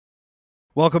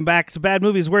Welcome back to Bad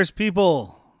Movies, Worst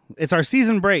People. It's our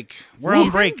season break. We're on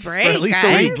break for at least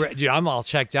a week. Dude, I'm all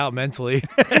checked out mentally.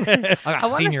 I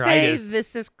want to say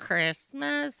this is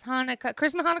Christmas, Hanukkah,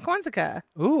 Kwanzaa.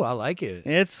 Ooh, I like it.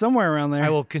 It's somewhere around there. I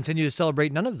will continue to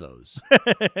celebrate none of those.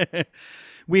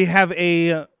 We have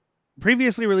a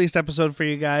previously released episode for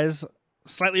you guys,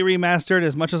 slightly remastered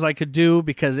as much as I could do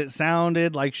because it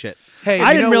sounded like shit. Hey,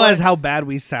 I didn't realize how bad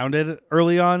we sounded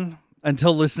early on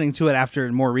until listening to it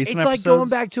after more recent episodes. It's like going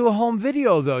back to a home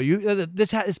video, though.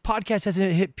 This podcast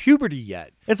hasn't hit puberty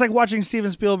yet. It's like watching Steven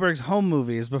Spielberg's home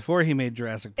movies before he made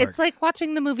Jurassic Park. It's like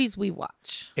watching the movies we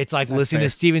watch. It's like listening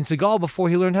to Steven Seagal before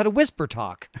he learned how to whisper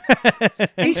talk.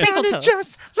 He sounded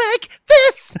just like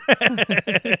this.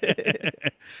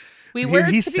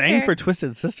 He sang for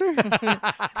Twisted Sister?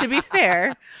 To be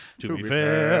fair. To be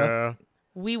fair.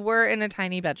 We were in a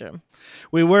tiny bedroom.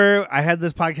 We were. I had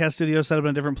this podcast studio set up in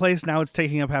a different place. Now it's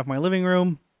taking up half my living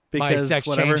room. Because my sex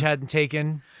change hadn't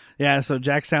taken. Yeah, so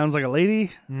Jack sounds like a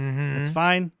lady. Mm-hmm. It's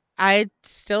fine. I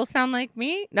still sound like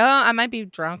me? No, I might be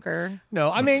drunker.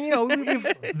 No, I mean,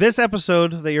 This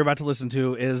episode that you're about to listen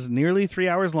to is nearly 3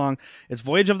 hours long. It's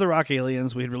Voyage of the Rock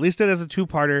Aliens. We had released it as a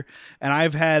two-parter, and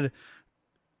I've had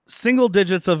single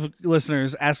digits of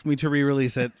listeners ask me to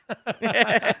re-release it.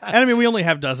 And I mean, we only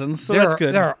have dozens, so that's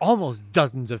good. There are almost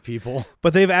dozens of people.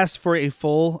 But they've asked for a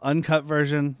full uncut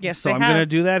version. Yes, so I'm going to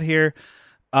do that here.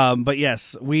 But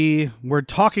yes, we were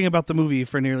talking about the movie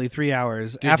for nearly 3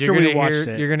 hours after we watched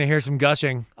it. You're going to hear some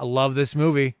gushing. I love this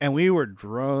movie. And we were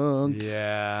drunk.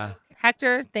 Yeah.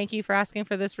 Hector, thank you for asking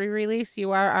for this re-release.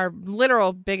 You are our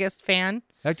literal biggest fan.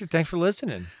 Hector, thanks for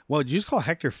listening. Well, did you just call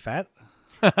Hector fat?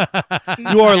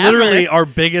 You are literally our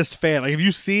biggest fan. Like, have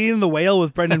you seen The Whale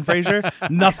with Brendan Fraser?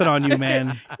 Nothing on you, man.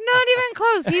 Not even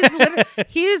close.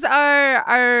 He's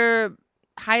our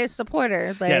highest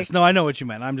supporter. Like, yes, no, I know what you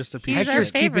meant. I'm just a piece of shit.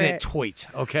 Hector's keeping it toit,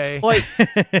 okay? Toit.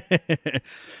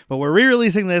 But we're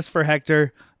re-releasing this for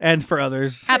Hector and for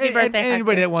others. Happy birthday, Hector.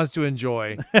 Anybody that wants to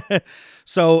enjoy.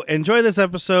 So enjoy this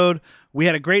episode. We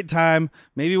had a great time.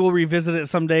 Maybe we'll revisit it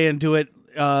someday and do it,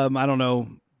 I don't know,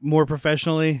 more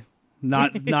professionally.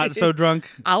 Not so drunk.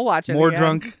 I'll watch it more again.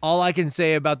 drunk. All I can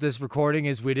say about this recording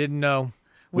is we didn't know.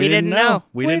 We didn't know.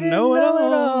 We didn't know at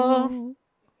all.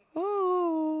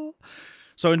 Oh.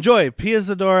 So enjoy Pia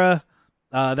Zedora,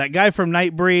 that guy from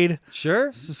Nightbreed.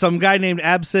 Sure. Some guy named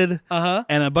Absid. Uh-huh.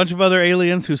 And a bunch of other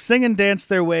aliens who sing and dance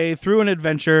their way through an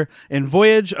adventure in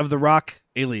Voyage of the Rock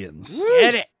Aliens.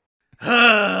 Get it.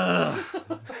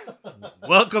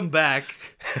 Welcome back.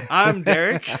 I'm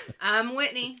Derrick. I'm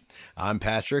Whitney. I'm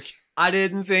Patrick. I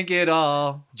didn't think it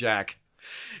all. Jack.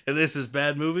 And this is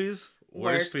Bad Movies,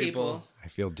 Worst People. I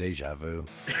feel deja vu.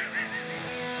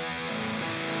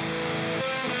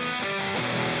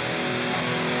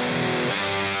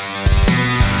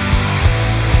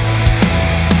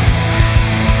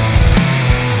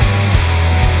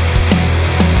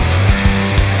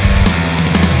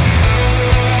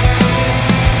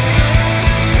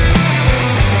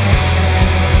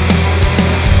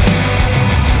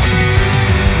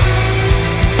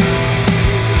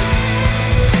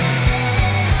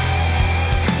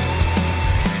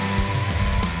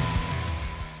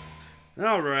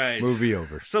 All right. Movie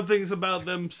over. Something's about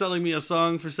them selling me a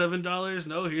song for $7.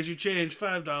 No, here's your change,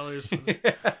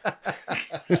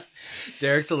 $5.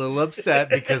 Derrick's a little upset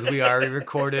because we already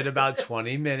recorded about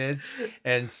 20 minutes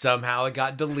and somehow it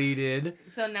got deleted.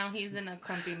 So now he's in a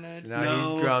grumpy mood. Now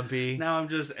he's grumpy. Now I'm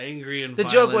just angry and The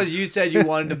violent. joke was you said you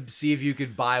wanted to see if you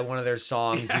could buy one of their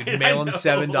songs. You'd mail them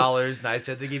 $7 and I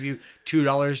said they give you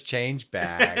 $2 change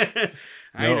back.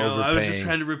 I know. I was just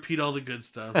trying to repeat all the good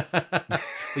stuff.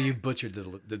 Well, you butchered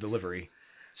the delivery,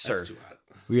 sir. That's too hot.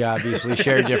 We obviously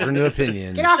share different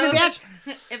opinions. Get off your bitch!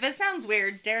 If it sounds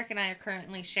weird, Derrick and I are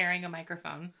currently sharing a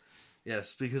microphone.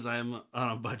 Yes, because I'm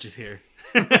on a budget here.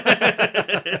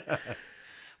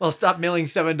 Well, stop mailing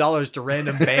 $7 to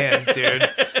random bands, dude.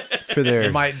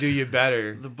 It might do you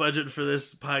better. The budget for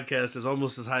this podcast is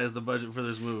almost as high as the budget for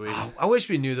this movie. Oh, I wish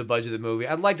we knew the budget of the movie.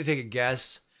 I'd like to take a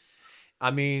guess.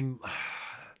 I mean,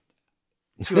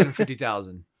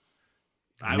 $250,000.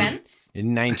 Cents?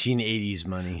 In 1980s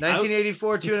money.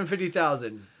 1984,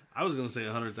 $250,000. I was gonna say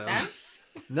 100,000. Cents?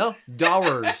 No,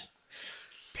 dollars.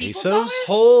 Pesos?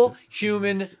 Whole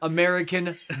human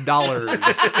American dollars.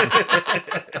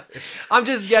 I'm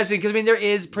just guessing because I mean there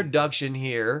is production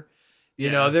here. You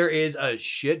know, there is a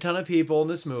shit ton of people in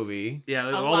this movie. Yeah,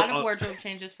 A lot of wardrobe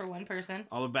changes for one person.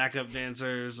 All the backup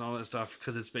dancers, all that stuff,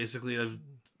 because it's basically a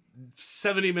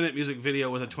 70-minute music video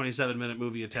with a 27-minute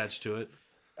movie attached to it.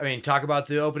 I mean, talk about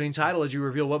the opening title as you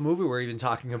reveal what movie we're even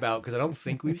talking about, because I don't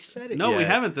think we've said it No, yet. we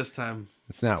haven't this time.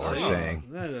 It's not worth saying.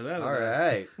 All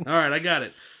right. All right, I got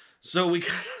it. So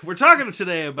we're talking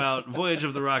today about Voyage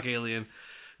of the Rock Alien,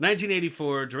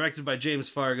 1984, directed by James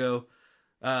Fargo.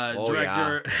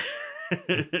 Director.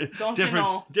 Don't you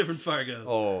know? Different Fargo.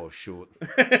 Oh, shoot.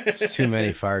 It's too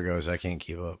many Fargos. I can't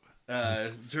keep up.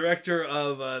 Director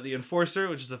of The Enforcer,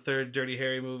 which is the third Dirty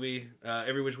Harry movie.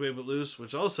 Every Which Way But Loose,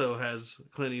 which also has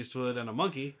Clint Eastwood and a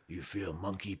monkey. You feel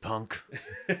monkey punk,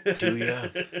 do ya?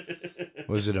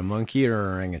 Was it a monkey or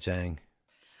an orangutan?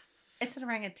 It's an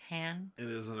orangutan. It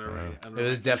is an orangutan. It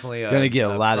was definitely Gonna get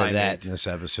a lot of primate. that in this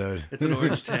episode. It's an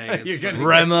orange tang. You're gonna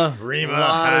Rema. a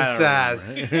lot of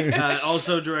sass.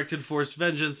 Also directed Forced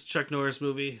Vengeance, Chuck Norris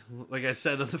movie. Like I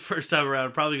said the first time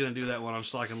around, probably going to do that one on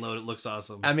Schlock and Load. It looks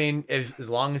awesome. I mean,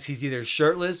 as long as he's either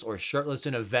shirtless or shirtless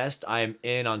in a vest, I am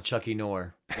in on Chucky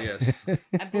Norr Yes.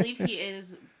 I believe he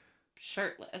is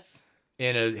shirtless.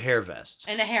 in a hair vest.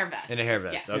 In a hair vest. In a hair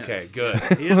vest. Yes. Okay, Yes. good.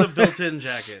 He has a built-in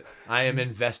jacket. I am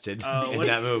invested in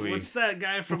that movie. What's that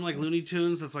guy from like Looney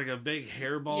Tunes that's like a big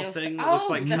hairball Yes. thing that Oh, looks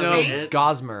like the No, thing? Hit?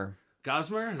 Gosmer.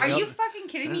 Gosmer? Is Are that- you fucking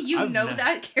kidding me? You I've know never-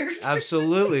 that character?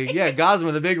 Absolutely. Yeah,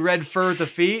 Gosmer, the big red fur at the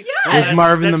feet. Yeah. Like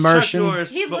Marvin the Chuck Martian.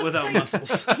 Norris, He but looks without like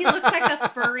muscles. he looks like a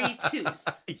furry tooth.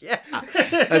 Yeah.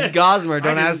 That's Gosmer.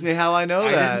 Don't I ask me how I know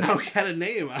I that. didn't know he had a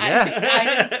name. I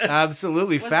didn't-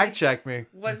 Absolutely. Was Fact it- check me.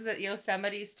 was it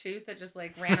Yosemite's tooth that just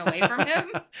like ran away from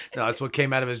him? No, that's what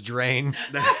came out of his drain.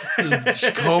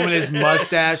 Just combing his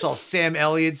mustache, all Sam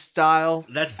Elliott style.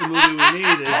 That's the movie we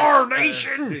need. Is, Our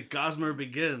Nation! Gosmer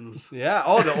Begins. Yeah.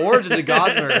 Oh, the origins of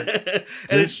Gosmer.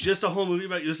 And it's just a whole movie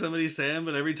about Yosemite Sam,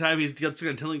 but every time he gets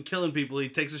done killing people, he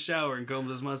takes a shower and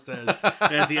combs his mustache.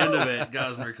 And at the end of it,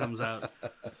 Gosmer comes out.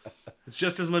 It's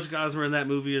just as much Gosmer in that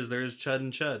movie as there is Chud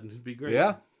and Chud. It'd be great.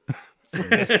 Yeah. The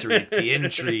mystery, the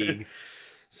intrigue.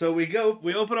 So we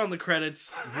open on the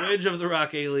credits, Voyage of the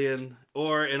Rock Alien,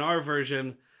 or in our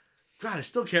version, God, I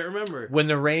still can't remember. When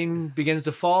the rain begins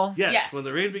to fall. Yes, Yes. when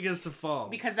the rain begins to fall.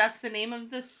 Because that's the name of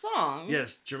the song.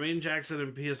 Yes, Jermaine Jackson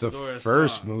and Pia The Zedora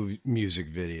first song. music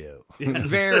video. Yes.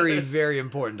 Very, very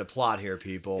important to plot here,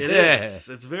 people. It Yeah. is.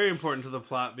 It's very important to the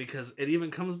plot because it even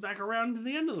comes back around to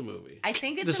the end of the movie. I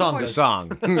think it's The song The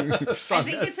important. song. I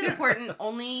think it's important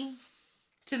only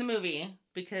to the movie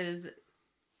because,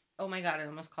 oh my god, I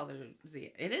almost called her Zia.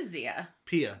 It is Zia.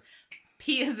 Pia.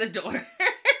 Pia Zedora.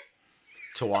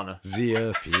 Tawana.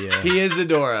 Zia, Pia. Pia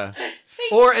Zedora.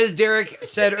 Or as Derrick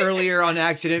said earlier on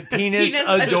accident, Penis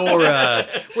Penis Adora,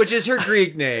 which is her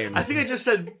Greek name. I think I just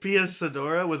said Pia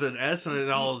Zedora with an S and it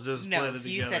all just No, blended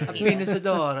you together. said Penis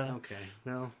Adora. Okay,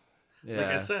 well, Yeah. like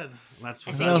I said, that's I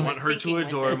what think I you want were her thinking to with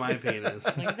adore it. my penis.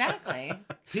 Exactly.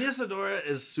 Pia Zedora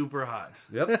is super hot.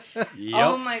 Yep. Oh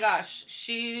Yep. my gosh,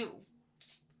 she's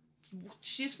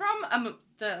from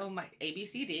my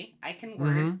ABCD. I can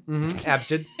word.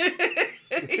 Absent.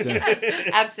 Yes,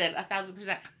 absent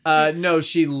 1,000%. No,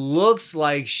 she looks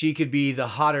like she could be the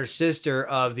hotter sister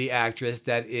of the actress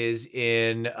that is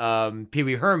in Pee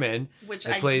Wee Herman, Which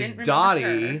that I plays didn't remember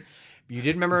Dottie. her. You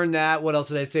did remember her in that. What else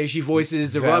did I say? She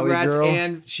voices the Valley Rugrats Girl.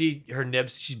 and her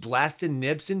nips. She's blasting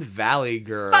nips in Valley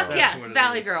Girl. Fuck That's yes, what it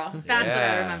Valley is. Girl. That's what I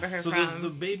Yeah. remember her So from. the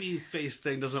baby face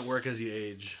thing doesn't work as you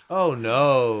age. Oh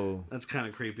no, That's kind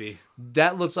of creepy.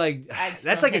 that looks like I'd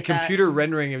still that's like a hit that. computer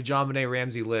rendering of John Benet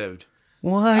Ramsey lived.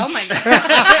 What? Oh my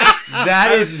god.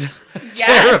 That is Yes.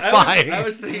 terrifying. I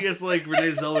was thinking it's like Renee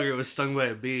Zellweger was stung by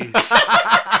a bee.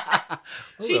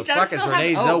 She the does fuck is still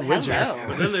Renee have. Oh, Zellweger? hello.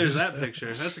 But then there's that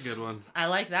picture. That's a good one. I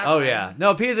like that. Oh one. yeah,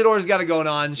 no, Pia Zedora's got it going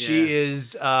on. She Yeah.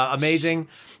 is amazing.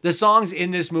 The songs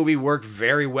in this movie work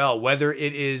very well, whether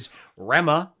it is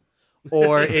Rema,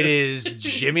 or it is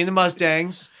Jimmy and the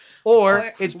Mustangs,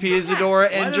 or it's Pia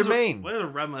Zedora and Jermaine. Why does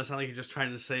Rema sound like you're just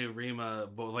trying to say Rema,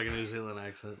 but with like a New Zealand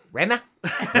accent? Rema,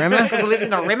 Rema? can we listen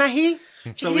to Rema here?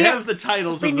 So we have the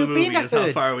titles of the Bring movie you is how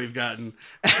peanut. far we've gotten.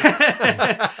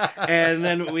 And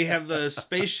then we have the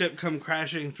spaceship come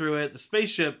crashing through it. The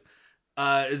spaceship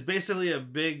is basically a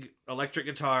big electric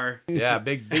guitar. Yeah,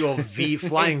 big old V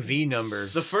flying V number.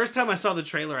 The first time I saw the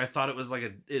trailer, I thought it was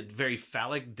like a very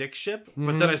phallic dick ship.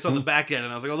 But then I saw the back end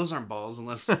and I was like, oh, those aren't balls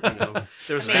unless, there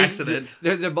was an accident.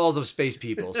 They're balls of space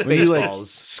people, When you space like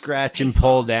balls. scratch and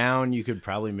pull down, you could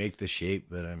probably make the shape,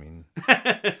 but I mean,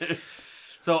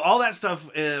 So all that stuff,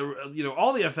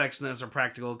 all the effects in this are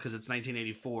practical because it's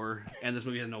 1984 and this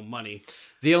movie has no money.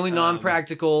 The only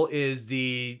non-practical is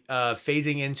the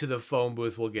phasing into the phone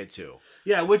booth. We'll get to.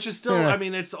 Yeah, which is still, Yeah. I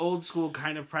mean, it's old school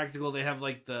kind of practical. They have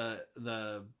like the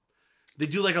They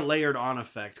do like a layered on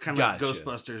effect, kind of like Gotcha.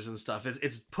 Ghostbusters and stuff.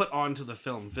 It's put onto the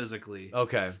film physically.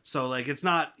 Okay. So like it's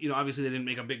not, obviously they didn't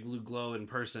make a big blue glow in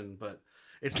person, but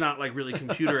it's not like really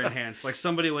computer enhanced. Like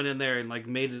somebody went in there and like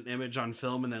made an image on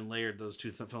film and then layered those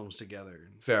two films together.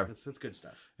 Fair. It's good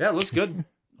stuff. Yeah, it looks good.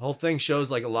 The whole thing shows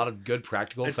like a lot of good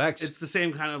practical effects. It's the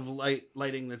same kind of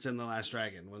lighting that's in The Last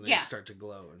Dragon when they start to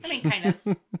glow. And I mean, kind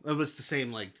of. it's the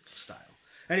same like style.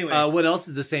 Anyway, what else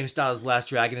is the same style as Last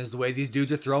Dragon is the way these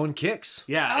dudes are throwing kicks.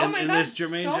 yeah, Oh in, my in God, this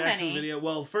Jermaine so Jackson many. video.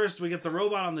 Well, first we get the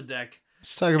robot on the deck.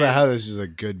 Let's talk about how this is a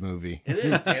good movie. It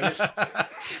is, damn it.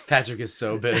 Patrick is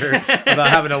so bitter about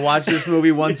having to watch this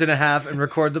movie once and a half and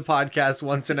record the podcast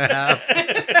once and a half.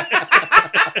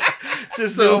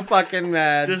 So fucking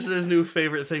mad. This is his new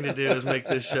favorite thing to do is make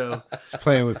this show. I was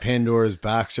playing with Pandora's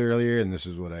box earlier, and this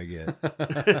is what I get.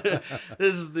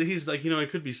 He's like, I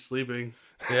could be sleeping.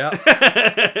 Yeah.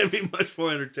 It'd be much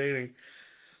more entertaining.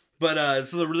 But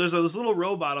so there's this little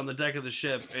robot on the deck of the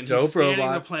ship, and Dope he's scanning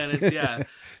robot. the planets. Yeah,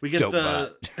 we get Dope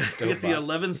the bot. we get the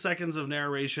 11 seconds of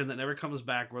narration that never comes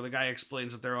back, where the guy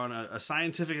explains that they're on a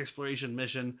scientific exploration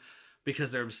mission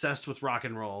because they're obsessed with rock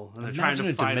and roll, and they're trying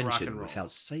to find rock and roll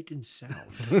without sight and sound.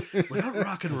 without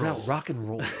rock and roll. Without rock and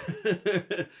roll.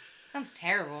 Sounds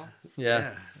terrible.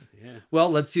 Yeah. Yeah. Well,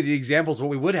 let's see the examples of what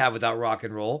we would have without rock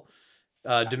and roll.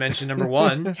 Dimension number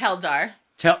 1. Teldar.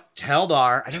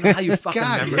 Teldar. I don't know how you fucking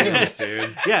God, remember yeah. this,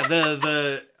 dude. Yeah,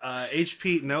 the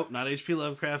HP. Nope, not HP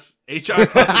Lovecraft. HR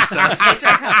Puppet stuff. HR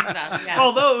Puppet stuff. Yeah.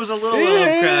 Although it was a little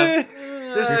Lovecraft.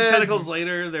 There's some tentacles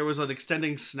later. There was an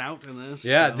extending snout in this.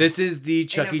 Yeah, so. this is the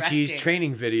Chuck E. Cheese Erecting.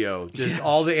 training video. Just Yes,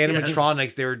 all the yes.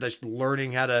 animatronics. They were just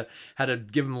learning how to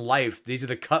give them life. These are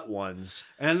the cut ones.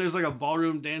 And there's like a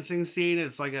ballroom dancing scene.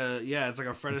 It's like a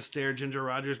Fred Astaire, Ginger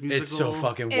Rogers musical. It's so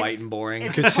fucking white and boring.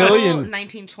 It's Cotillion. total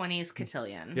 1920s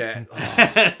cotillion. Yeah. Yeah.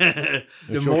 The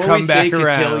Which will more come we say back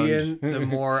around. cotillion, the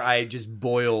more I just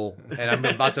boil, and I'm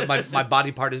about to my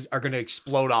body part are going to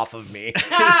explode off of me.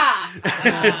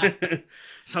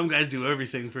 Some guys do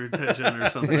everything for attention or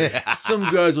something.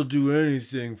 Some guys will do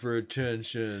anything for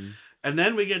attention. And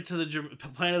then we get to the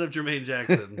planet of Jermaine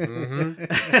Jackson.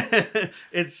 Mm-hmm.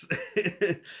 It's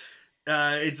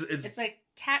It's like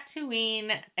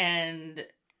Tatooine and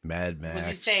Mad Max. would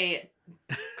you say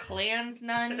clans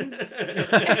nuns?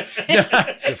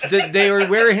 They were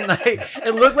wearing like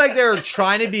it looked like they were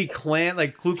trying to be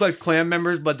like Ku Klux Klan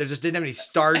members, but they just didn't have any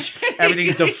starch.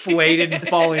 Everything's deflated and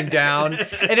falling down.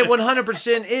 And it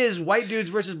 100% is white dudes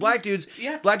versus black dudes.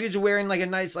 Yeah. Black dudes are wearing like a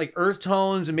nice like earth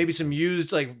tones and maybe some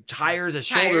used like tires as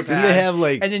shoulder pads. Tires. Didn't they have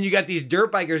like And then you got these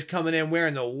dirt bikers coming in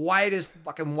wearing the whitest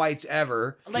fucking whites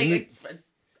ever. Like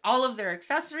all of their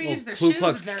accessories, their Ku shoes,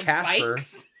 Klux their Casper.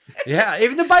 bikes. Yeah,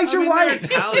 even the bikes I are mean, they're white.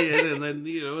 Italian, and then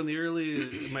in the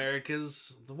early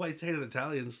Americas, the whites hated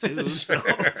Italians too. So.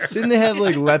 didn't they have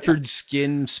like leopard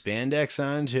skin spandex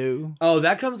on too? Oh,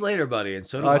 that comes later, buddy, and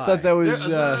so do Oh, I thought that was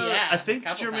Yeah, I think a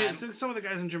couple Jermaine. times. Some of the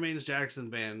guys in Jermaine's Jackson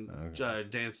band,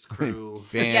 dance crew,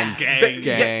 band gang.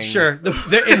 Yeah, sure.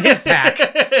 They're in his pack.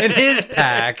 In his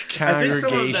pack. I think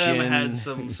some of Congregation. them had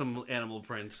some animal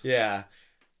print. Yeah.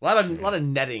 A lot of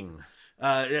netting.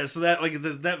 So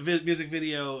that music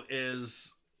video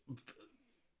is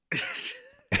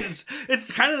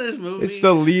it's kind of this movie. It's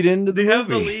the lead into the They have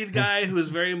the movie. lead guy who is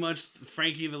very much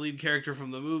Frankie, the lead character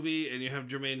from the movie, and you have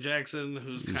Jermaine Jackson,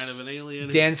 who's kind of an alien.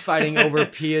 Dance fighting over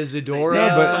Pia Zedora.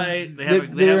 Yeah, but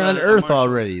Fight. they're on Earth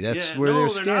already. That's where they're they're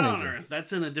scanning. not on Earth.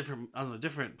 That's in on a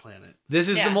different planet. This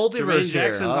is Yeah. the multiverse Jermaine here.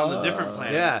 Jackson's on the different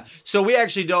planet. Yeah. So we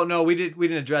actually don't know. We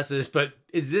didn't address this, but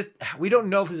we don't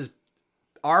know if this is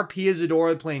our Pia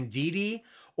Zedora playing Dee Dee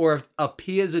or if a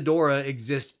Pia Zedora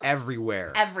exists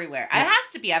everywhere. Everywhere. It has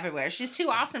to be everywhere. She's too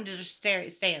awesome to just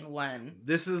stay in one.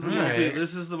 This is the Right.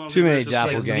 this is the multiverse. Too many of Pia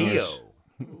doppelgangers.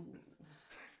 Zedora.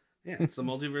 Yeah, it's the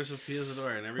multiverse of Pia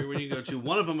Zedora, and everywhere you go to,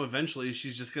 one of them eventually,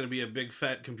 she's just going to be a big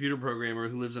fat computer programmer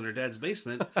who lives in her dad's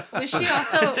basement. Was she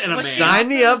also And a was man. she Sign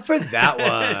me also- up for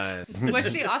that one.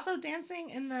 Was she also dancing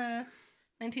in the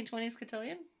 1920s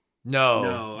cotillion? No.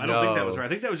 No, I don't think that was her. I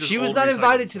think that was just She was old not recycled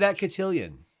invited to that footage.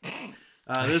 cotillion.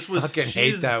 This was Fucking hate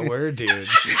she's- that word, dude.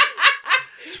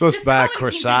 Supposed Just to buy a call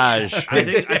it corsage.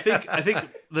 I think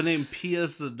the name Pia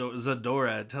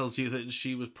Zedora tells you that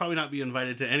she was probably not being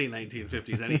invited to any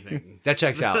 1950s anything. That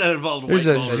checks out. that involved There's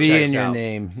white a ballers. Z checks in your out.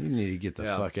 name. You need to get the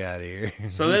Yeah. fuck out of here.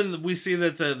 So then we see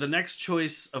that the next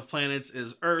choice of planets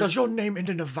is Earth. Does your name end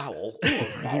in a vowel?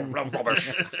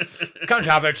 Rubbish. Can't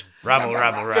have it. Rabble,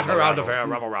 Get her out of here,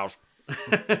 rabble rouse.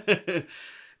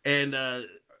 And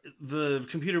the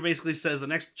computer basically says the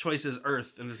next choice is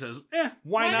Earth, and it says, why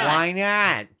Why not? Why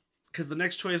not? Because the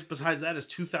next choice besides that is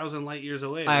 2,000 light years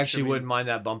away. I which, actually mean, wouldn't mind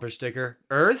that bumper sticker.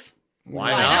 Earth?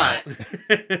 Why not?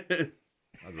 I'd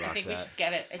I rock think we that. should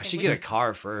get it. I should get a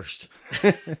car first.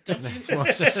 Don't Makes you,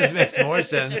 more sense. It makes more don't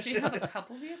sense. you have a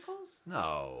couple vehicles?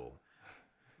 No.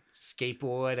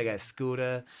 Skateboard. I got a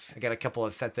scooter. I got a couple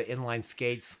of sets of inline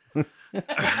skates.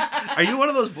 Are you one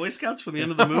of those Boy Scouts from the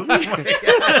end of the movie?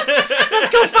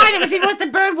 Let's go find him and see if he wants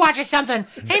the bird watch or something.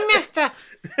 Hey, mister.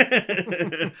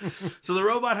 So the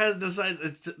robot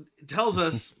it tells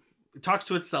us, it talks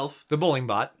to itself. The bowling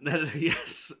bot. That,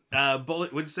 yes.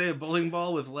 Would you say a bowling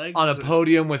ball with legs? On a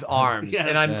podium with arms. Yes.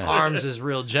 And arms is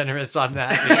real generous on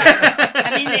that.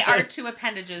 I mean, they are two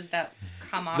appendages that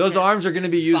come off. Those his arms are going to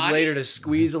be used body. later to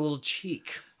squeeze a little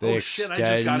cheek. They Oh shit, I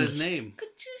just got his name. Could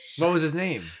you What was his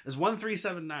name? It's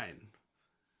 1379.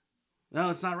 No,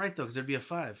 it's not right though, because there'd be a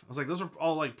 5. I was like, those are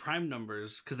all like prime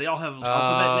numbers, because they all have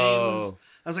alphabet names.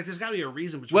 I was like, there's got to be a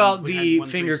reason between. Well, we the had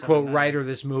finger quote 1379. writer of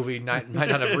this movie might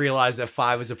not have realized that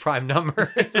 5 was a prime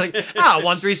number. It's like,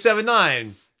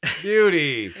 1379.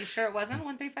 Beauty. Are you sure it wasn't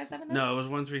 13579? No, it was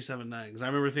 1379. Because I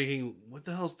remember thinking, what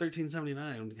the hell's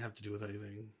 1379 have to do with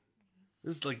anything?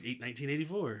 This is like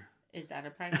 1984. Is that a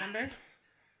prime number?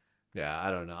 Yeah,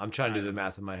 I don't know. I'm trying to do the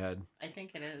math in my head. I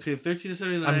think it is. Okay, 13 to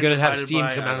 79. I'm going to have divided steam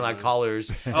by, come out of my uh, collars.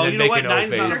 Oh, and you know make what? an O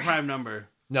 9's not a face. prime number,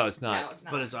 No, it's not. No, it's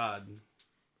not. but it's odd.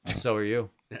 So are you.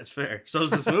 That's fair. So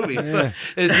is this movie. So,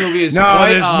 this movie is No,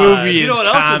 quite this odd. movie You know is what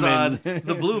else is common. odd?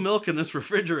 The blue milk in this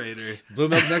refrigerator. Blue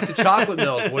milk next to chocolate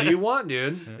milk. What do you want,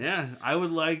 dude? Yeah, I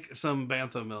would like some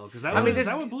bantha milk. Is that, I mean, is this-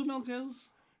 that what blue milk is?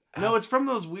 No, it's from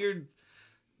those weird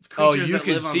Oh, creatures you that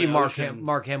could live on see the Mark ocean.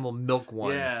 Mark Hamill milk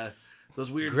one. Yeah. Those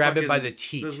weird Grab it fucking, by the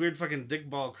teat. Those weird fucking dick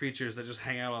ball creatures that just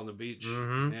hang out on the beach.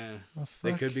 Mhm. Yeah.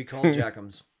 They could be called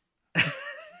Jackums.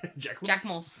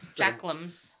 Jackmals.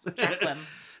 Jacklums.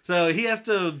 So he has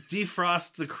to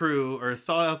defrost the crew or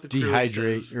thaw out the crew. it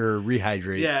Dehydrate says. or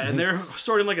rehydrate. Yeah, and they're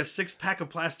stored in like a 6-pack of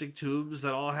plastic tubes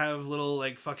that all have little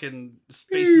like fucking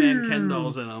spaceman Ken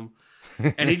dolls in them.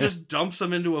 And he just dumps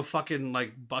them into a fucking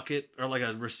like bucket or like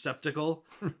a receptacle.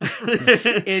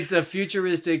 It's a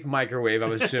futuristic microwave,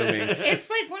 I'm assuming. It's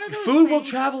like one of those Food will things-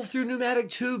 travel through pneumatic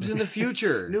tubes in the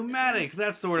future. Pneumatic.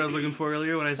 That's the word I was looking for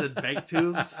earlier when I said bank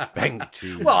tubes. Bang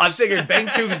tube. Well, I figured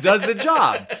bank tubes does the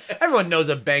job. Everyone knows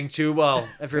a bank tube. Well,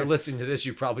 if you're listening to this,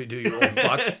 you probably do, you old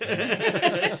fucks.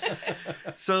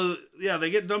 So yeah, they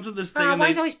get dumped in this thing Oh, and why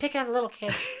is he always picking on the little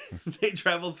kid? they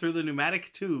travel through the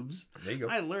pneumatic tubes. There you go.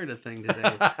 I learned a thing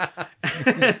today.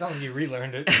 Sounds like you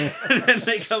relearned it. And then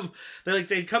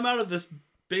they come out of this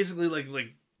basically like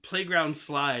playground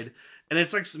slide, and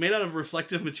it's like made out of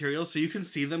reflective material, so you can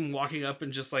see them walking up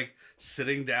and just like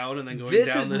sitting down and then going This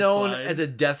down is this known slide. as a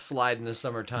death slide in the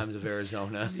summer times of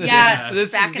Arizona. Yes, This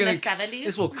is back in gonna- the 70s.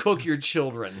 This will cook your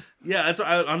children. Yeah, that's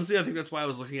honestly I think that's why I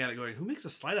was looking at it going, who makes a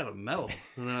slide out of metal?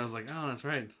 And then I was like, oh, that's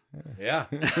right. Yeah.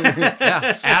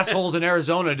 Yeah. Assholes in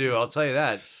Arizona do, I'll tell you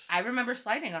that. I remember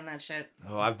sliding on that shit.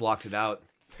 Oh, I've blocked it out.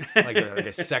 Like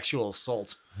a sexual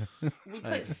assault. We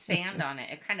put sand on it.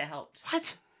 It kind of helped.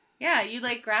 What? Yeah, you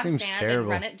like grab Seems sand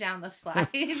terrible. and run it down the slide,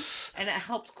 and it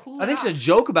helped cool I think it it's a off.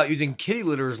 joke about using kitty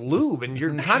litter as lube, and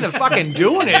you're kind of fucking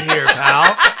doing it here,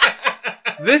 pal.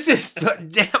 This is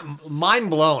damn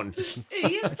mind blown.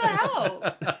 It used to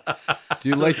help. Do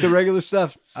you like the regular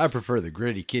stuff? I prefer the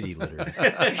gritty kitty litter.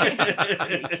 Are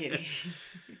you kidding?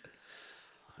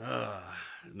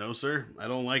 No, sir, I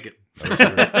don't like it.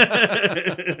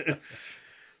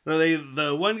 So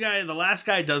the last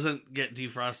guy doesn't get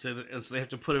defrosted, and so they have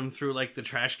to put him through like the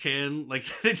trash can. Like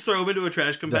they throw him into a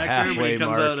trash compactor, but halfway he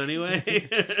comes mark. out anyway.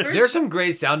 There's some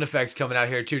great sound effects coming out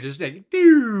here too. Just like,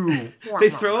 pew. They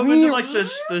throw him into like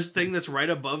this thing that's right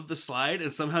above the slide,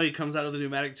 and somehow he comes out of the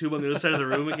pneumatic tube on the other side of the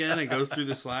room again and goes through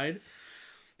the slide.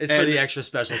 It's for And- the extra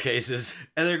special cases.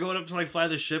 And they're going up to like fly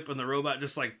the ship, and the robot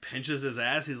just like pinches his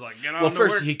ass. He's like, "Get on Well, to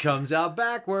first work." he comes out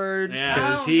backwards Yeah.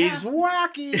 because Oh, he's yeah.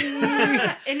 wacky.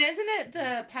 And isn't it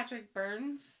the Patrick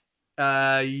Burns?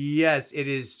 Yes, it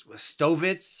is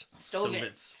Stovitz.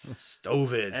 Stovitz.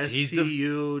 Stovitz. He's the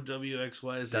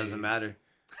STUWXYZ. doesn't matter.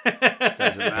 Doesn't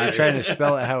Are you matter. trying to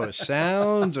spell it how it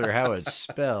sounds or how it's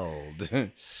spelled?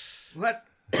 Well, that's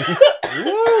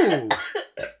Woo!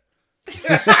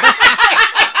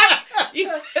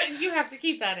 You have to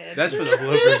keep that in. That's for the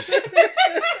bloopers.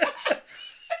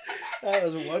 that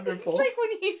was It's wonderful. like when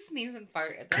you sneeze and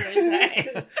fart at the same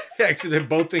time. Actually,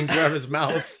 both things are out of his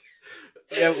mouth.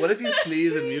 Yeah, what if you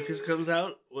sneeze and mucus comes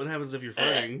out? What happens if you're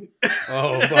farting?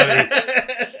 Oh, buddy.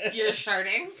 You're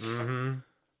sharting. Mm-hmm.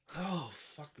 Oh,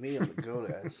 fuck me on the goat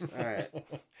ass. All right.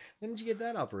 When did you get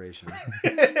that operation?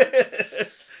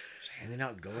 Handing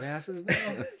out goat asses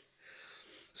now?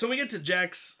 So we get to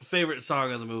Jack's favorite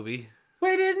song of the movie.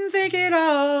 We didn't think it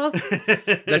all.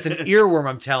 That's an earworm,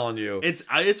 I'm telling you.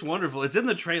 It's wonderful. It's in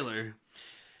the trailer.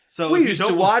 So we used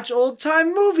to watch old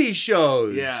time movie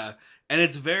shows. Yeah. And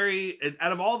it's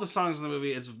out of all the songs in the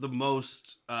movie, it's the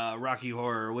most Rocky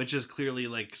Horror, which is clearly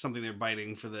like something they're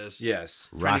biting for this. Yes.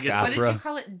 Rock What opera. did you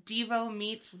call it? Devo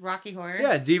meets Rocky Horror?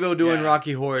 Yeah, Devo doing Yeah.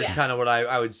 Rocky Horror is Yeah. kind of what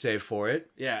I would say for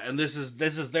it. Yeah, and this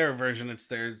is their version. It's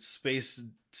their space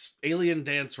alien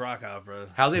dance rock opera.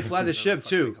 How they fly the Whatever ship, fuck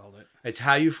too. they called it. It's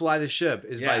how you fly the ship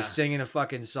is by Yeah. singing a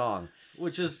fucking song.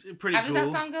 Which is pretty How cool.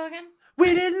 does that song go again?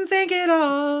 We didn't think it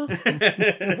all.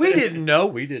 We didn't know.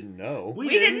 We didn't know. We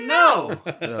didn't know.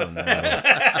 Oh, no.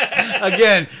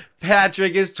 Again,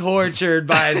 Patrick is tortured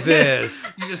by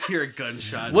this. You just hear a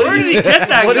gunshot. What Where if did you- he get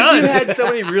that What gun? if you had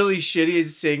somebody really shitty at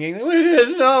singing? We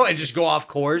didn't know, and just go off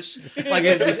course. Like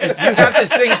if you have to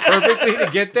sing perfectly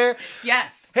to get there.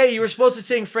 Yes. Hey, you were supposed to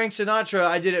sing Frank Sinatra.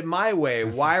 I did it my way.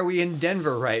 Why are we in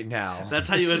Denver right now? That's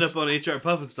how you end up on HR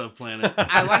Puff and Stuff Planet.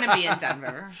 I want to be in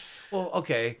Denver. Well,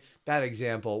 okay, bad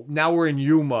example. Now we're in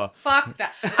Yuma. Fuck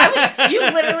that. You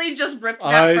literally just ripped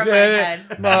that from my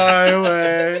head. my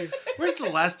way. Where's the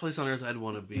last place on earth I'd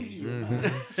want to be?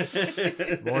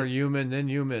 More human than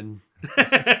human.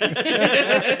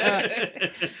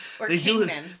 Or They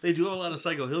Kingman. do have a lot of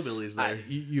psycho hillbillies there.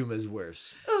 Yuma's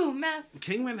worse. Ooh, meth.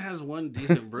 Kingman has one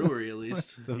decent brewery at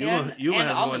least. Yuma and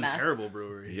has all the one meth. terrible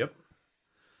brewery. Yep.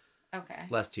 Okay.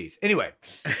 Less teeth. Anyway,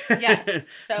 Yes.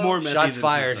 So It's more methy shots than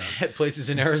fired Tucson. at places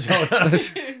in Arizona.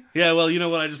 Yeah, well, you know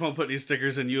what? I just won't put any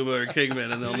stickers in Yuma or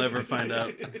Kingman, and they'll never find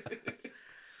out.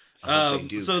 I hope they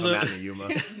do so come the- out in Yuma.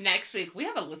 next week we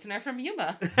have a listener from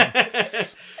Yuma.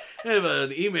 I have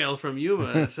an email from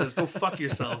Yuma that says, "Go fuck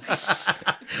yourself."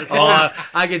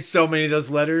 I get so many of those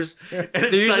letters. They're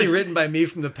it's usually like- written by me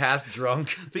from the past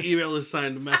drunk. The email is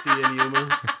signed Methy and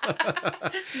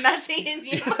Yuma. Nothing in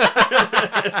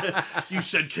Yuma. You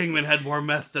said Kingman had more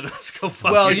meth than us. Go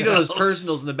fuck Well, yourself. you know those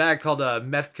personals in the back called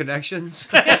Meth Connections?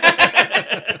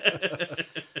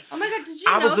 Oh my god, did you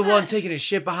I know was the that? one taking a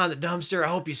shit behind the dumpster. I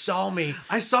hope you saw me.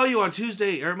 I saw you on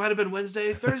Tuesday, or it might have been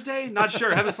Wednesday, Thursday. Not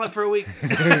sure. Haven't slept for a week.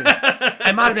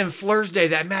 It might have been Flur's Day,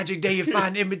 that magic day you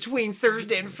find in between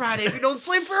Thursday and Friday if you don't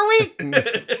sleep for a week.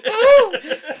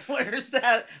 Flir's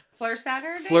that? Fleur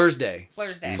Saturday? Flur's Day.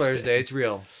 Flir's Day. Flur's Day, it's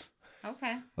real.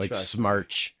 Okay. Like Trust.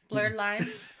 Smarch. Blurred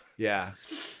lines. Yeah.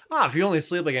 If you only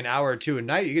sleep like an hour or two a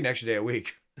night, you get an extra day a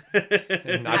week.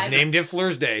 And I've named it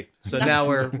Flur's Day. So now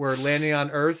we're landing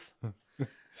on Earth.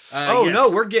 Yes. No,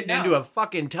 we're getting No. into a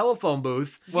fucking telephone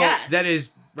booth. Yes. That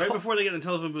is Right before they get in the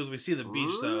telephone booth, we see the beach,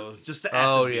 though. Just the acid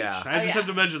Oh, beach. yeah. I just yeah. have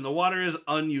to mention, the water is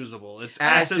unusable. It's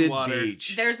acid water.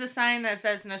 beach. There's a sign that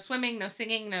says no swimming, no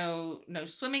singing, no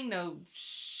swimming, no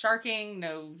sharking,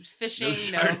 no fishing,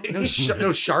 No sharking.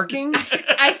 No sharking?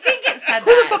 I think it said Who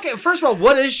the that. fuck? First of all,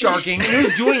 what is sharking? And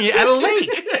who's doing it at a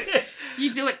lake?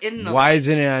 You do it in the Why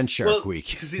isn't it on Shark Well, Week?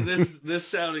 see,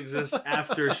 this town exists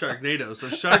after Sharknado, so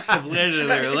sharks have landed in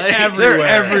their lake. They're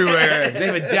everywhere.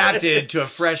 They've adapted to a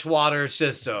freshwater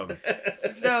system.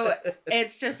 So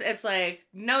it's like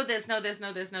no this, no this,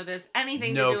 no this, no this,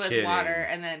 anything No to do with kidding. water,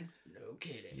 and then no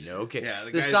kidding. No kidding. Yeah,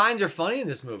 the the guy- signs are funny in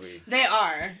this movie. They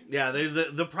are. Yeah,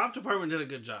 the prop department did a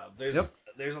good job.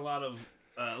 There's a lot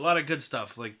of good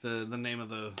stuff, like the name of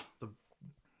the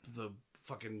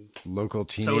fucking Local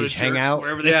soda teenage jerk, hangout.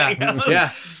 wherever they Yeah, hang out.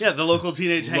 yeah. Yeah, the local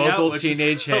teenage hangout. Local which is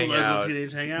teenage a hangout. Local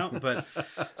teenage hangout. But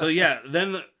so yeah,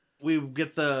 then we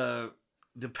get the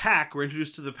pack. We're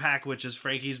introduced to the pack, which is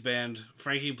Frankie's band.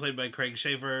 Frankie played by Craig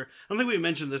Sheffer. I don't think we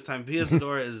mentioned this time. Pia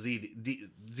Zedora is Dee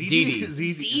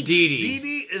Dee.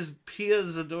 Dee is Pia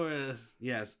Zedora.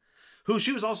 Yes, who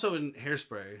she was also in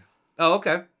Hairspray. Oh,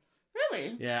 okay.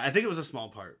 Really? Yeah, I think it was a small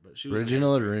part, but she was in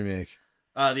Original or Hairspray. remake?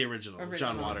 The original. John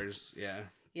Original. Waters. Yeah.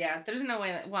 Yeah. There's no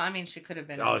way that. Well, I mean, she could have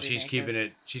been. Oh, she's keeping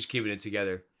it. She's keeping it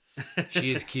together.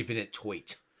 She is keeping it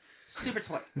tight. super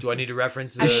toy. Do I need to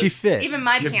reference the Is she fit? Even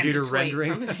my pants Computer are toy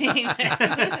rendering? from seeing this.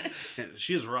 Yeah,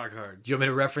 she is rock hard. Do you want me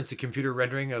to reference the computer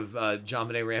rendering of John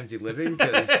Benet Ramsey living?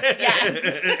 Because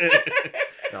Yes.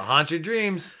 they'll haunt your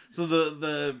dreams. So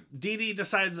the Dee Dee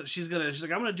decides that she's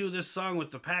like, I'm gonna do this song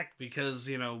with the pack because,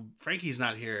 Frankie's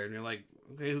not here. And you're like,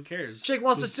 okay, who cares? Chick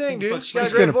wants to sing, dude. fuck's She's got a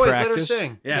Just great gonna voice. Let her practice.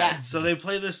 sing. Yeah. Yes. So they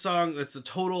play this song that's the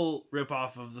total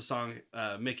ripoff of the song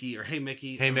Mickey or Hey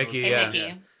Mickey. Hey, Mickey, Hey, yeah.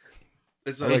 Mickey.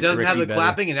 It's He I like doesn't have the Ricky better.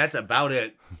 clapping, and that's about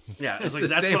it. yeah, it's it's like the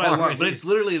that's same what I want. But harmonies. it's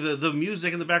literally the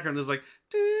music in the background is like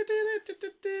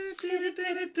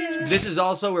This is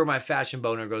also where my fashion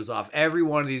boner goes off. Every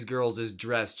one of these girls is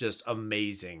dressed just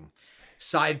amazing.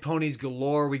 side ponies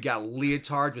galore. We got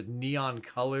leotards with neon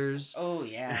colors. Oh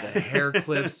yeah. The hair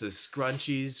clips, the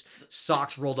scrunchies,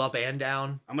 socks rolled up and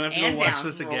down. I'm gonna have to And go watch down.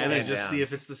 this again Roll and and just down. see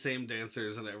if it's the same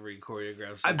dancers in every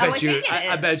choreographed. I scene. bet I you. think it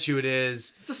I is. bet you it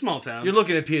is. It's a small town. You're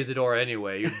looking at Pia Zedora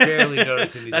anyway. You're barely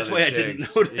noticing these That's other why I chicks.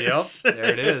 didn't notice. Yep,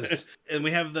 there it is. And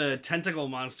we have the tentacle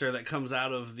monster that comes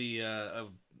out of the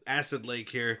of acid lake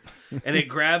here, and it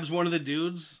grabs one of the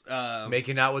dudes.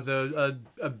 Making out with a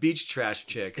beach trash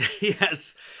chick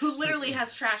Yes. Who literally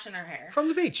has trash in her hair. from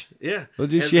the beach. Yeah. Well,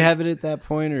 did And she have it at that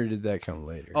point, or did that come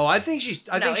later? Oh, I think she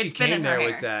No, think she it's been came in her there with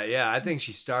hair. that. Yeah, I think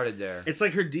she started there. It's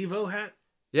like her Devo hat.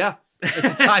 Yeah,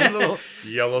 it's a tiny little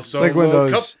yellow It's like one of solo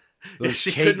those,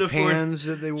 She cake couldn't afford- pans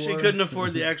that they wore. She couldn't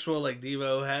afford the actual like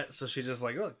Devo hat, so she just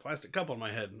like, look, plastic cup on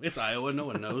my head. It's Iowa, no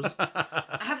one knows.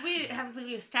 Have we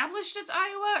established it's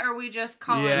Iowa, or we just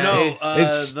call Yeah. it? No,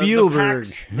 It's Spielberg.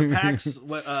 The PAX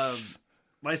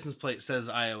license plate says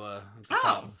Iowa at the Oh,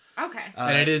 top. okay.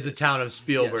 and it is the town of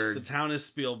Spielberg. Yes, the town is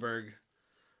Spielberg.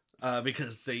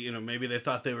 Because they, maybe they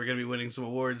thought they were going to be winning some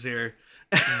awards here.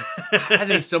 I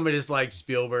think somebody just liked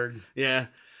Spielberg. Yeah.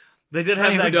 They did I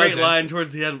have mean, who that great doesn't? line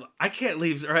towards the end. I can't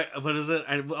leave. Right? What is it?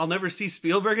 I'll never see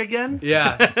Spielberg again.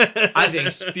 Yeah, I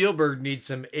think Spielberg needs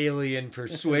some alien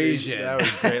persuasion. That was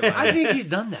a great line. I think he's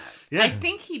done that. Yeah. I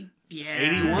think he. Yeah.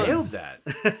 81. Nailed that.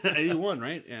 81,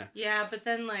 right? Yeah. Yeah, but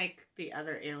then like the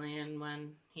other alien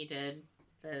one he did,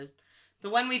 the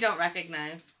one we don't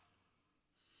recognize.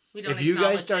 We don't. If you guys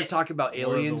acknowledge start it. talking about War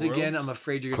of the aliens again, Worlds? I'm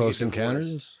afraid you're gonna Close get divorced.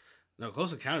 Encounters? No,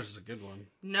 Close Encounters is a good one.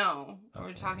 No,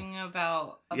 we're talking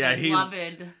about a Yeah, he-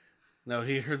 beloved. No,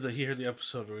 he heard the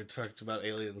episode where we talked about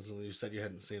aliens and you said you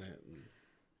hadn't seen it.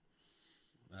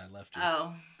 And I left you.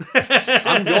 Oh.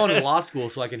 I'm going to law school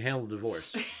so I can handle the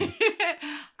divorce.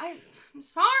 I'm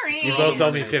sorry. You both owe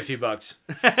me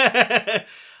 $50.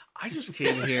 I just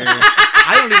came here.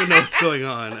 I don't even know what's going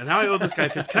on, and now I owe this guy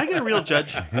 50. Can I get a real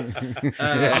judge? I'm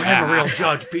a real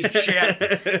judge, piece of shit.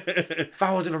 If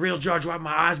I wasn't a real judge, why would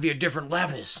my eyes be at different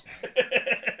levels?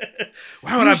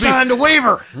 Why would I be? Signed a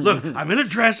waiver. Look, I'm in a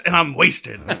dress and I'm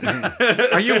wasted.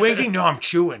 Are you winking? No, I'm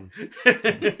chewing.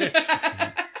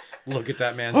 Look at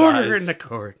that man's Order eyes. in the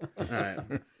court. All right.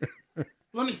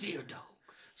 Let me see your dog.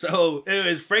 So,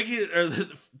 anyways, Frankie or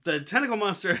the tentacle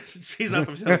monster. She's not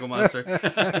the tentacle monster.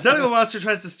 The tentacle monster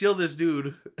tries to steal this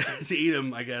dude to eat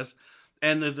him, I guess.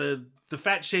 And the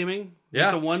fat shaming.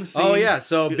 Yeah. The one scene. Oh, yeah.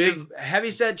 So big, is-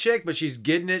 heavy-set chick, but she's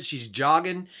getting it. She's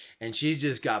jogging, and she's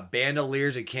just got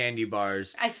bandoliers of candy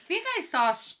bars. I think I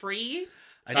saw Spree.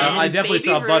 I I And definitely Baby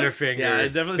saw Ruth. Butterfinger. Yeah, I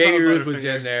definitely Baby saw Ruth was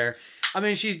Butterfinger. in there. I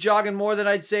mean, she's jogging more than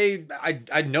I'd say.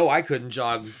 I know I couldn't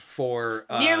jog for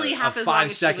Nearly half a as long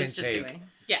as she 5-second was just take. doing.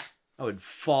 Yeah. I would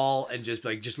fall and just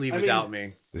leave mean- without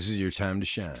me. This is your time to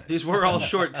shine. These were all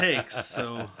short takes,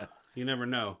 so you never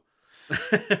know.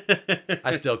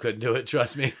 I still couldn't do it.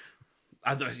 Trust me.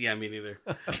 Yeah, me neither.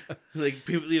 Like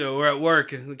people, we're at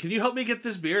work. And can you help me get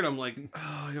this beer? And I'm like,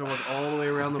 oh, I gotta walk all the way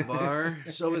around the bar.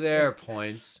 It's over there,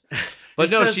 points. But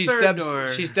It's no, the she third door.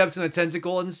 steps in a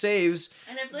tentacle and saves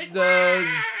And it's like, the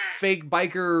 "Wah!" fake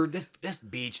biker.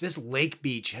 This lake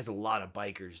beach has a lot of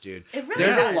bikers, dude. It really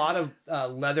There's does. a lot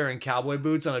of leather and cowboy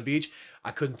boots on a beach.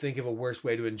 I couldn't think of a worse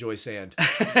way to enjoy sand.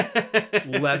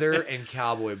 Leather and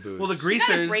cowboy boots. Well, the You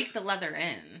gotta greasers. break the leather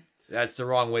in. That's the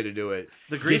wrong way to do it.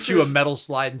 The Get you a greasers- metal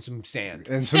slide and some sand.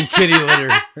 And some kitty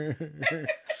litter.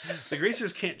 The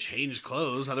greasers can't change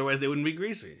clothes, otherwise they wouldn't be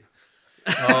greasy.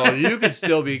 Oh, you could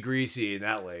still be greasy in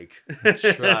that lake.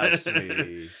 Trust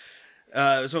me.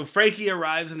 So Frankie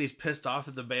arrives and he's pissed off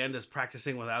that the band is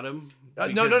practicing without him. No.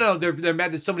 because- They're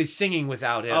mad that somebody's singing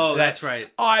without him. Oh, that's right.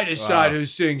 I decide Wow. who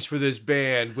sings for this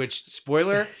band. Which,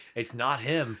 spoiler, it's not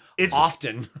him. It's-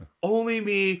 often. Only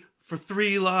me for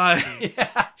 3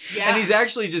 lines. Yeah. And he's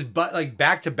actually just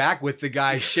back to back with the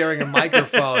guy sharing a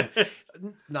microphone.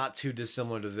 Not too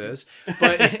dissimilar to this,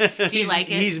 but Do you like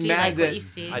it? He's Do you mad like that what you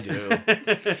see? I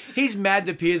do. He's mad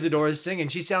that Pia Zedora is singing.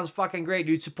 She sounds fucking great,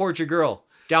 dude. Support your girl.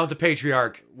 Down with the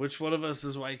patriarch. Which one of us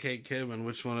is YK Kim and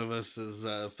which one of us is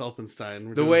Felpenstein?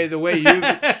 We're The doing-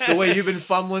 way you've been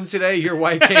fumbling today, you're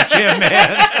YK Kim,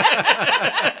 man.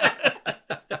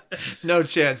 No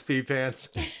chance, pee pants.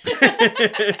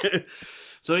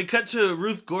 So we cut to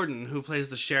Ruth Gordon, who plays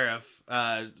the sheriff,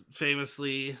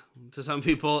 famously to some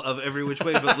people of Every Which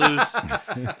Way But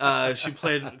Loose. She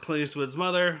played Clint Eastwood's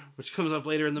mother, which comes up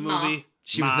later in the Ma. movie.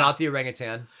 She was Ma. not the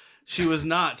orangutan. She was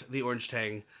not the orange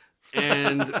tang.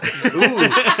 And But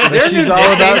she's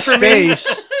all about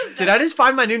space. Did I just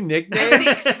find my new I nickname?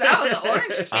 think so. The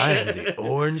orange I am tank. the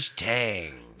orange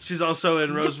tang. she's also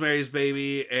in Rosemary's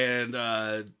Baby and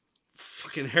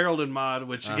fucking Harold and Maude,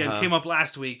 which again came up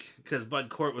last week because Bud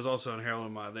Cort was also in Harold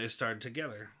and Maude. They starred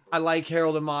together. I like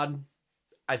Harold and Maude.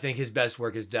 I think his best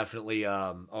work is definitely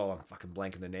I'm fucking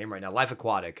blanking the name right now. Life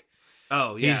Aquatic.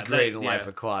 Oh yeah, he's great in Life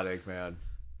Aquatic, man.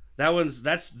 That was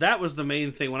the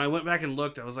main thing. When I went back and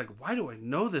looked, I was like, why do I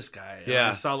know this guy? And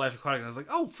I saw Life Aquatic and I was like,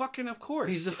 oh fucking of course.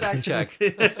 He's the fact check. Why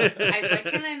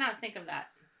can I not think of that?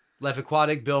 Life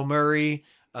Aquatic, Bill Murray,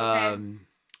 Owen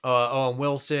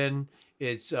Wilson.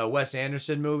 It's a Wes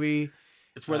Anderson movie.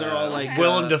 It's where they're all like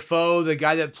Willem Dafoe, the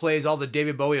guy that plays all the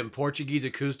David Bowie in Portuguese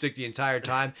acoustic the entire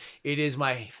time. It is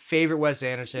my favorite Wes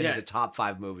Anderson. It's a top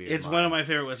 5 movie. It's one of my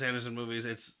favorite Wes Anderson movies.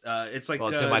 It's like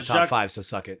it's in my top 5, so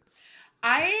suck it.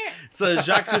 So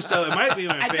Jacques Cousteau, it might be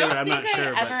my favorite. I'm not sure. I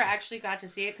don't think I ever actually got to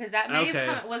see it because that may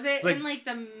have come. Was it like, in like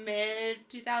the mid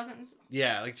 2000s?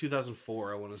 Yeah, like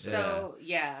 2004. I want to say. So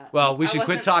yeah. Well, we should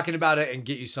quit talking about it and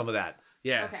get you some of that.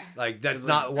 Yeah. Okay. Like that's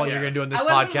not what you're gonna do in this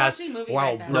podcast. Or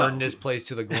I'll burn this place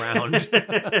to the ground.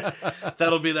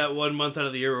 That'll be that 1 month out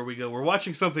of the year where we go, we're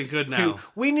watching something good now.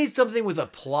 We need something with a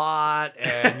plot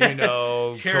and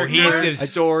cohesive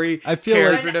story. I feel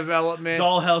character development.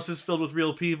 Dollhouse is filled with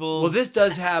real people. Well, this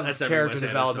does have That's character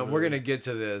development. We're gonna get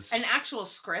to this. An actual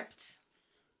script.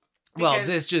 Well,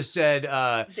 this just said,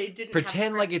 they didn't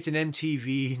pretend like it's an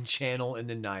MTV channel in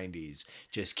the 90s.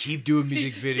 Just keep doing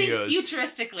music videos. Think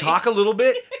futuristically. Talk a little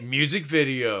bit, music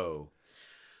video.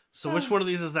 So which one of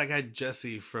these is that guy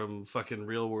Jesse from fucking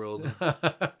Real World? Is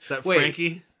that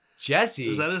Frankie? Jesse?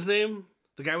 Is that his name?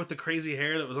 The guy with the crazy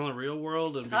hair that was on the Real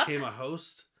World and became a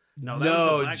host?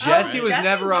 No, Jesse was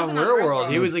never on Real World.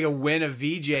 He was like a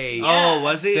VJ. Oh,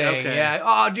 was he? Thing. Okay. Yeah.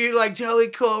 Oh, dude, like totally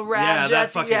cool rap, Jesse.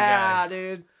 That fucking guy.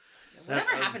 Dude.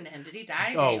 Whatever happened to him? Did he die?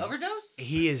 Did he overdose?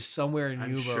 He is somewhere in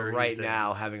Yuma right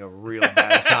now having a real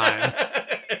bad time.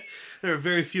 There are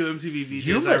very few MTV VJs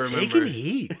Yuma I remember. Taking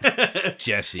heat.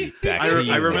 Jesse, back to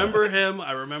you. I remember him.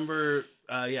 I remember,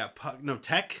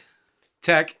 Tech.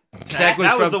 Tech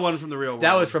was the one from the Real World.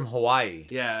 That was from Hawaii.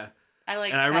 Yeah.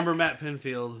 I remember Matt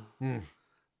Pinfield.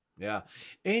 Yeah.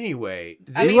 Anyway,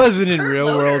 he wasn't in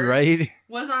Real World, right?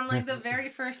 Was on like the very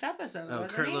first episode. Oh,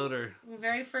 wasn't Kurt he? Loder. The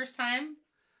very first time.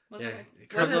 Was it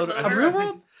Loder. a Real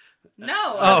World? No.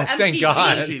 Oh, thank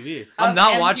God. MTV. I'm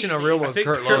not watching a Real World with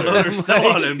Kurt Loder. Loder's still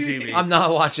on MTV. I'm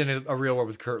not watching a Real World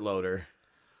with Kurt Loder.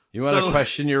 You want to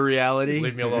question your reality?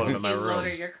 Leave me alone in my room.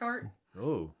 Loder your court?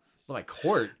 Oh, my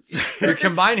court. You're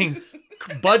combining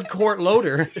Bud Cort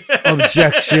Loder.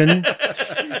 Objection.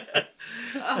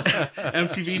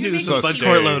 MTV News with Bud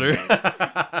Cort Loder.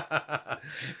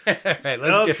 Right,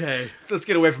 let's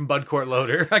get away from Bud Cort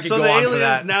Loder. I can so go the on aliens for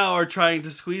that. now are trying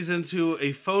to squeeze into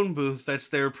a phone booth that's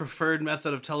their preferred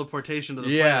method of teleportation to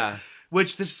the planet.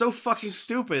 Which this is so fucking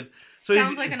stupid. So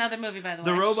sounds like another movie, by the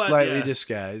way. The robot, slightly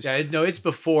disguised. Yeah, no, it's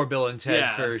before Bill and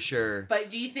Ted for sure. But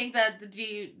do you think that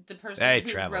the person they who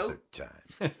traveled wrote through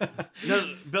time?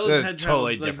 No, Bill and Ted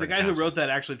totally traveled. different. The guy who wrote that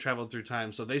actually traveled through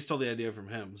time, so they stole the idea from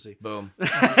him. See, boom,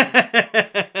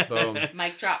 boom,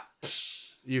 mic drop.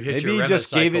 You hit Maybe your he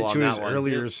just gave it to his one.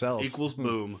 earlier self. Equals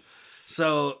boom.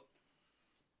 So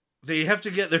they have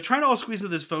to they're trying to all squeeze into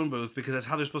this phone booth because that's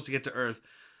how they're supposed to get to Earth.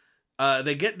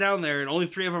 They get down there and only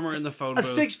 3 of them are in the phone booth.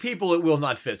 6 people, it will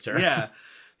not fit, sir. Yeah.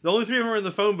 The only 3 of them are in the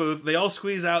phone booth. They all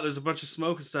squeeze out. There's a bunch of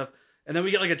smoke and stuff. And then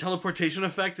we get like a teleportation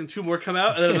effect and 2 more come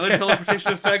out. And then another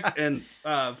teleportation effect and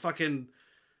fucking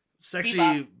sexy...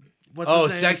 Bebop. What's his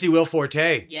name? Sexy Will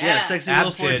Forte. Yeah. Sexy Absid.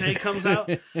 Will Forte comes out.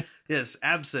 Yes,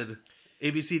 Absid.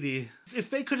 ABCD.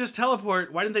 If they could just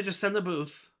teleport, why didn't they just send the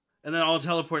booth? And then all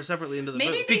teleport separately into the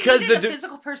Maybe booth. they needed a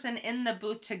physical person in the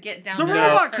booth to get down. The to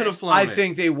robot could have flown. I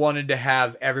think they wanted to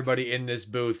have everybody in this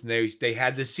booth, and they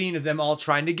had the scene of them all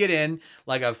trying to get in,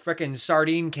 like a freaking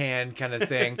sardine can kind of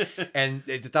thing, and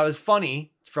they thought it was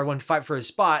funny for everyone to fight for a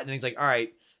spot, and he's like, all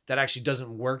right, that actually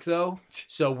doesn't work, though,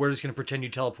 so we're just going to pretend you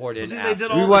teleport in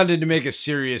after. We wanted to make a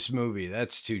serious movie.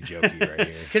 That's too jokey right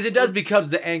here. Because it does becomes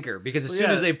the anchor, because as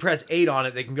soon as they press 8 on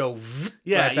it, they can go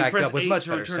right back up with much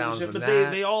better sounds than but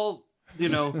that. They all... You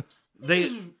know, they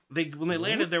when they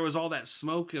landed, there was all that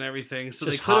smoke and everything, so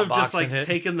Just they could have just hotboxing like it.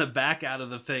 taken the back out of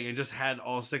the thing and just had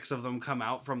all 6 of them come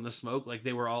out from the smoke, like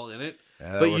they were all in it.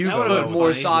 Yeah, but you would've put been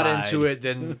more funny. thought into it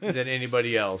than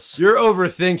anybody else. You're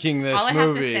overthinking this All I have to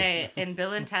movie. say, in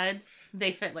Bill and Ted's,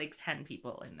 they fit like 10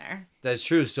 people in there. That's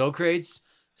true. Socrates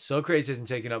isn't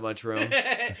taking up much room.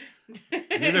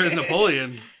 Neither is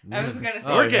Napoleon. I was gonna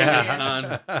say. Or Genghis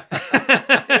Khan.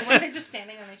 Weren't they just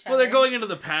standing on each other? Well, they're going into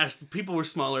the past. People were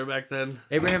smaller back then.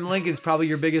 Abraham Lincoln's probably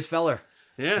your biggest feller.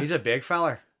 Yeah, He's a big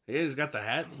feller. yeah, he's got the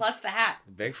hat. Plus the hat.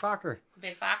 Big fucker.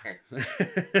 Big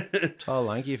fucker. Tall,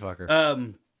 lanky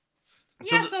fucker.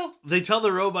 Yeah, so they tell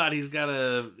the robot he's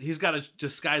gotta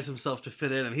disguise himself to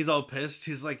fit in, and he's all pissed.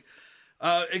 He's like,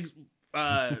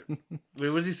 wait,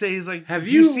 what does he say? He's like, Have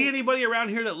do you you- see anybody around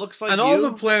here that looks like On you? all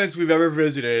the planets we've ever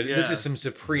visited, this Yeah. is some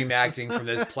supreme acting from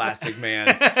this plastic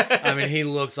man. I mean, he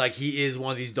looks like he is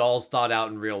one of these dolls thought out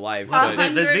in real life. But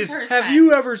 100%. have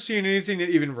you ever seen anything that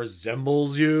even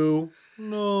resembles you?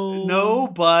 No,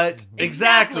 but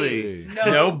exactly.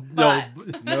 No, but.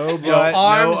 No, No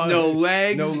arms, no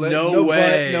legs, no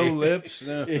way. butt, no lips.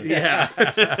 No. Yeah.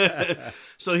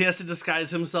 So he has to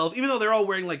disguise himself, even though they're all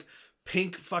wearing like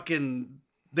pink fucking.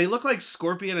 They look like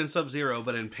Scorpion and Sub-Zero,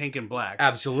 but in pink and black.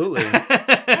 Absolutely.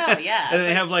 Oh, yeah. And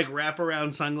they have like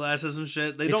wraparound sunglasses and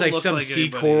shit. They It's don't like look some like sea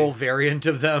anybody. coral variant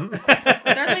of them.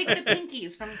 They're like the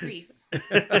pinkies from Greece.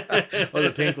 Or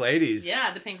the pink ladies.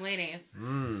 Yeah, the pink ladies.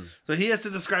 Mm. So he has to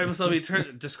describe himself.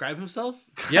 Describe himself?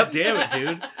 Yep. Damn it,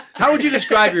 dude. How would you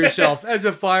describe yourself? As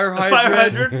a fire hydrant? Fire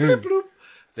hydrant. Bloop, bloop.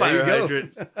 There you Fire go.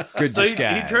 hydrant. Good So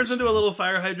disguise. he turns into a little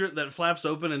fire hydrant that flaps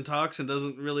open and talks and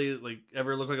doesn't really like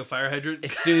ever look like a fire hydrant.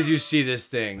 As soon as you see this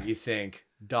thing, you think,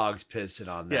 dog's pissing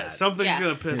on that. Yeah, something's Yeah,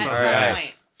 gonna piss at off. some Alright.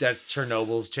 point. That's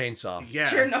Chernobyl's chainsaw. Yeah,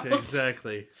 Chernobyl.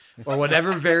 exactly. Or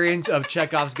whatever variant of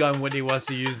Chekhov's gun Wendy wants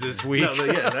to use this week. No,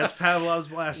 yeah, that's Pavlov's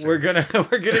blaster. We're gonna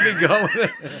be going.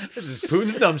 This is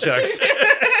Putin's numchucks.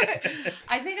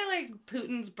 I think I like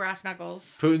Putin's brass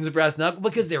knuckles. Putin's brass knuckle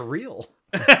because they're real.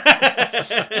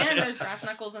 And there's brass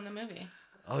knuckles in the movie.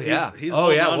 Oh yeah. He's oh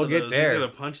holding yeah. on We'll to get those. there. He's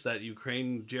gonna punch that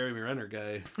Ukraine Jeremy Renner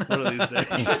guy one of these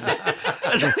days.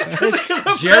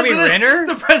 Jeremy Renner?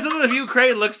 The president of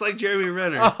Ukraine looks like Jeremy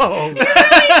Renner. Oh.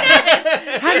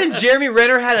 Hasn't Jeremy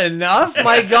Renner had enough?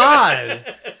 My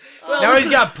God. Now he's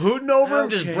got Putin over him,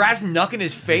 just Okay. brass knucking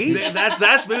his face.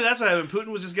 That's maybe that's what happened. Putin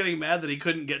was just getting mad that he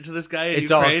couldn't get to this guy in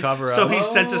It's all Ukraine. cover-up. So he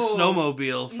sent a Oh.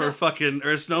 snowmobile for fucking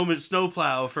or a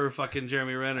snowplow for fucking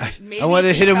Jeremy Renner. Maybe I want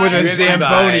to he hit him with a got- Driven by-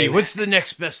 Zamboni. What's the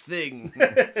next best thing?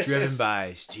 Driven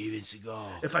by Steven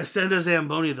Seagal. If I send a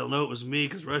Zamboni, they'll know it was me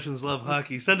because Russians love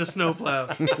hockey. Send a snowplow.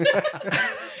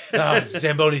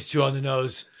 Zamboni's too on the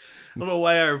nose. I don't know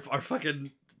why our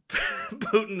fucking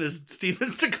Putin is Steven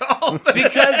Seagal.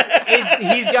 Because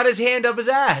he's got his hand up his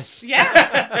ass. Yeah.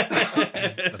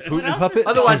 Putin else puppet? is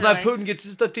Otherwise, my doing? Putin gets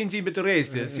just a teensy bit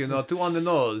racist, two on the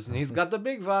nose, and he's got the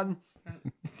big one.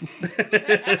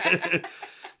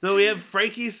 So we have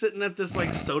Frankie sitting at this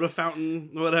like soda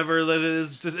fountain, whatever that it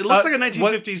is. It looks like a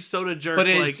 1950s soda jerk. But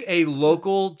it's like, a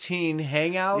local teen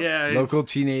hangout. yeah, it's- Local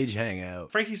teenage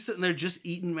hangout. Frankie's sitting there just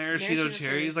eating maraschino Maraschino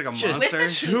cherries like a Just With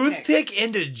monster. the Toothpick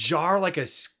into jar like a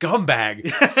scumbag.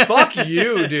 Fuck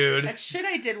you, dude. That shit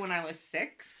I did when I was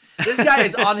 6. This guy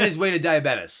is on his way to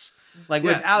diabetes. Like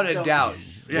Yeah. without a doubt.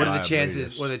 Yeah. What are the Diabetes.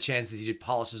 chances? What are the chances he just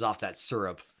polishes off that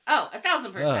syrup? Oh,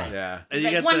 1,000%. Yeah. And He's you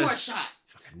like, got one the- more shot.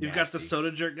 You've got the Nasty.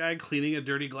 soda jerk guy cleaning a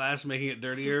dirty glass, making it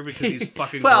dirtier because he's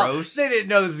fucking Well, gross. they didn't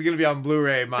know this was going to be on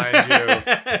Blu-ray, mind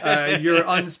you. Your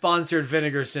unsponsored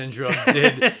vinegar syndrome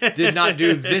did not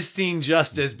do this scene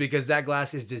justice because that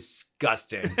glass is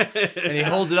disgusting. And he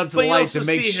holds it up to But the you light also to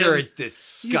make see sure him- it's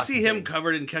disgusting. You see him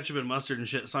covered in ketchup and mustard and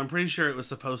shit, so I'm pretty sure it was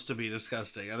supposed to be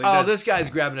disgusting. I think Oh, that's- this guy's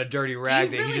grabbing a dirty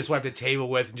rag that he really just wiped the table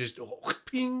with and just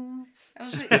ping, I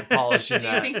was like, spit polishing do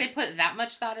you that. think they put that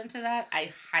much thought into that?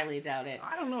 I highly doubt it.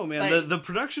 I don't know, man. But- The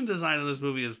production design in this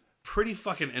movie is pretty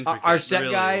fucking intricate. Our set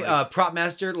really, guy, like- prop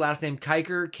master, last name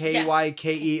Kyker,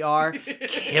 Kyker,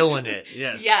 killing it.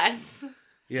 yes, Yes.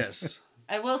 yes.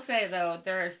 I will say, though,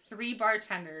 there are 3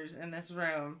 bartenders in this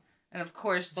room. And, of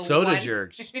course, the Soda one...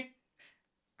 jerks.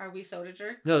 Are we soda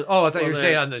jerks? No, oh, I thought you were Well,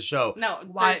 saying they're- on the show. No,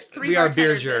 Why- there's 3 we are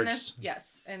beer bartenders in jerks. this,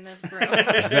 yes, in this room.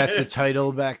 Is that the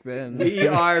title back then? We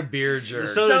are beer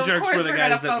jerks. soda So, of jerks course, were the we're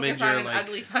guys gonna that made focus on your, an like-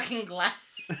 ugly fucking glass.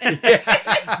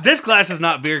 This glass is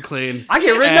not beer clean. I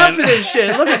get written up And- for this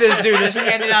shit. Look at this dude just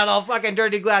handing out all fucking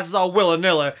dirty glasses, all Willa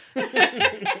Nilla.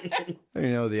 You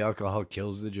know, the alcohol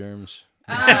kills the germs.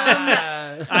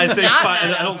 I think Not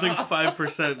I don't think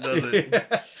 5% does it.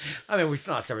 I mean, we're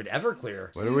not serving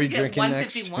Everclear. What are we Get drinking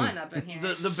next? 151 up in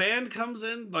here. The band comes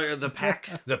in, like the pack.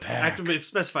 The I have pack. to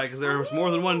specify because there was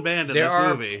more than one band in There this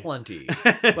are movie. plenty.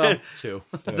 Well, 2.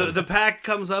 The pack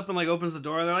comes up and like opens the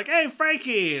door and they're like, "Hey,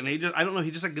 Frankie!" And he just I don't know,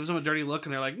 he just like gives them a dirty look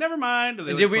and they're like, "Never mind." And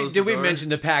they, Did like, we close did the we door. mention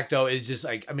the pack though is just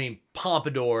like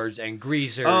pompadours and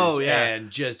greasers Oh, yeah. and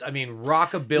just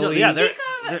rockabilly. No, yeah, Think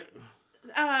they're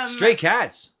of, Stray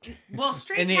Cats. Well,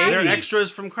 Stray In the Cats. 80s. they're is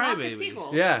extras from Flock of Crybaby.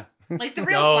 Seagulls. Yeah. Like the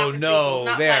real No, Flock of no, Seagulls,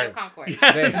 not they're- Flight of Concord.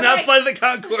 They- Not Flight of the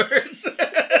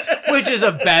Conchords. which is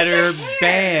a better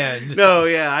band. No,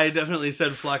 yeah, I definitely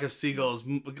said Flock of Seagulls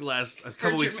a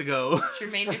couple weeks ago.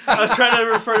 Jermaine I was trying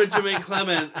to refer to Jermaine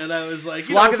Clement, and I was like,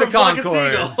 Flock of the Flock of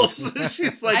Conchords. Seagulls. She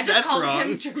was like, I just that's called wrong.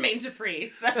 him Jermaine Dupri.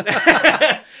 So.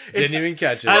 Didn't even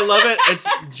catch it. I love it. It's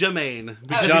Jermaine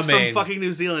because he's from Jermaine. fucking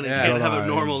New Zealand and Yeah. can't have a Jermaine.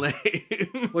 normal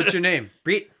name. What's your name?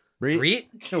 Breet. Breet?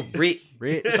 No, Breet.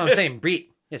 Breet. That's what I'm saying. Breet.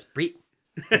 Yes, Breet.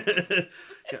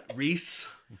 Reese.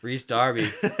 Reese Darby.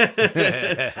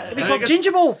 I called guess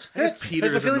Ginger Bowls. Peter's Hurts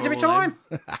my a feelings every normal time.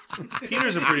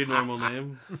 Peter's a pretty normal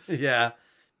name. Yeah,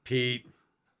 Pete.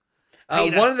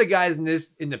 Peter. One of the guys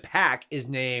in the pack is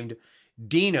named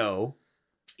Dino,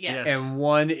 Yes. and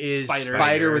one is Spider.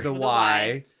 Spider with a With a Y.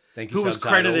 Y. Thank you. Who was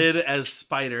subtitles. credited as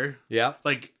Spider. Yeah.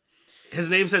 Like, his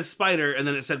name said Spider, and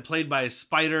then it said played by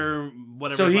Spider,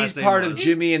 whatever So his he's last name part was. of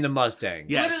Jimmy and the Mustangs.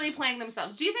 Yeah. Yes. Literally playing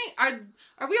themselves. Do you think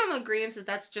are we on agreement that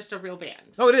that's just a real band?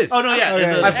 Oh, it is. Oh, no, yeah. Okay.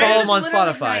 and the- I They're follow just him on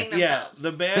literally Spotify. playing Yeah, themselves.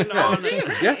 the band Oh, on do you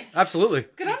really? Yeah, absolutely.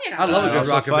 Good on you. I love a good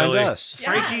Also find rockabilly. us.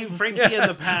 Yes. Frankie and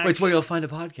the Pack. It's where you'll find a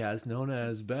podcast known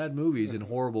as Bad Movies and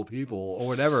Horrible People, or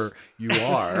whatever you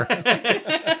are.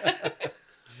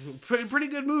 Pretty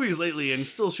good movies lately, and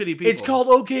still shitty people. It's called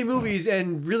OK Movies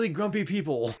and Really Grumpy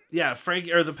People. Yeah,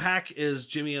 the Pack is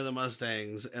Jimmy and the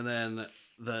Mustangs, and then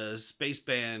the space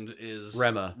band is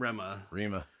Rema. Rema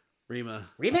Rima.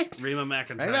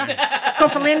 McIntyre. Come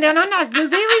from land down under, New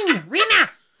Zealand. Rena.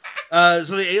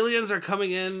 So the aliens are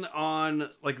coming in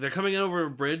they're coming in over a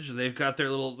bridge, and they've got their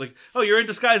little oh, you're in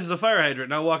disguise as a fire hydrant.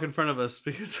 Now walk in front of us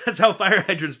because that's how fire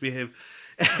hydrants behave.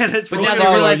 And it's But really now they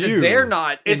follow realize that you. they're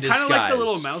not in it's kind of like the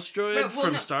little disguise. mouse droid Well,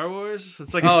 from no. Star Wars.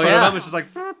 It's like in Oh, front yeah. of them, it's just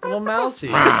like Little mousy.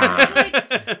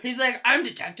 He's like, I'm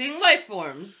detecting life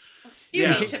forms. You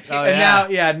Yeah. need to pick Oh,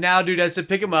 And yeah. now dude has to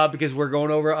pick him up because we're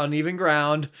going over uneven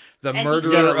ground. The And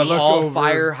murderer he's of look all over.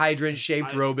 fire hydrant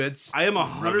shaped robots. I am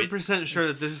 100% sure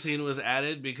that this scene was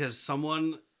added because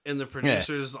someone in the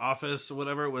producer's office or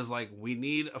whatever was like, we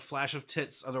need a flash of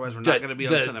tits, otherwise we're not going to be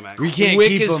on Cinemax. We can't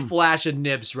keep Quickest them. flash of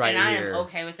nips right and I here. am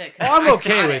okay with it. 'cause Oh, I'm I okay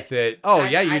got with it. Oh,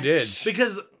 yeah, you I- did.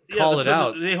 Because Call it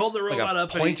out. They hold the Like robot a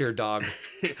up, and pointer dog.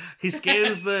 he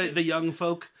scans the young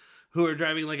folk who are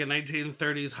driving like a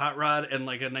 1930s hot rod and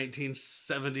like a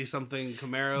 1970 something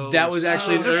Camaro. That was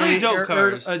actually an Oh, yeah. early Dope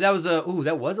cars. that was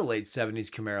a late 70s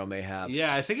Camaro mayhaps.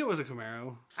 Yeah, I think it was a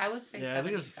Camaro. I would say Yeah, I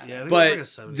think it's 77. yeah. I think But it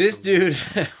was like a 70 this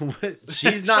something. dude,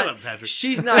 she's Shut not. up, Patrick.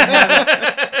 She's not.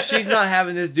 Having, she's not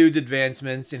having this dude's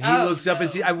advancements, and he Oh, looks up and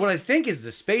no. sees what I think is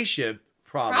the spaceship,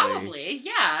 Probably,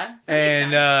 yeah. That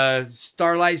And makes sense.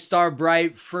 Starlight, Star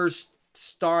Bright, first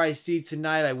star I see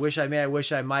tonight. I wish I may. I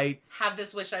wish I might. Have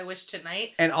this wish I wish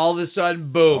tonight. And all of a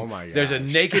sudden, boom! Oh my There's a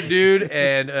gosh. naked dude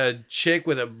and a chick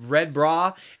with a red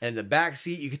bra, and in the back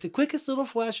seat, you get the quickest little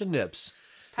flash of nips.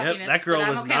 Puppy Yep, nips, that girl but I'm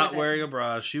was okay not with it. wearing a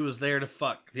bra. She was there to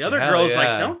fuck. The other Hell girl's yeah.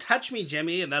 like, "Don't touch me,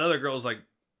 Jimmy," and that other girl's like,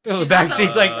 The back also-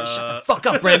 seat's like, shut the fuck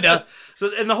up, Brenda. So,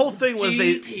 and the whole thing was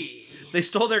GP. they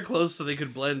stole their clothes so they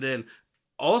could blend in.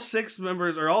 All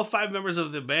 5 members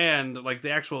of the band, like the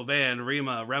actual band,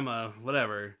 Rema,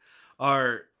 whatever,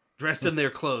 are dressed in their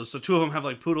clothes. So 2 of them have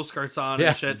like poodle skirts on Yeah.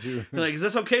 and shit. They're like, "Is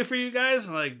this okay for you guys?"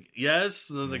 I'm like,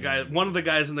 "Yes." And then one of the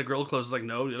guys in the girl clothes is like,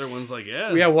 "No." The other one's like,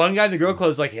 "Yeah." We got one guy in the girl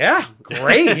clothes like, yeah,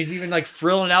 great. He's even like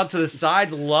frilling out to the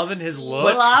sides, loving his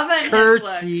look. Loving his look.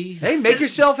 Curtsy. Hey, make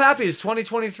yourself happy. It's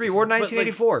 2023 or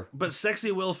 1984. But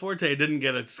sexy Will Forte didn't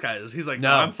get a disguise. He's like, No.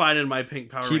 "No, I'm fine in my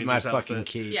pink Power Keep my Rangers fucking outfit."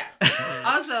 key. Yes.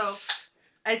 Also,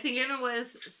 I think it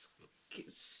was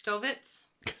Stovitz.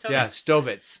 Yeah,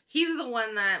 Stovitz. He's the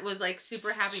one that was like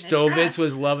super happy. in his Stovitz dress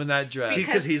was loving that dress.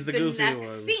 Because he's the goofy next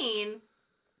one. scene,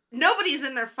 nobody's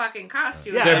in their fucking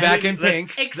costume. Yeah, They're I back mean, in that's-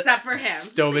 pink. Except for him.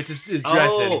 Stovitz is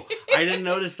dressing. Oh, I didn't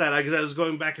notice that because I was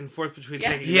going back and forth between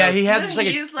Yeah. taking Yeah, notes. he had just like,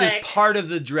 He's this like- part of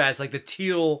the dress, like the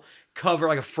teal cover,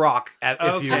 like a frock,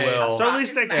 if you Okay. will. So at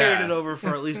least they Yeah. carried it over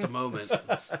for at least a moment.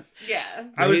 Yeah.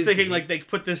 I was He's- thinking like they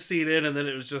put this scene in and then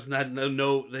it was just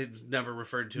they never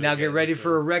referred to it. Now get again, ready so.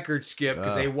 for a record skip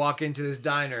because Ah. they walk into this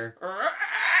diner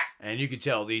and you can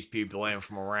tell these people ain't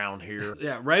from around here.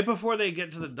 Yeah, right before they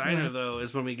get to the diner though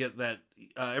is when we get that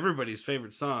everybody's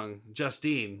favorite song,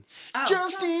 Justine. Oh,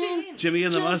 Justine! Jimmy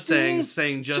and the Justine! Mustangs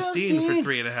saying Justine for Justine!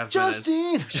 3.5 minutes.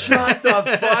 Justine! Shut the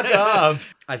fuck up.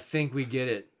 I think we get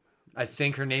it. I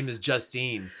think her name is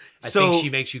Justine. I So, think she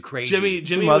makes you crazy.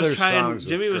 Jimmy other was trying. songs with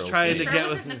Jimmy was girls trying in to Sure, get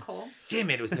was with. it Nicole? Damn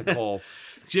it, it was Nicole.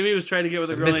 Jimmy was trying to get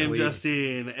with a girl named Mislead.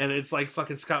 Justine, and it's like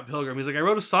fucking Scott Pilgrim. He's like, I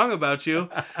wrote a song about you.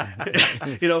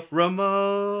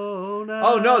 Ramona.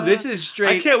 Oh no, this is I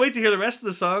straight. can't wait to hear the rest of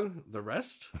the song. The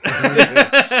rest?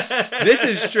 This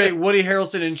is straight Woody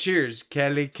Harrelson and Cheers.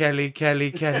 Kelly, Kelly,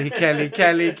 Kelly, Kelly, Kelly,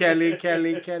 Kelly, Kelly,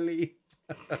 Kelly, Kelly.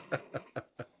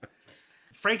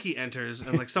 Frankie enters,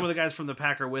 and like some of the guys from the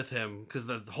pack are with him because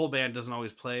the whole band doesn't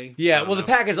always play. Yeah, well, the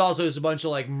pack is also just a bunch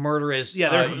of like murderous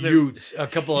they're youths,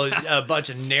 a bunch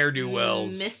of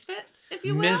ne'er-do-wells, Misfits, if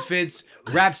you will. misfits,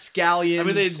 rapscallions.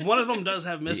 I mean, one of them does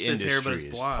have Misfits hair, but it's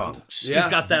blonde. Yeah. He's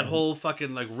got that whole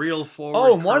fucking like real forward.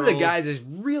 Oh, and one of the curl. guys is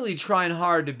really trying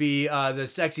hard to be the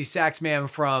sexy sax man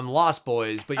from Lost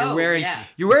Boys, but you're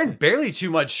wearing barely too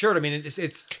much shirt. I mean,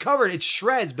 it's covered, it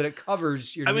shreds, but it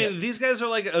covers your. I mean, nips. these guys are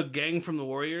like a gang from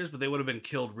the Warriors, but they would have been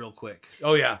killed real quick.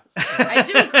 Oh yeah. I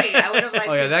do agree. I would have liked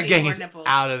Oh yeah, to that see gang more is nipples.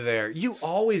 out of there. You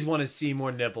always want to see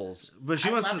more nipples. But she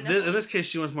I wants, love in nipples. this case,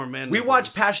 she wants more man. We nipples.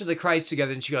 watched Passion of the Christ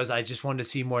together, and she goes, "I just wanted to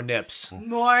see more nips."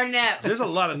 More nips. There's a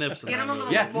lot of nips in Get that them a movie.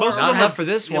 little Yeah, more. most of not them enough are- for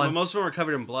this Yeah, one. but most of them are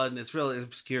covered in blood, and it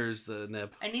obscures the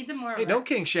nip. I need them more. Hey, don't erect.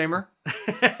 king shamer.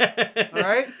 All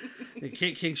right. You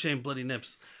can't king shame bloody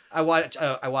nips. I watch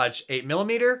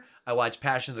 8mm. I watch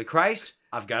Passion of the Christ.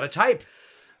 I've got a type.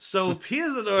 So Pia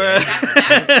Zedora,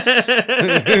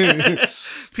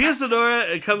 Pia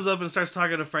Zedora comes up and starts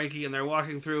talking to Frankie, and they're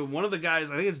walking through. One of the guys,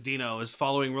 I think it's Dino, is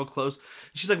following real close.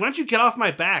 She's like, "Why don't you get off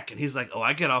my back?" And he's like, "Oh,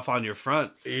 I get off on your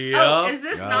front." Oh, is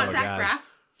this not my Zach God. Braff?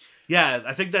 Yeah,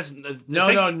 I think that's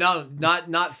No,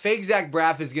 not fake Zach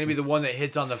Braff is gonna be the one that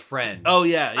hits on the friend. Oh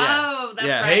yeah. Oh, that's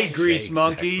Yeah. right. Hey, grease Fake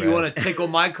monkey, Zach you Braff. want to tickle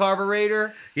my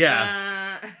carburetor?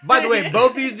 Yeah. By the way,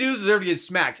 both these dudes deserve to get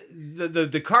smacked.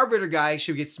 The carburetor guy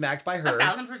should get smacked by her,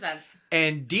 1,000%.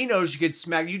 and Dino should get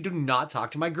smacked. You do not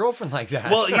talk to my girlfriend like that.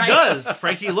 Well, he Right. does.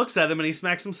 Frankie looks at him and he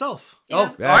smacks himself. He oh,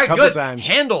 goes, Yeah, all right, a couple good. times.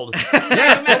 Handled.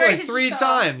 Yeah, remember like his 3 song.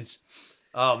 times.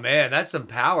 Oh man, that's some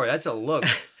power. That's a look.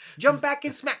 Jump back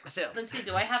and smack myself. Let's see,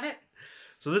 do I have it?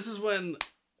 So this is when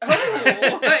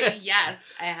Oh, yes,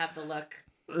 I have the look.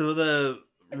 the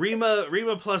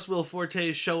Rima plus Will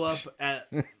Forte show up at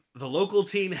the local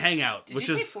teen hangout, Did which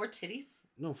you is say 4 titties?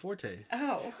 no Forte.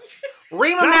 Oh.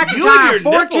 Rima God, you and McIntyre, your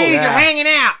 4 nipples. titties Yeah. are hanging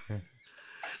out.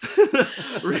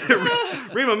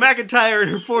 Rima McIntyre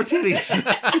and her 4 titties.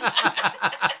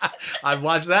 I'd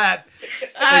watch that.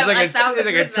 It's like a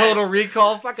 1,000%. Total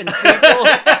Recall fucking sequel.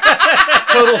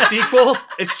 Total sequel.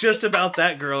 It's just about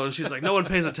that girl, and she's like, no one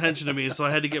pays attention to me, so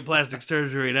I had to get plastic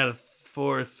surgery and add a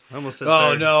 4th. I almost said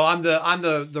Oh third. no, I'm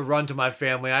the run to my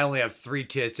family. I only have 3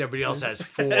 tits. Everybody else has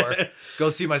 4. Go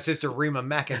see my sister Rima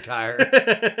McIntyre.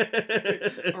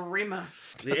 Rima.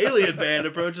 The alien band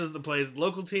approaches the place,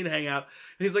 local teen hangout,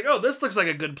 and he's like, oh, this looks like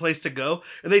a good place to go.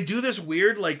 And they do this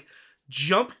weird, like,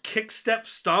 jump, kick, step,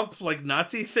 stomp, like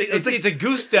Nazi thing. It's a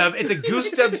goose step. It's a goose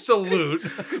step salute.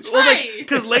 Nice.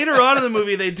 Because later on in the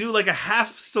movie, they do like a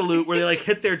half salute where they like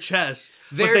hit their chest,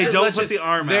 but they don't put the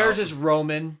arm out. Theirs is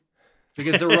Roman.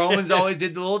 Because the Romans always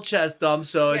did the little chest thump,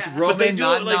 so it's Yeah. Roman, But they do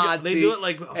not it like Nazi. they do it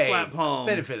like a Hey, flat palm.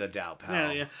 Benefit of the doubt, pal.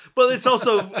 Yeah, yeah. But it's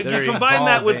also They're you combine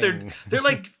that with evolving. they're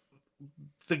like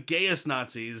the gayest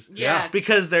Nazis. Yeah. Yes.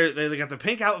 Because they got the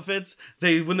pink outfits.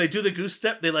 When they do the goose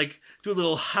step, they like do a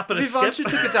little hop and a We skip. want you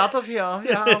to get out of here.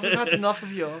 Yeah, we've had enough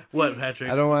of you. What, Patrick?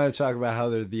 I don't want to talk about how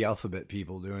they're the alphabet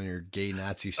people doing your gay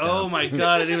Nazi stuff. Oh my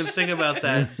god, I didn't even think about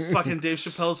that. Fucking Dave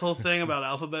Chappelle's whole thing about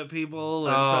alphabet people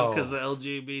and stuff because the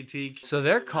LGBT. So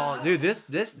they're calling, dude.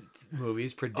 This movie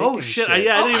is predicting. Oh shit! I Oh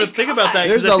didn't my even think God. about that.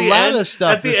 'cause There's at a the lot end- of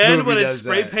stuff at the this end movie when it's does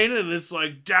spray that. painted and it's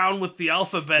like down with the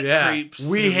alphabet creeps.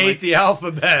 We and, hate like, the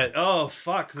alphabet. Oh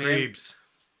fuck, man! Creeps.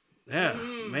 Yeah,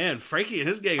 man. Frankie and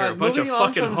his gang are a Alright, bunch of moving on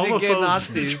fucking from the gay homophobes and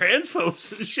Nazis.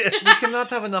 transphobes and shit. We cannot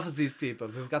have enough of these people.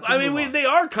 We've got. To I mean, move on. they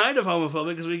are kind of homophobic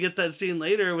because we get that scene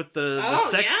later with the Oh,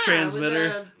 sex yeah,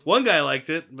 transmitter. with One guy liked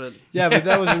it, but Yeah, but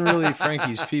that wasn't really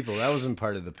Frankie's people. That wasn't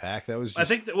part of the pack. That was just I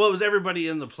think it was everybody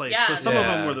in the place. Yeah. So some of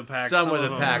them Yeah. were the pack. Some were the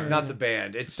of them pack, were- not the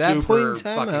band. It's that super point in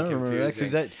time. fucking I don't remember that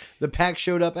because confusing. the pack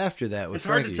showed up after that. With It's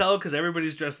hard to Frankie. tell because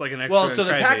everybody's dressed like an extra. Well, so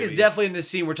the and pack crybaby. is definitely in the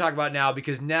scene we're talking about now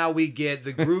because now we get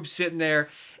the group sitting there.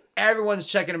 Everyone's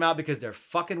checking them out because they're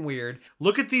fucking weird.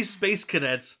 Look at these space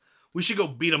cadets. We should go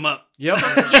beat them up. Yep.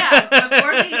 Yeah,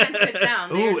 before they even sit down.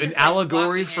 they're Ooh, just, an like,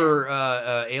 allegory walking for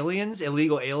aliens,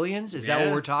 illegal aliens. Is that Yeah.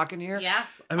 what we're talking here? in. Yeah.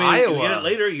 I mean, Iowa. you get it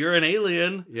later. You're an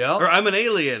alien. Yep. Or I'm an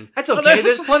alien. That's Oh, okay.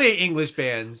 There's plenty of English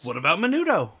bands. What about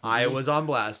Menudo? Iowa's on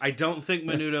blast. I don't think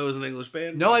Menudo is an English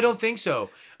band. No, I don't think so.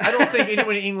 I don't think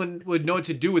anyone in England would know what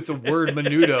to do with the word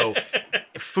menudo,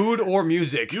 food or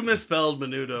music. You misspelled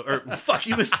Menudo. Or, fuck,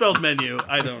 you misspelled menu.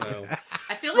 I don't know.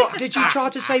 I feel like What, did you try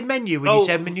to say menu when Oh. you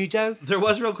said menudo? There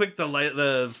was real quick,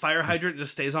 the fire hydrant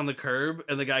just stays on the curb,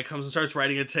 and the guy comes and starts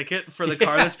writing a ticket for the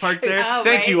car that's parked there. Oh,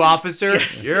 Thank right. you, officer.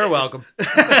 Yes. You're welcome.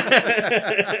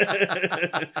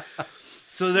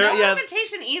 So there, No yeah.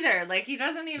 hesitation either. Like, he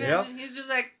doesn't even, Yep. he's just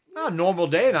like, Oh, normal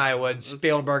day in Iowa, in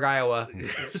Spielberg, Iowa.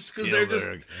 Because they're just.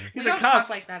 we He's don't a cop. talk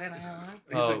like that in Iowa.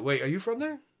 Oh, wait, are you from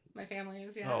there? My family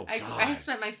is, yeah. Oh, I God.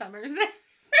 spent my summers there.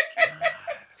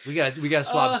 We got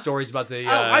swap stories about the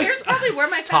Here's probably where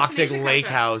my toxic fascination lake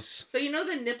comes from. house. So you know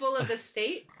the nipple of the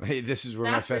state? Hey, this is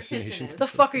where That's my where fascination. Tintin is. The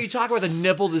fuck are you talking about the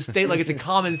nipple of the state like it's a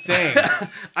common thing?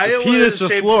 Iowa Penis is of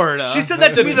shaped- Florida. She said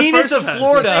that to me the Penis first of time.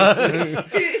 Florida.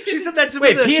 She said that to me.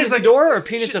 Wait, Pia she's like, Zedora or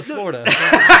penis of Florida?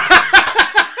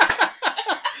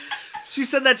 she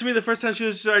said that to me the first time she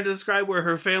was trying to describe where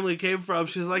her family came from.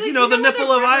 She was like, Like, you know, the nipple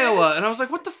the of rivers- Iowa. And I was like,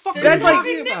 what the fuck are That's you like-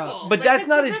 talking about? But Like, that's it's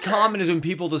not the as river. common as when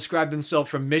people describe themselves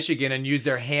from Michigan and use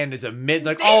their hand as a mitt.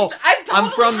 Like, I'm I'm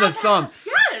from the thumb.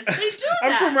 Yes, they do that.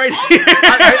 I'm from right here.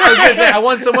 I was gonna say I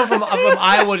want someone from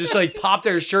Iowa just to, like pop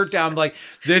their shirt down, and be like,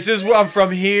 "This is where I'm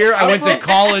from here. I went to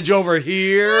college over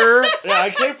here." Yeah, I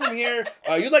came from here.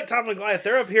 You like Tom and Goliath?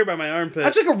 They're up here by my armpit. I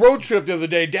took a road trip the other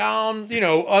day down,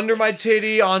 under my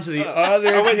titty onto the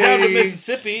other. I went down to titty.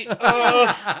 Mississippi. Yeah,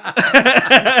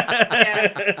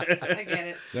 I get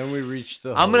it. Then we reached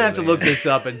the. I'm gonna have to Holy look this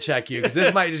up and check you because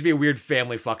this might just be a weird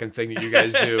family fucking thing that you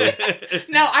guys do.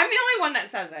 No, I'm the only one that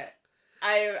says it.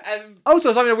 I'm Oh, so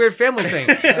it's not even a weird family thing.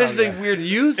 This is a weird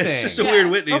you thing. It's just a weird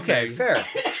Whitney Okay, thing. fair.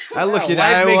 I look Wow, at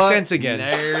life Iowa. makes sense again.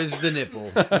 There's the nipple.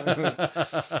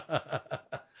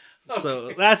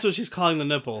 So that's what she's calling the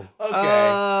nipple.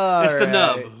 Okay. It's the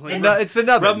nub. Like, No, it's the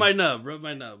nub. rub my nub. Rub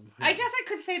my nub. I guess I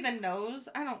could say the nose.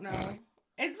 I don't know.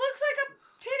 It looks like a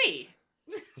titty.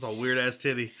 It's a weird ass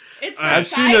titty. It's I've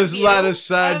seen a lot of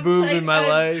side boob in my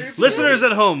life. Listeners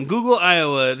at home, Google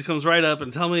Iowa. It comes right up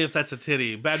and tell me if that's a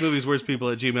titty.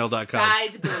 Badmoviesworstpeople@gmail.com.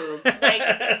 Side boob.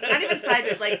 Like, not even side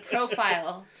boob, like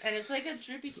profile. And it's like a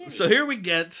droopy titty. So here we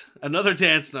get another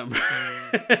dance number.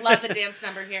 Love the dance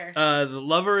number here. The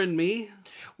Lover and Me.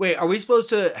 Wait, are we supposed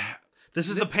to? This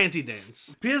is the panty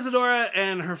dance. Pia Zedora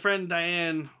and her friend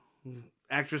Diane,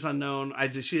 actress unknown.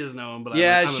 She is known, but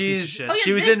Yeah, I'm a piece of she's shit. Oh, yeah,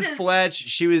 she was this in is- Fletch.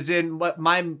 She was in what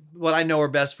I know her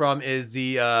best from is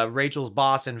the Rachel's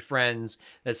Boss and Friends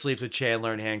that sleeps with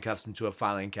Chandler and handcuffs him to a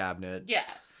filing cabinet. Yeah.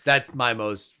 That's my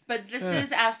most. But this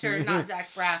is after not Zach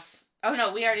Braff. Oh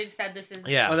no, we already said this is.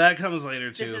 Yeah. Oh, that comes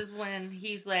later too. This is when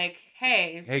he's like,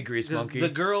 "Hey, Hey, Grease 'Cause Monkey. the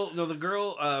girl,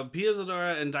 Pia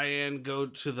Zedora and Diane go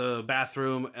to the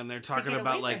bathroom and they're talking get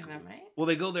about away like, from him, right?" well,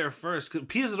 they go there first.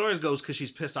 Pia Zedora goes because she's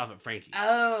pissed off at Frankie.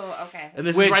 Oh, okay. And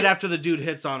this Which- is right after the dude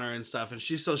hits on her and stuff, and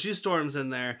she storms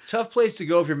in there. Tough place to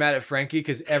go if you're mad at Frankie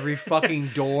because every fucking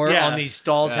door Yeah. on these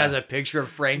stalls Yeah. has a picture of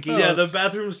Frankie. Yeah, the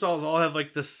bathroom stalls all have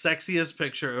like the sexiest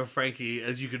picture of Frankie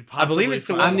as you could I possibly believe it's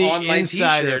the find. one On the on my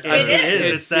inside t-shirt. of It is.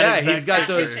 It's It's that he's exact got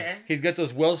those. picture. He's got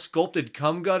those well sculpted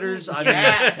cum gutters. I mean,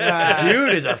 Yeah.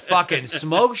 dude is a fucking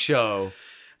smoke show.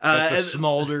 the and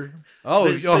smolder.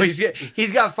 Oh, This-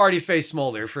 he's got farty face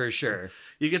smolder for sure.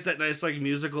 you get that nice like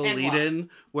musical And lead in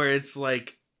where it's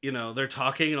like, they're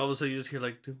talking and all of a sudden you just hear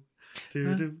like doo,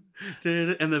 doo, doo, doo,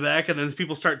 doo, in the back, and then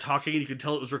people start talking and you can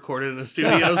tell it was recorded in a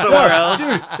studio somewhere else.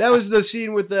 Dude, that was the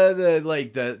scene with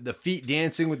the feet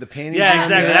dancing with the panties. Yeah, on.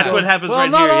 exactly. That's what happens Well, right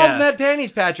not here. all Yeah. mad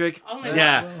panties, Patrick. Only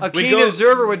Yeah. one. A We keen go-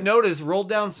 observer would notice rolled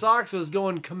down socks was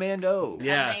going commando.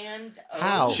 Yeah. Command O.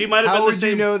 How? She might have How been the would same-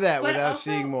 you know that But without also-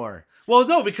 seeing more? Well,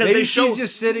 no, because Maybe they show. she's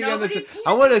just sitting on the. Nobody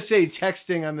I want to say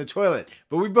texting on the toilet,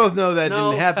 but we both know that No.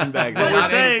 didn't happen back What then. we're Not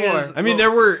saying anymore. is, I mean,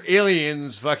 there were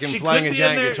aliens fucking she flying could a be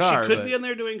giant in there. guitar. She could but- be in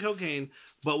there doing cocaine,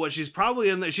 but what she's probably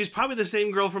in there. She's probably the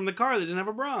same girl from the car that didn't have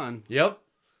a bra on. Yep.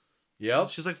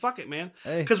 She's like, fuck it, man.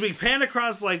 Hey. Because we pan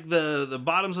across like the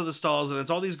bottoms of the stalls, and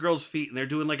it's all these girls' feet, and they're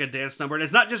doing like a dance number, and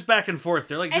it's not just back and forth.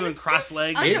 They're like And doing it's cross just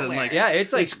legs underwear. and like Yeah,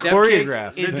 it's like It's step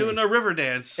choreographed. kicks. they're doing a river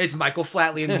dance. It's Michael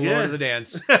Flatley in the Lord of the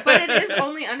Dance. But it is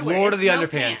only underwear. Lord of It's the no Underpants.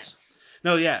 pants.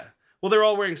 no, yeah. Well, they're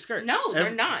all wearing skirts. No,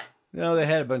 they're not. No, they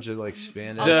had a bunch of like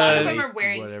spandex. A lot of The- them are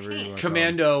wearing whatever you pants. wanna call it.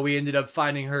 Commando, we ended up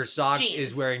finding her socks Jeans.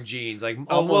 is wearing jeans, like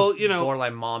Oh, almost well,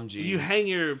 borderline mom jeans. You hang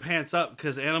your pants up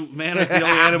because man is the only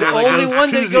animal The that only goes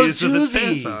one that goes twosies with its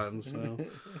twosie. pants on.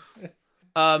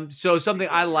 So. So something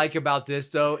I like about this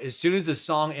though, as soon as the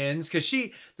song ends, because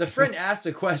the friend asked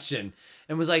a question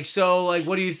and was like, "So, like,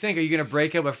 what do you think? Are you gonna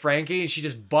break up with Frankie?" And she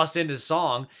just busts into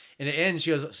song, and it ends.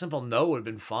 She goes, "A simple no would have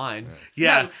been fine."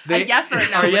 Yeah. No, a yes or a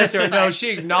no. Or yes would or be no. fine.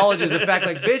 She acknowledges the fact,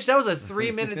 like, bitch, that was a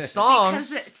 3-minute song,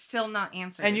 Because it's still not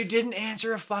answered. and you didn't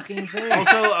answer a fucking thing.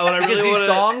 Also, what I Because really these want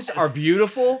songs are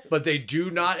beautiful, but they do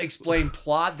not explain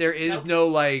plot. There is no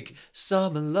like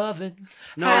summer loving.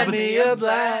 No, had but- me a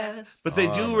blast. But they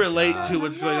Oh do my relate God. to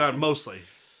what's going on mostly.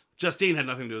 Justine had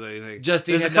nothing to do with anything.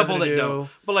 Justine There's had a couple nothing that to don't. do.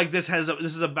 But like this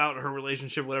is about her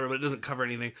relationship, whatever. But it doesn't cover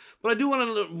anything. But I do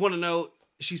want to know.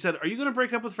 She said, "Are you going to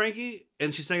break up with Frankie?"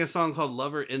 And she sang a song called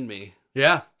 "Lover in Me."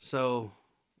 Yeah. So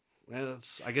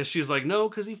I guess she's like, no,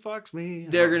 because he fucks me.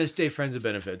 They're going to stay friends with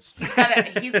benefits.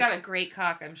 He's got a great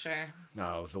cock, I'm sure.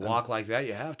 No, with a walk like that,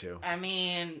 you have to. I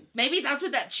mean, maybe that's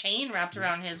what that chain wrapped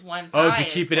around his one Oh, thigh to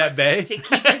keep it at bay? To keep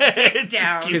his dick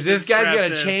down. Because this guy's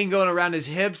got a chain going around his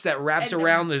hips that wraps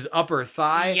around his upper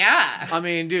thigh. Yeah. I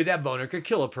mean, dude, that boner could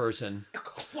kill a person.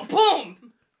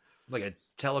 Boom! Like a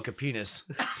telepenis.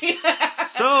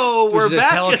 So we're is a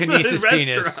back telekinesis in the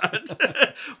penis.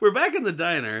 restaurant. We're back in the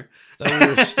diner. Thought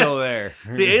we were still there.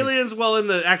 The aliens, well, in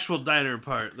the actual diner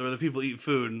part, where the people eat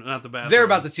food, not the bathroom. They're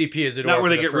about to see Pia Zedora not where for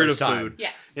they the get rid of first time. food.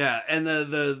 Yes. Yeah, and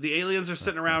the aliens are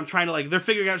sitting around trying to they're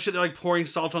figuring out shit. They're pouring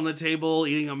salt on the table,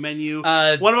 eating a menu.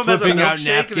 One of them has a flipping out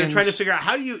milkshake, and they're trying to napkins. figure out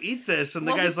how do you eat this. And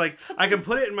the guy's like, I can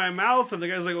put it in my mouth. And the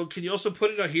guy's like, well, can you also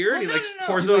put it out here? Well, and he no.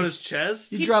 pours it on his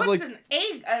chest. He drop, puts like- an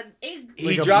egg. He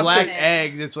Like a drops black it.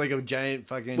 egg that's like a giant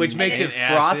fucking... Which makes it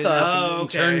acid froth up. Oh,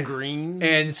 okay. Turn green.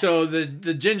 And so the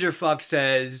ginger fuck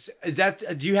says,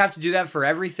 do you have to do that for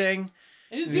everything?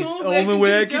 It's The only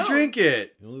way I can drink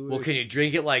it. The only way Well, I can you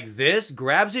drink it like this?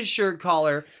 Grabs his shirt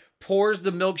collar, pours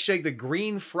the milkshake, the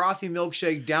green frothy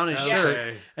milkshake down his shirt,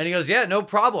 Okay. and he goes, yeah, no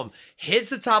problem. Hits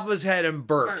the top of his head and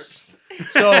burps.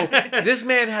 So this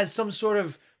man has some sort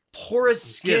of porous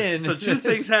skin. Yes, so two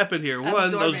things happen here.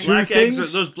 One, Absorbing. those black Two eggs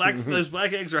things? are those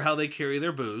black eggs are how they carry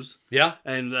their booze. Yeah.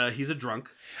 And he's a drunk.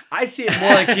 I see it more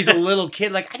like he's a little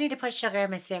kid, like, I need to put sugar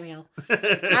in my cereal. I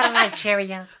don't like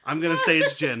Cheerio. I'm gonna say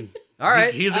it's gin. all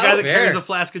right. He's the guy that fair. carries a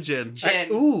flask of gin. Gin.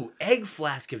 Ooh, egg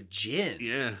flask of gin.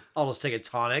 Yeah. I'll just take a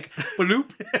tonic.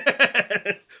 Bloop.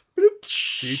 Bloop.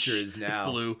 Future is It's now.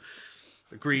 blue,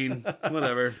 green,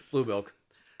 whatever. Blue milk.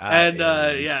 And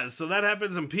yeah, so that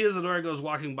happens, and Pia Zedora goes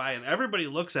walking by, and everybody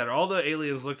looks at her. All the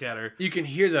aliens look at her. You can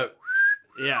hear the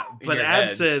Yeah, In but your head.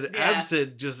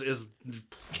 Absid just is.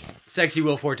 sexy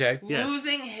Will Forte. Yes.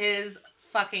 Losing his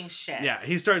fucking shit. Yeah,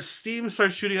 steam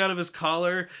starts shooting out of his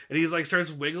collar, and he's like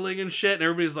starts wiggling and shit, and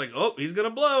everybody's like, "Oh, he's gonna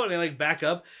blow!" And they like back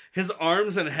up. His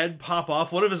arms and head pop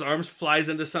off. One of his arms flies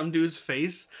into some dude's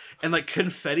face, and like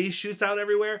confetti shoots out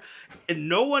everywhere. And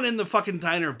no one in the fucking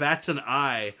diner bats an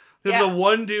eye. Yeah. The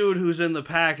one dude who's in the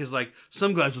pack is like,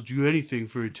 some guys will do anything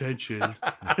for attention.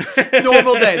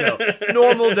 Normal day, though.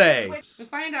 Normal day. Which we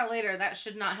find out later that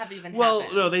should not have even Well,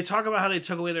 happened. no, they talk about how they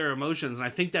took away their emotions, and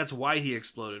I think that's why he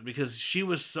exploded, because she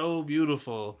was so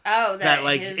beautiful Oh, that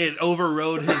like his... it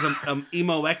overrode his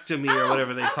emoectomy or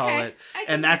whatever they call okay. it, I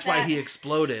can and that's get why that. he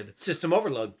exploded. System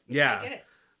overload. I Yeah. get it.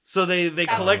 So they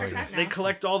 1,000%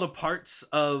 collect now. all the parts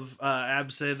of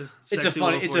Absid. It's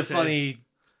a funny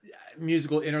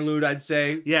musical interlude, I'd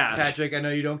say. Yeah. Patrick, I know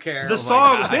you don't care. The Oh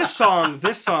my song, God.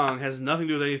 this song has nothing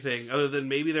to do with anything other than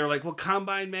maybe they're like, well,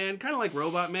 Combine Man, kind of like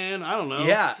Robot Man. I don't know.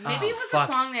 Yeah. Maybe it was fuck.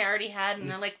 a song they already had, and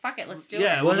they're like, "Fuck it, let's do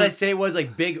Yeah, it." What did I say? It was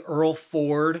like Big Earl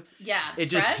Ford. Yeah, It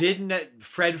just Fred? didn't.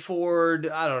 Fred Ford.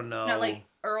 I don't know. Not like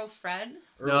Earl Fred.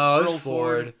 no, it was Earl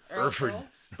Ford. Earl Erford. Ford?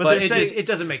 But But they're it saying- just it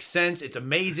doesn't make sense. It's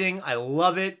amazing. I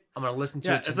love it. I'm gonna listen to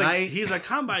Yeah, it it's tonight. like he's a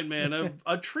Combine Man,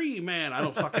 a tree man. I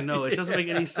don't fucking know. It doesn't make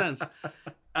any sense.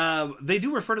 They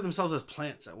do refer to themselves as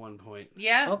plants at one point.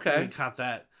 Yeah. We okay. caught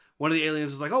that. One of the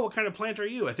aliens is like, "Oh, what kind of plant are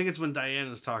you?" I think it's when Diane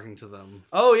is talking to them.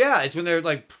 Oh yeah, it's when they're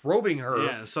like probing her.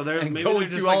 Yeah, so they're And maybe going they're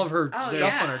through just all like, of her Oh, stuff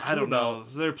yeah. on her I don't tool know.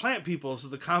 They're plant people, so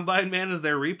the Combine Man is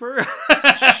their reaper.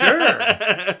 Sure.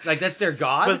 Like that's their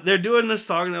god. But they're doing this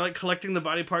song, and they're like collecting the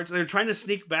body parts. They're trying to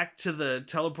sneak back to the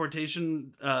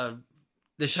teleportation,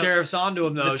 the sheriff's onto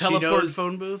him though. the She teleport knows.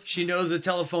 phone booth. She knows the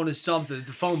telephone is something.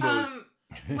 The phone booth.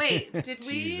 Wait, did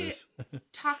we Jesus.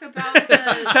 talk about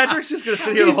the? Patrick's just gonna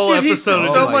sit here the whole He's episode. in and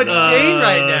so just much like, pain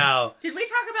right now. Did we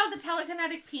talk about the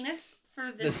telekinetic penis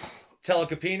for this?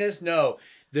 Telekinesis? No.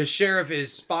 The sheriff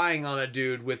is spying on a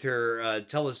dude with her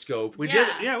telescope. We Yeah. did.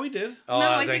 Yeah, we did. Oh,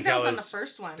 no, I think that was on the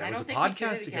first one. That I was don't a think we did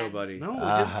podcast it ago, again. buddy. No, we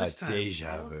did this time. I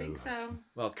Deja don't vu. think so.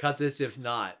 Well, cut this if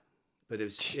not. But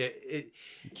if it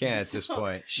You can't at this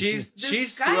point. she's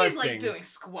This guy thrusting. is like doing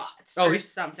squats Oh, or he-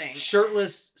 something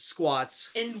shirtless squats.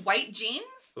 in white jeans.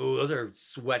 Ooh, those are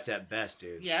sweats at best,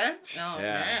 dude. Yeah. Oh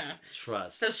yeah.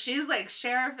 Trust. So she's like,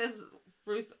 Sheriff is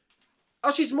Ruth, Oh,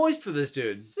 she's moist for this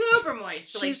dude. super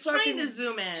moist. Like She's trying fucking- to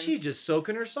zoom in. She's just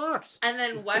soaking her socks. And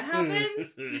then what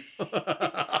happens?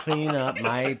 Clean up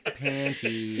my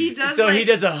panties. He does. So like, he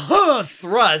does a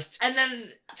thrust. and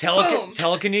then boom.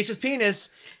 Telekinesis penis.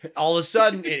 All of a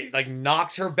sudden, it like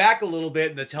knocks her back a little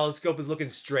bit, and the telescope is looking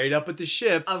straight up at the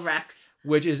ship, erect.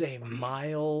 which is a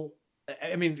mile.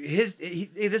 I mean, this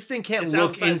thing can't It's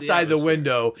look outside the inside the atmosphere.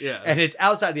 window, Yeah. and it's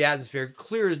outside the atmosphere,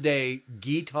 clear as day.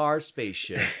 Guitar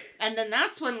spaceship. And then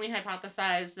that's when we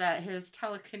hypothesized that his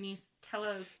telekinesis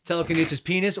Telekinesis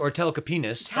penis or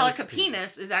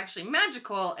telekipenis. is actually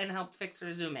magical and helped fix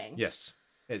her zooming. Yes.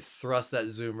 It thrust that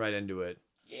zoom right into it.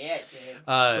 Yeah, it did.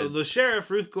 So the sheriff,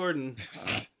 Ruth Gordon.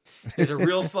 There's a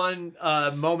real fun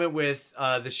moment with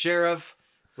the sheriff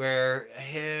where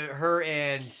her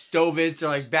and Stovitz are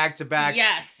like back to back.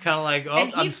 Yes. Kind of like, oh,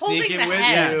 And I'm he's holding sneaking the with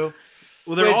head. you.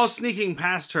 Well, they're Which- all sneaking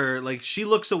past her. Like, she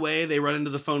looks away. They run into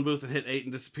the phone booth and hit 8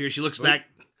 and disappear. She looks back.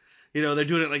 You know, they're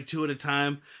doing it like 2 at a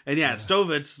time. And yeah,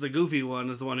 Stovitz, the goofy one,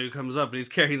 is the one who comes up and he's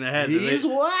carrying the head. And He's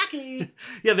wacky.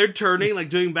 yeah, they're turning, like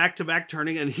doing back-to-back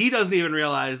turning, and he doesn't even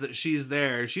realize that she's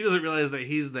there. She doesn't realize that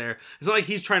he's there. It's not like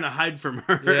he's trying to hide from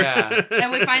her. Yeah.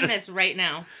 And we find this right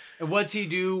now. And what's he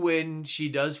do when she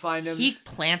does find him? He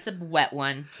plants a wet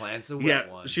one. Plants a wet Yeah,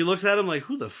 one. she looks at him like,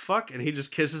 who the fuck? And he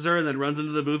just kisses her and then runs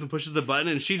into the booth and pushes the button,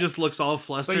 and she just looks all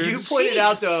flustered. But you pointed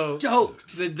out, though,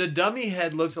 Stoked. the dummy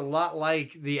head looks a lot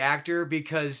like the actor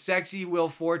because sexy Will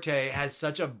Forte has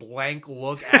such a blank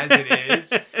look as it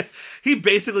is. He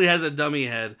basically has a dummy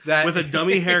head with a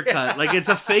dummy haircut. Like, it's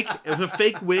a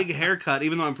fake wig haircut,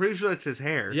 even though I'm pretty sure that's his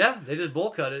hair. Yeah, they just bowl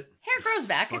cut it. Hair grows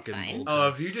back. It's Fucking fine. bull. Oh,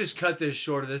 if you just cut this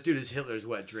shorter, this dude is Hitler's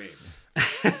wet dream.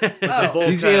 Oh, Bowl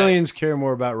These cut. aliens care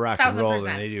more about rock and roll 1000%.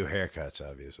 than they do haircuts,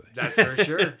 obviously. That's for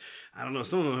sure. I don't know.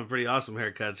 Some of them have pretty awesome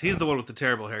haircuts. He's the one with the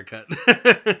terrible haircut.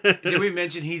 Did we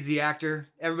mention he's the actor?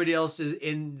 Everybody else is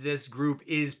in this group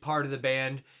is part of the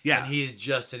band. Yeah. And he is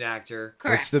just an actor.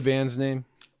 correct. What's the band's name?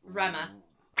 Rema.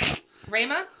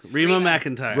 Rema? Rema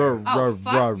McEntire. Oh,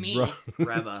 fuck me.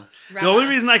 Rema. The only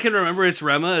reason I can remember it's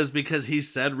Rema is because he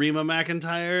said Rema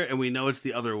McEntire, and we know it's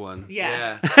the other one.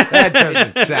 Yeah. That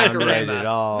doesn't sound right Macarena. at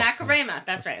all. Macarena.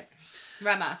 That's right.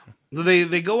 Rema. So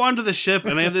they go onto the ship,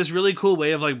 and they have this really cool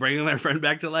way of like bringing their friend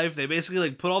back to life. They basically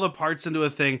like put all the parts into a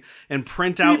thing and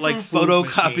print out like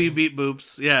photocopy machine. beep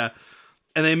boops. Yeah,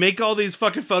 and they make all these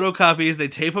fucking photocopies. They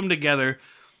tape them together.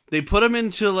 They put them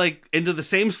into the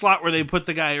same slot where they put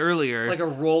the guy earlier. Like a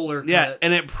roller cut. Yeah,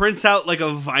 and it prints out like a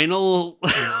vinyl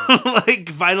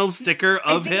vinyl sticker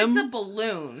of I think him. it's a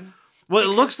balloon. Well,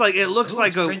 it looks like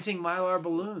It's printing Mylar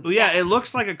balloons. Yeah, Yes. It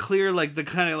looks like a clear, like the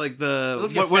kind of like the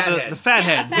looks like a what fat the head. fat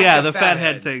heads. fat Yeah, head. the Fat fat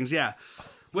head head. things. Yeah.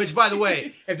 Which, by the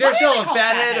way, if they're Why are selling they a called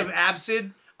fat fat head of heads?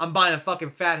 absinthe, I'm buying a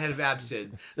fucking fat head of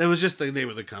absinthe. That was just the name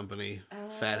of the company,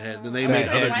 Fathead, and they Fat made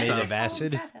Head other made stuff. of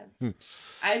acid?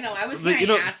 I know. I was But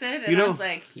hearing acid, and I was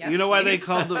like, yes, you know why they please.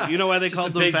 called them? You know why they Just called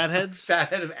a them big fatheads? Fat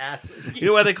head of acid. You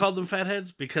know why they called them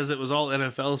fatheads? Because it was all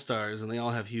NFL stars, and they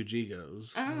all have huge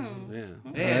egos. Oh. Yeah. Man,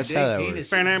 that's big how that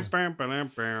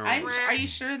penises. Are you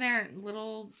sure they're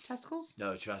little testicles?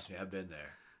 No, trust me, I've been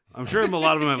there. I'm sure a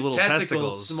lot of them have little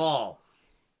testicles. small.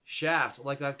 Shaft,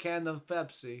 like a can of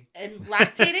Pepsi. And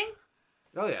lactating?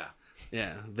 Oh, yeah.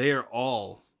 Yeah, they are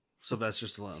all Sylvester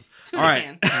Stallone. Tuna All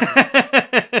right.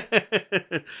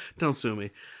 Don't sue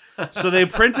me. So they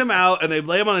print them out and they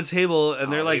lay them on a table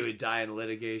and they're He like, would die in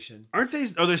litigation. aren't they?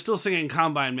 Oh, they're still singing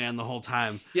Combine Man the whole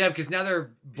time. Yeah, because now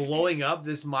they're blowing up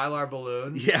this Mylar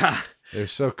balloon. Yeah. They're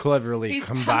so cleverly He's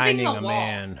combining pumping a the wall.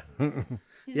 man.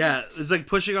 Yeah. It's like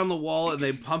pushing on the wall and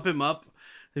they pump him up.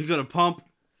 He's going to pump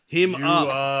him You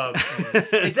up. up.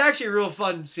 It's actually a real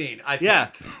fun scene, I think. Yeah.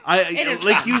 It is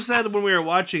like fun. you said when we were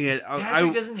watching it,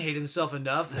 Patrick doesn't hate himself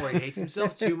enough or he hates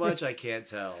himself too much, I can't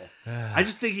tell. I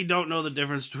just think he don't know the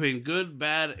difference between good,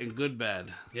 bad, and good,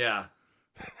 bad. Yeah.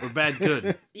 Or bad,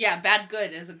 good. Yeah, bad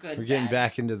good is a good We're getting bad.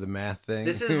 back into the math thing.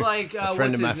 This is like, A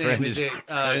friend what's of my his name? friend Is is it my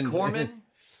friend. Corman?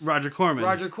 Roger Corman.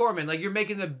 Roger Corman. Like, you're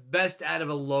making the best out of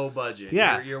a low budget.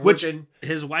 Yeah, You're which working...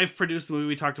 his wife produced the movie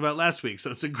we talked about last week,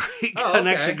 so it's a great Oh,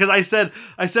 connection. okay. Because I said,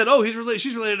 oh,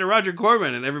 she's related to Roger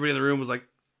Corman, and everybody in the room was like,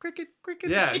 cricket.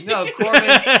 Yeah, no, Corman,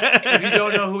 if you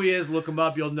don't know who he is, look him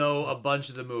up. You'll know a bunch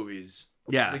of the movies.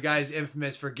 Yeah, The guy's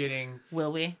infamous for getting,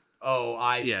 Will we? oh,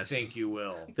 I Yes. think you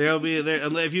will. there'll be there.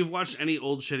 If you've watched any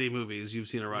old shitty movies, you've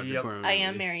seen a Roger Yep. Corman. I movie.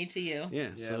 am married to you. Yeah,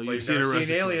 Yeah, so but you've you've seen a never Roger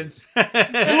seen Corman. Aliens.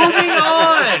 Moving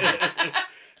on!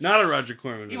 Not a Roger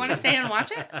Corman. You movie. want to stay and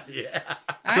watch it? Yeah.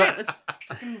 All right, let's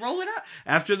fucking roll it up.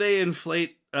 After they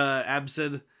inflate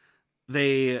Absid,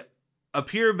 they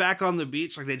appear back on the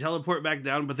beach, like they teleport back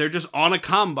down, but they're just on a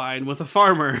combine with a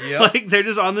farmer. Yep. Like they're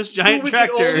just on this giant Who we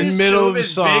tractor. can only In the middle assume of the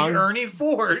is song. Big Ernie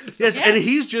Ford. Yes, Yeah. and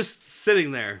he's just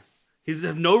sitting there. He's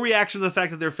have no reaction to the fact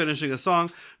that they're finishing a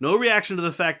song. No reaction to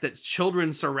the fact that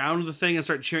children surround the thing and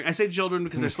start cheering. I say children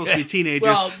because they're supposed to be teenagers.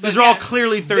 Well, but These are all yeah,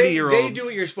 clearly 30-year-olds. They do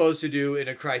what you're supposed to do in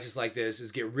a crisis like this: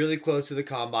 is get really close to the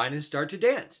combine and start to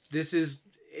dance.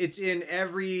 It's in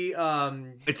every.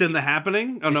 It's in The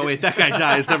Happening. Oh no, wait, that guy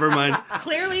dies. Never mind.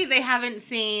 Clearly, they haven't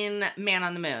seen Man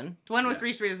on the Moon. The one with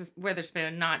Reese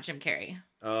Witherspoon, not Jim Carrey.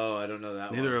 Oh, I don't know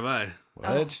that Neither one. have I.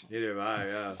 What? Neither have I.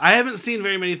 Yeah. I haven't seen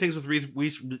very many things with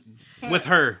with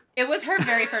her. It was her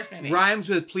very first movie. Rhymes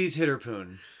with "Please Hit Her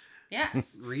Poon."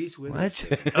 Yes. Reese with What?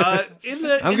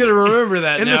 I'm gonna remember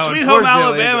that in now, the Sweet Home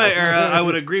unfortunately, Alabama but- era. I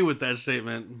would agree with that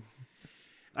statement.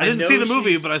 I didn't know see the movie,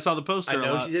 she's- but I saw the poster. I a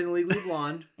know lot. she's in Legally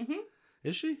Blonde.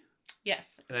 Is she?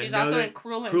 Yes. And I She's know also that in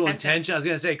Cruel Cruel Intentions. Intentions. I was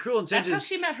gonna say Cruel That's Intentions how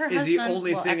she met her is husband. the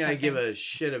only well, thing I give ex-husband. a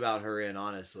shit about her in.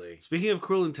 Honestly. Speaking of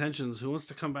Cruel Intentions, who wants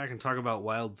to come back and talk about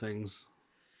Wild Things?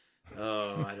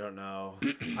 Oh, I don't know.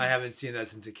 I haven't seen that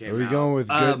since it came Are we out. going with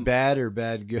good, bad, or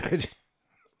bad, good?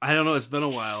 I don't know. It's been a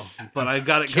while, but I've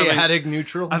got it coming. Chaotic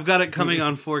neutral? I've got it coming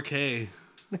on 4K.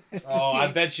 Oh, I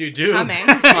bet you do. Coming.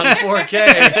 On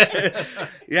 4K.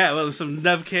 Yeah, well, some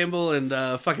Nev Campbell and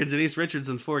fucking Denise Richards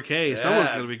in 4K.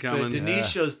 Someone's gonna be coming. But Denise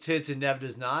shows tits and Nev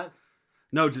does not.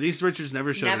 No, Denise Richards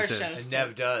never showed Never her tits. shows. And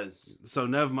Nev does. So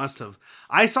Nev must have.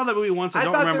 I saw that movie once. I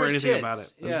don't thought there remember was anything tits. about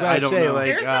it. Yeah. I don't know.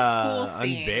 There's a cool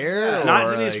scene. Unbear? Not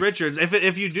or, Denise like, Richards.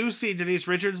 If you do see Denise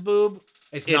Richards' boob,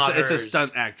 It's it's not a hers.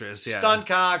 stunt actress. Yeah, Stunt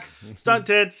cock. stunt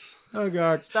tits, Oh,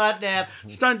 God. Stunt nap.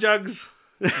 stunt jugs.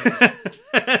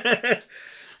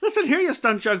 Listen here, you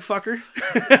stunt jug fucker.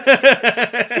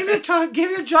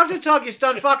 Give your jug to talk, you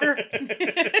stunt fucker.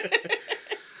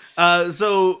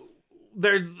 So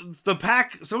there, the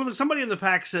pack. Somebody in the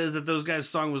pack says that those guys'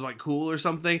 song was like cool or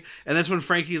something, and that's when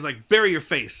Frankie's like, "Bury your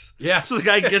face." Yeah. So the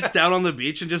guy gets down on the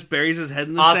beach and just buries his head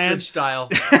in the Ostrich sand, style.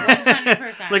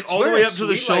 100%. like all the wearing way a up to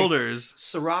the sweet, like, shoulders.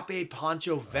 Serape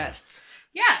poncho vest.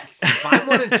 Yes. Find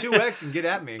one in 2X and get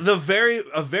at me. A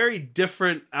very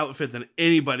different outfit than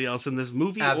anybody else in this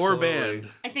movie Absolutely. or band.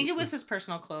 I think it was his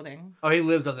personal clothing. Oh, he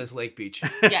lives on this lake beach.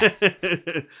 Yes.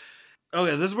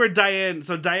 Okay, this is where Diane.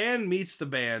 So Diane meets the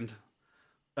band,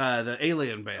 the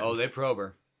alien band. Oh, they probe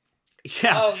her.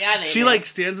 Yeah. Oh, yeah, they She did. like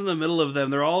stands in the middle of them.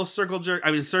 They're all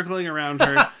circling around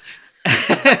her.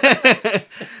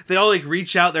 They all like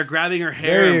reach out. They're grabbing her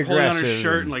hair Very and pulling on her aggressive.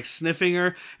 shirt and like sniffing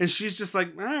her. And she's just like,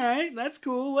 all right, that's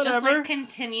cool, whatever. Just like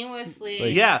continuously. It's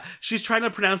like- Yeah, she's trying to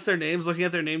pronounce their names, looking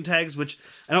at their name tags, which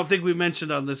I don't think we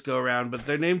mentioned on this go around, but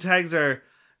their name tags are,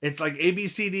 it's like A, B,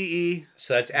 C, D, E,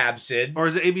 So that's Absid. or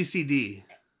is it A, B, C, D?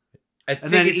 I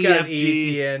think then it's got an EFG. E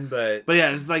at the end, but But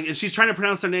yeah, it's like, and she's trying to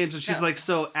pronounce their names, and she's No. like,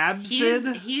 so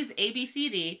Absid? He's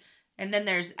ABCD, and then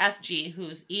there's FG,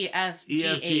 who's EFGH.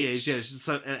 EFGH, yeah, she's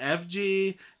an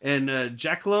FG, and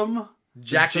Jacklum,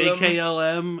 Jacklum.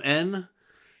 JKLMN,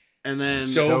 and then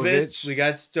Stovitz. We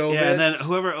got Stovitz. yeah, and then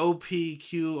whoever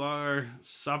OPQR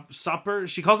Supper,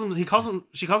 she calls him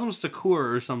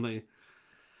Sakur or something.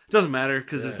 Doesn't matter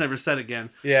because it's never said again.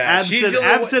 Yeah, she's the only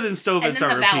Absid and Stovitz And then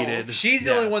are the vowels. repeated. She's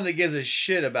the only one that gives a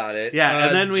shit about it. Yeah,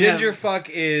 and then we Ginger have- Fuck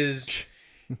is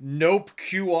Nope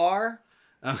QR.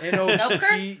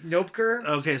 Nopeker.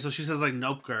 Okay, so she says like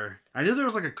Nopeker. I knew there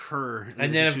was like a cur.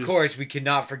 And then, she of was- course, we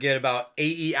cannot forget about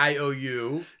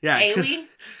AEIOU. yeah, 'cause Aoe?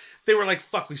 they were like,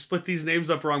 "Fuck, we split these names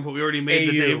up wrong, but we already made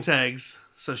the AU. name tags."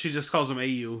 So she just calls them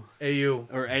AU AU.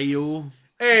 or AU.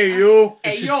 AU.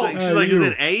 She's Ayo. like, "Is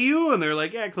it AU?" And they're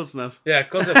like, "Yeah, close enough." Yeah,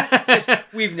 close enough. Just,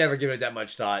 we've never given it that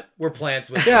much thought. We're plants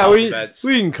with Yeah, we alphabets.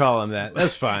 can call him that.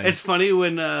 That's fine. It's funny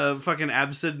when fucking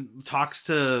Absid talks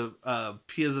to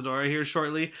Pia Zedora here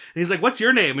shortly, and he's like, "What's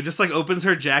your name?" And just like opens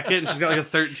her jacket, and she's got like a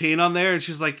 13 on there, and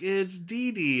she's like, "It's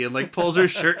Dee Dee," and like pulls her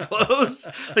shirt close.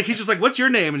 Like he's just like, "What's your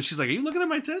name?" And she's like, "Are you looking at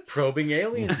my tits?" Probing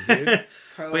aliens, dude.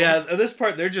 But yeah, at this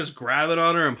part, they're just grabbing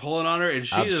on her and pulling on her, and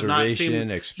she does not seem.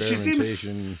 She experimentation.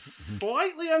 seems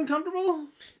slightly uncomfortable,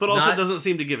 but also Not- doesn't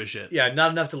seem to give a shit. Yeah, not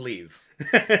enough to leave.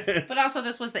 But also,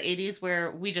 this was the 80s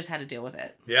where we just had to deal with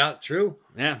it. Yeah, true.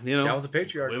 Yeah, you know, Down with the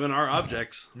patriarchy. women are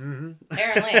objects.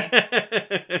 Apparently.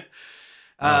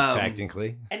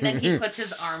 technically. And then he puts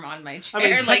his arm on my chair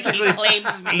mean, like he technically-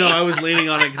 claims me. No, I was leaning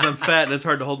on it because I'm fat and it's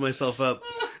hard to hold myself up.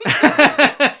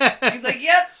 He's like,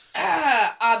 yep,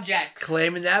 objects.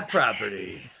 Claiming that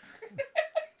property.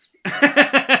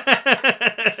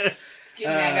 Excuse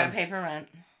me, I gotta pay for rent.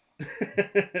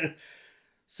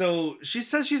 So she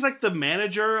says she's like the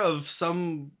manager of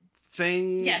some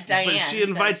thing. Yeah, Diane But she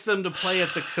invites says- them to play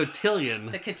at the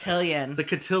cotillion. The cotillion. The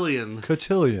cotillion.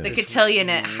 Cotillion. The cotillion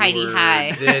at Heidi Word,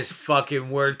 High. This fucking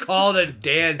word. Call it a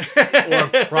dance or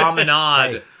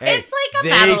promenade. It's like a they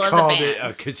battle of the called it a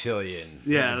bands. cotillion.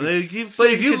 Yeah, they keep But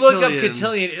saying if you look up cotillion.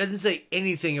 cotillion, it doesn't say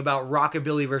anything about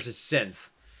rockabilly versus synth.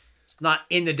 It's not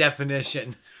in the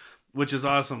definition. Which is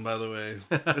awesome, by the way.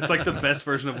 It's like the best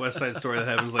version of West Side Story that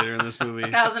happens later in this movie.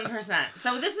 1000%.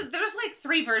 So there's like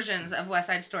 3 versions of West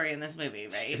Side Story in this movie,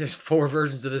 right? There's 4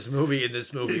 versions of this movie in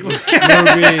this movie. Movies.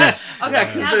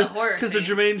 Okay, now the horror Because the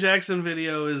scene. Jermaine Jackson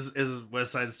video is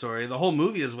West Side Story. The whole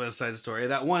movie is West Side Story.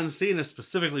 That one scene is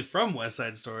specifically from West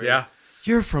Side Story. Yeah.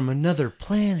 You're from another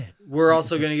planet. We're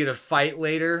also going to get a fight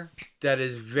later that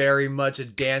is very much a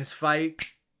dance fight.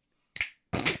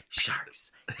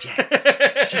 Sharks,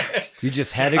 jets, sharks. You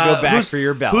just had to go back for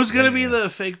your belt. Who's gonna be the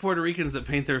fake Puerto Ricans that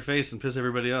paint their face and piss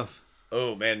everybody off?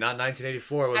 Oh man, not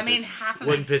 1984. I mean, half of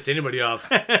wouldn't piss anybody off.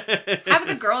 half of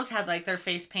the girls had like their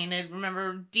face painted.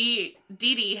 Remember, Dee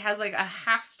Dee has like a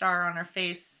half star on her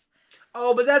face.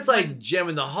 Oh, but that's like Gem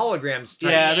and the Holograms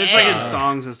type. Yeah, there's like in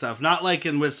songs and stuff. Not like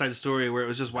in West Side Story where it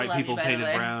was just white people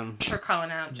painted brown. For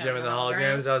calling out Gem and the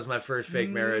Holograms. That was my first fake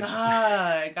marriage.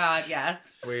 Oh God,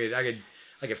 yes. Weird.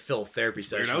 I could fill therapy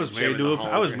session. I was married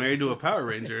to a Power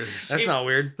Ranger. That's not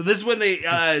weird. But this is when they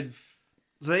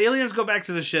so the aliens go back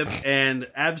to the ship, and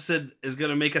Absid is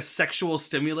gonna make a sexual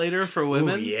stimulator for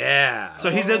women. Ooh, yeah.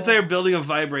 So he's in there building a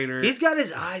vibrator. He's got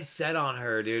his eyes set on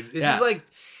her, dude.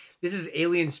 This is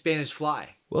alien Spanish Fly.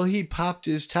 Well, he popped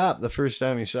his top the first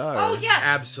time he saw her. Oh yes,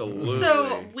 Absolutely.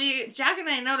 So Jack and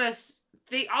I noticed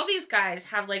all these guys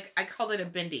have like, I called it a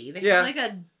bindi. They have like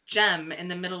a gem in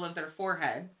the middle of their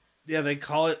forehead. Yeah, they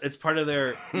call it. It's part of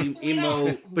their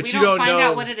emo. But we you don't find know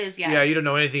out what it is yet. Yeah, you don't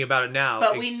know anything about it now.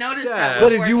 But we noticed that.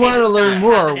 But if you want to learn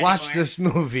more, happen watch anymore. this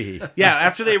movie. Yeah,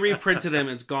 after they reprinted him,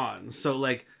 it's gone. So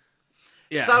like,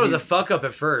 yeah, I thought it was a fuck up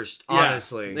at first.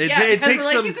 Honestly, It because takes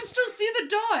we're like, them. you can still see the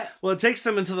dot. Well, it takes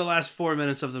them into the last 4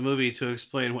 minutes of the movie to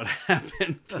explain what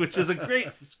happened, which is a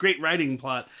great writing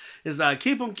plot. Is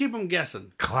keep them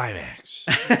guessing. Climax.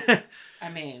 I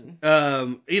mean,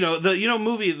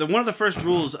 movie. One of the first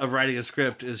rules of writing a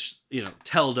script is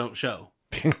tell, don't show,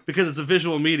 because it's a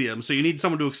visual medium. So you need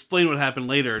someone to explain what happened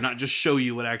later, not just show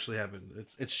you what actually happened.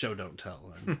 It's show, don't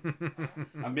tell.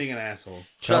 I'm being an asshole.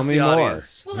 Tell me more.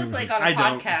 audience. well, it's like on a I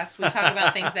don't. podcast. We talk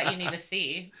about things that you need to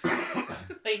see.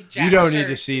 Like Jack You don't need shirt.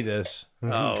 to see this.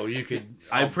 Oh, you could.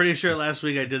 I'm pretty sure last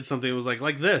week I did something that was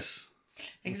like this.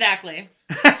 Exactly.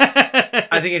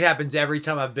 I think it happens every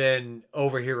time I've been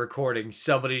over here recording.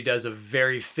 Somebody does a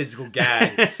very physical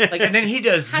gag, and then he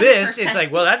does this. 100%. It's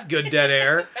like, well, that's good dead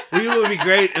air. Well, it would be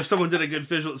great if someone did a good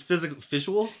visual.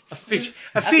 A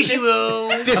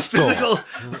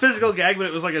Physical gag, but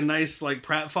it was like a nice like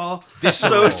pratfall.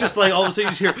 So it's just like all of a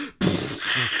sudden you just hear.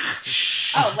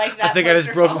 Oh, like that. I think I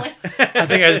just broke. falling. I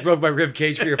think I just broke my rib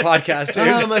cage for your podcast, dude.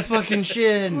 Oh, my fucking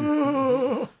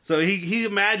shin. So he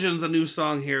imagines a new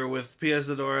song here with Pia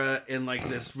Zedora in like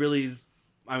this really,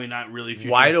 not really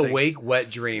futuristic. Wide awake, wet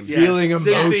dream. Yeah, Feeling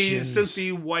emotions.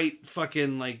 synthy white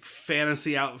fucking like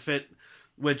fantasy outfit,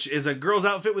 which is a girl's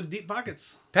outfit with deep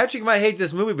pockets. Patrick might hate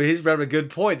this movie, but he's brought up a good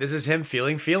point. This is him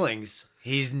feeling feelings.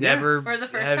 He's never For the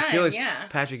first had time, feelings. yeah.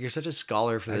 Patrick, you're such a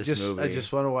scholar for this movie. I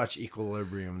just want to watch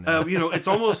Equilibrium now. It's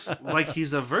almost like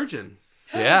he's a virgin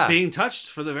yeah. being touched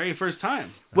for the very first time.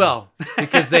 Well,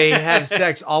 because they have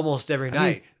sex almost every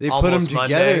night. they put almost them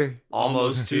Monday, together.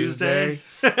 almost Tuesday.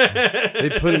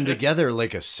 They put him together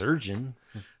like a surgeon.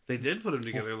 They did put hthem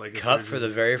together like a Cut surgeon. for the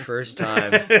very first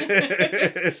time.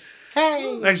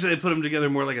 Actually, they put them together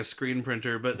more like a screen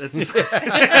printer, but that's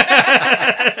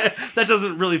that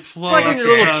doesn't really flow. It's like when off you're a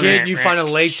the little tongue. kid, you find a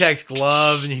latex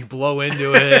glove and you blow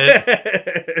into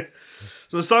it.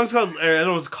 So the song's called, I don't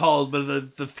know what it's called, but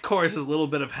the chorus is A Little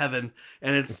Bit of Heaven,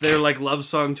 and it's their like love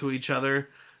song to each other.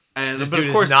 And This but dude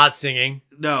of course, is not singing.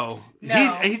 no. No.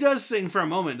 He does sing for a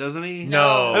moment, doesn't he?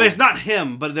 No. I mean, it's not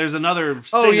him, but there's another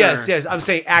singer. Oh, yes. I'm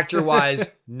saying actor-wise,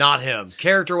 not him.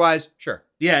 Character-wise, sure.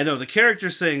 Yeah, no, the character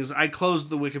sings. I closed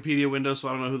the Wikipedia window, so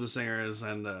I don't know who the singer is,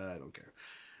 and I don't care.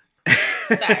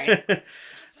 Sorry.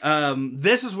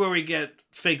 This is where we get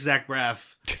fake Zach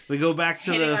Braff. We go back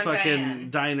to Hitting the on fucking Diane.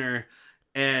 diner,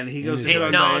 and he goes to Hitting hit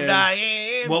on No, Diane.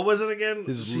 Diane. What was it again?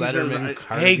 His She Letterman says, Hey,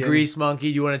 cardigan. Grease Monkey,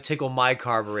 you want to tickle my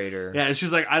carburetor? yeah, and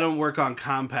she's like, I don't work on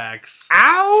compacts.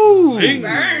 Ow! Zing.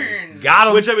 Burn. Got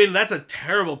him. Which, I mean, that's a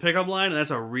terrible pickup line, and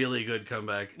that's a really good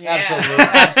comeback. Yeah.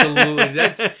 Absolutely.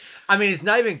 It's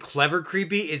not even clever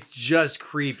creepy. It's just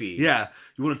creepy. Yeah,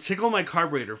 you want to tickle my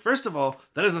carburetor. First of all,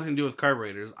 that has nothing to do with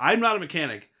carburetors. I'm not a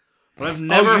mechanic, but I've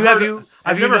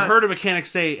never heard a mechanic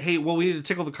say, hey, well, we need to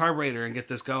tickle the carburetor and get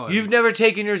this going. You've never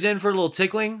taken yours in for a little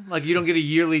tickling? Like you don't get a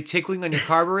yearly tickling on your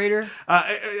carburetor?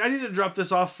 I need to drop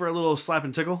this off for a little slap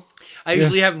and tickle. I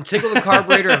usually have them tickle the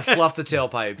carburetor and fluff the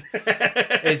tailpipe.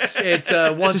 It's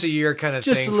a once a year kind of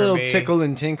thing Just a little for me. tickle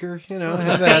and tinker,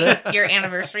 have at it. Your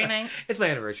anniversary night. It's my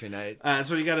anniversary night. That's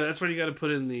where you gotta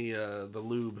put in the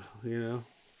lube.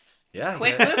 Yeah.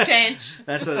 Quick yeah. lube change.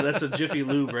 That's a Jiffy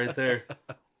Lube right there.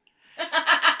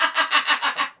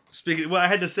 Speaking, well, I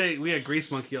had to say we had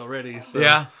Grease Monkey already. So.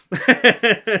 Yeah.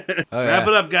 Wrap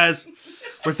it up, guys.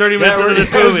 We're 30 minutes into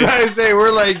this I was movie. about to say,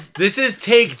 we're like, This is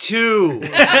take 2.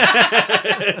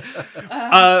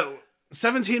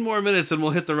 17 more minutes and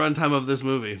we'll hit the runtime of this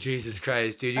movie. Jesus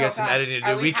Christ, dude, you got some editing to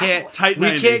Are do. we We can't. Tight We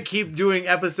 90. can't keep doing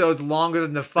episodes longer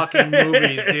than the fucking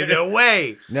movies, dude. No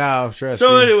way. No, trust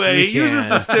So me. anyway, we he uses can.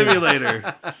 the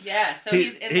stimulator. Yeah, so he,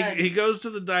 he's in he, the... he goes to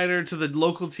the diner to the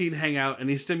local teen hangout and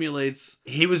he stimulates.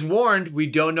 He was warned. We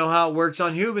don't know how it works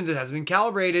on humans. It hasn't been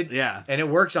calibrated. Yeah. And it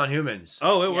works on humans.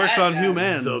 Oh, it works it on does.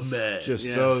 humans. The man. Just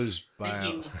Yes. those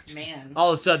Making bio. man.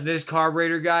 All of a sudden, this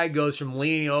carburetor guy goes from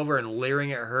leaning over and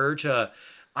leering at her to,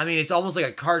 I mean, it's almost like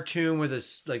a cartoon where the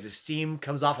steam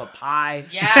comes off a pie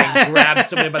Yeah. and grabs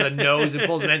somebody by the nose and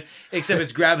pulls him in, except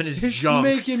it's grabbing his junk.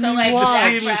 Making So, me like,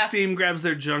 watch. Steam grabs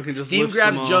their junk and just Steam lifts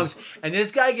grabs them all. junks, and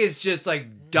this guy gets just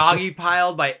like doggy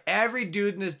piled by every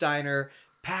dude in this diner.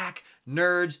 Pack,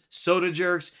 nerds, soda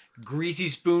jerks, greasy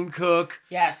spoon cook.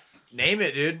 Yes. Name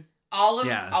it, dude. All of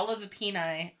the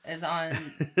peni is on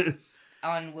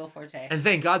Will Forte. And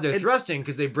thank God they're thrusting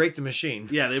because they break the machine.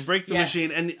 Yeah, they break the Yes.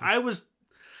 machine, and I was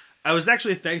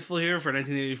actually thankful here for a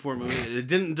 1984 movie. It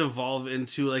didn't devolve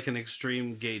into like an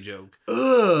extreme gay joke.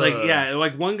 Ugh.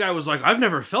 Like one guy was like, "I've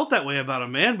never felt that way about a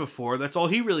man before." That's all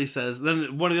he really says.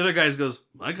 Then one of the other guys goes,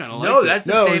 "I kind of like No, it." that's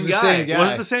the No, it same was the guy. same guy.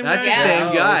 Was it the same That's guy? the Yeah. same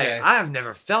Oh, guy. okay. I have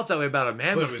never felt that way about a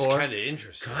man But it was before. kind of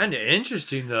interesting. Kind of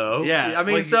interesting though. Yeah, I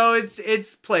mean, like- so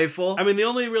it's playful. I mean, the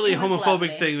only really It was homophobic lovely.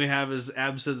 thing we have is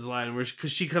Absid's line, where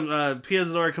because she comes, Pia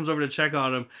Zedora comes over to check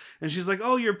on him, and she's like,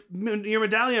 "Oh, your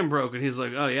medallion broke," and he's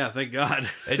like, "Oh yeah, thank God."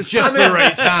 At just the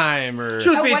right time, or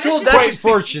Truth Oh, be what told, is that's quite just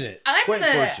fortunate. I'm Quite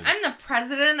fortunate. the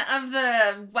president of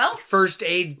the wealth. first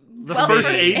aid. The Well, first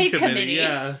first aid aid committee, committee.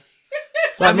 yeah.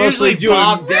 I'm mostly usually doing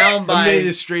bogged down by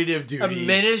administrative duties.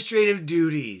 administrative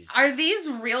duties. Are these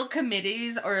real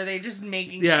committees or are they just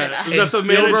making Yeah, shit up? is In that the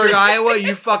Spielberg, manager? Iowa,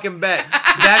 you fucking bet.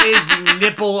 That is the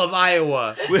nipple of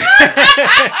Iowa.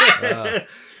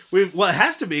 Well, it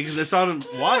has to be because it's on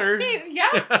water.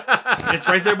 Yeah. It's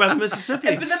right there by the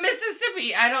Mississippi. But the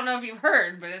Mississippi, I don't know if you've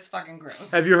heard, but it's fucking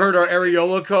gross. Have you heard our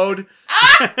areola code?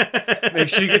 Make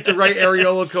sure you get the right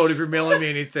areola code if you're mailing me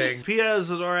anything. Pia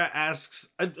Zedora asks,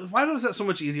 "Why is that so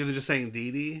much easier than just saying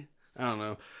Dee Dee?" I don't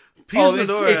know. Pia Oh,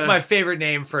 Zedora, it's my favorite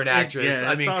name for an actress. yeah,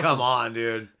 I it's mean, awesome. come on,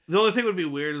 dude. The only thing would be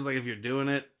weird is like if you're doing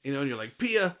it, you know, and you're like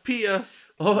Pia.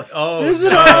 Oh,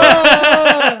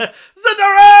 Zedora!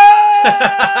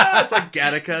 It's like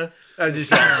Gattaca. I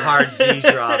just got a hard Z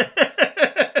drop.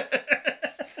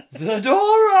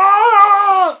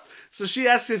 Zedora! So she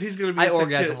asks if he's gonna be. I at the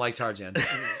orgasm kid- like Tarzan. Did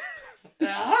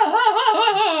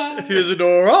Here's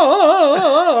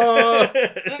Zedora!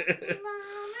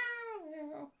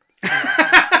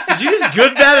 Did you just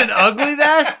good, bad, and ugly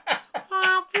that?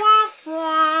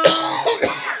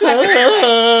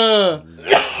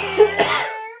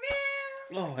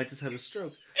 Oh, I just had a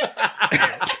stroke.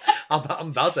 I'm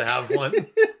about to have one.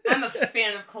 I'm a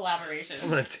fan of collaboration. I'm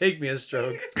gonna take me a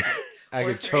stroke. I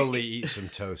Or could three. totally eat some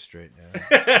toast right now.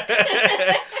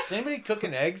 Is anybody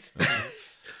cooking eggs?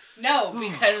 No,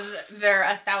 because they're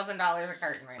 $1,000 a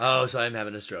carton right now. Oh, so I'm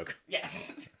having a stroke.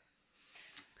 Yes.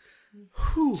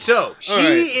 So she right.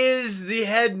 is the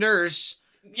head nurse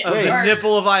Yes. of the or-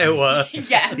 nipple of Iowa.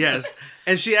 Yes. Yes,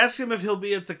 and she asks him if he'll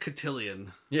be at the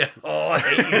cotillion, Yeah. Oh, I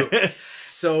hate you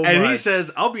so and he much.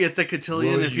 says, "I'll be at the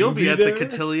cotillion Will if you'll you be be at there?" the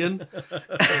cotillion."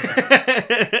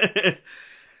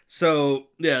 So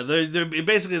yeah, they're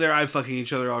basically they're eye fucking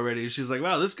each other already. She's like,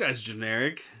 "Wow, this guy's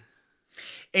generic."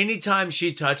 Anytime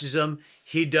she touches him,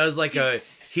 he does like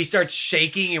he starts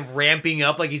shaking and ramping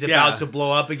up like he's Yeah. about to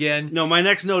blow up again. No, my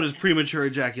next note is premature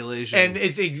ejaculation. And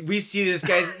we see this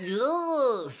guy's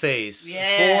face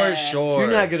Yeah. for sure.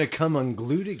 You're not gonna come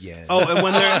unglued again. oh, and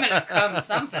when I'm they're gonna come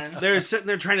something. they're sitting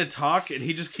there trying to talk, and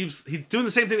he's doing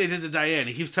the same thing they did to Diane.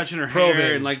 He keeps touching her Probing.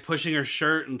 hair and like pushing her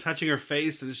shirt and touching her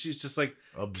face, and she's just like,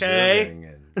 Observing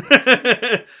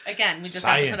and Again, we just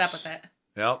have to put up with Science. it.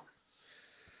 Yep.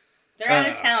 They're out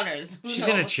of towners. She's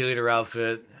in a cheerleader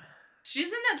outfit. She's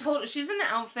in the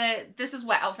outfit. This is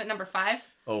what, outfit number 5?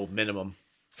 Oh, minimum.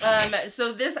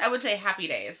 So this I would say Happy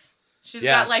Days. She's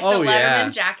Yeah. got like the Oh, Letterman yeah.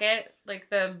 jacket, like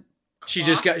the She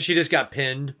cloth. just got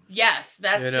pinned. Yes,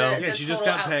 that's You know? the yeah, she just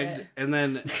total got outfit. pegged, and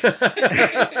then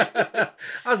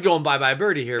I was going bye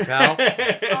birdie here, pal.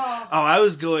 oh, I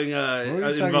was going Were you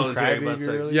talking involuntary crybaby butt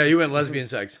sex. earlier? Yeah, you went lesbian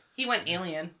sex. He went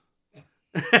alien.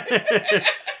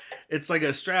 It's like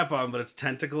a strap on, but it's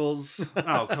tentacles.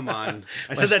 Oh, come on.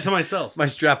 I said that to myself. My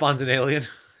strap-on's an alien.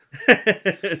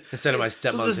 Instead of my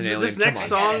stepmom's an alien. This next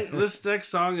Come on.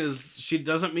 song, is "She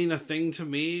Doesn't Mean a Thing to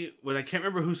Me." When I can't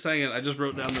remember who sang it, I just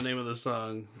wrote down the name of the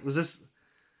song. Was this?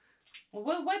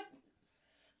 What?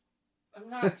 I'm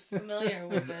not familiar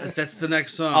with this. That's the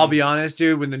next song. I'll be honest,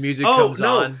 dude. When the music Oh comes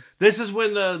no, on, This is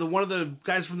when the one of the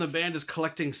guys from the band is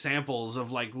collecting samples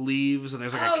of like leaves, and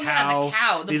there's like a cow. Yeah, the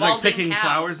cow. The He's like balding picking cow.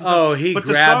 flowers. And Oh, stuff. he But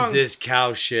the grabs song- this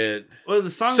cow shit. Well,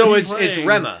 the song. So that he's it's playing-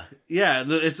 Rema. Yeah,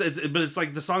 but it's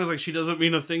like the song is like she doesn't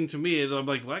mean a thing to me, and I'm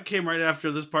like, well, that came right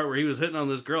after this part where he was hitting on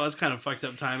this girl. That's kind of fucked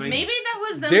up timing. Maybe that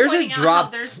was them There's a pointing out how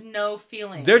drop- there's no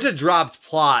feelings. There's a dropped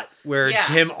plot where it's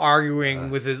Yeah. him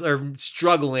arguing with his or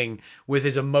struggling with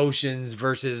his emotions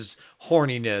versus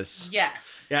horniness.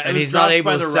 Yes. Yeah, it and was he's not dropped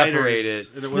able by to the separate writers, it.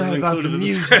 and It's it wasn't not about included the in the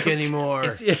music script. anymore.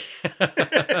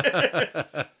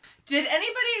 Did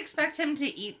anybody expect him to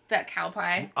eat that cow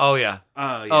pie? Oh yeah.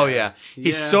 Yeah. Oh yeah.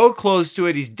 He's Yeah. so close to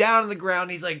it. He's down on the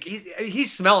ground. He's like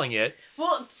he's smelling it.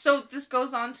 Well, so this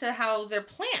goes on to how they're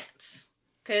plants,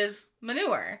 because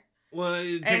manure. Well,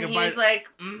 you take And a he's bite. like,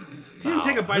 He didn't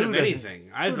take a bite Who of doesn't- anything.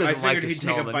 I Who doesn't figured like to he'd take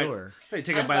smell a bite. manure? He'd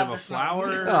take I a bite love of a the smell.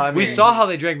 flower. No, I We mean, saw how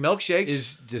they drank milkshakes.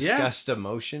 Is disgust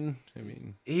emotion? I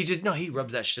mean, he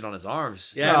rubs that shit on his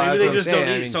arms. Yeah, No, maybe that's they what I'm just don't saying.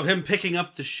 I eat. mean- So him picking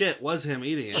up the shit was him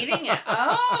eating it. eating it.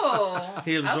 Oh.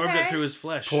 He absorbed okay. it through his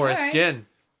flesh. Porous Alright. skin.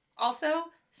 Also,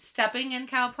 stepping in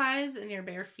cow pies in your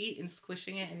bare feet and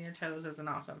squishing it in your toes is an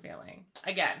awesome feeling.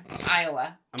 Again,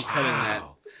 Iowa. I'm cutting that.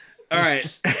 Wow. All right.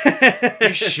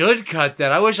 You should cut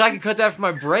that. I wish I could cut that from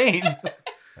my brain.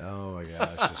 oh my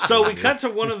gosh. this So we movie. cut to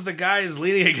one of the guys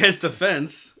leaning against a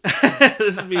fence.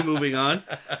 This is me moving on,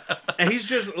 and he's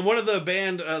just one of the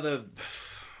band. One of the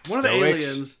Stoics.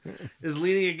 aliens is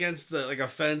leaning against like a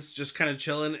fence, just kind of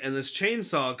chilling, and this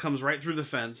chainsaw comes right through the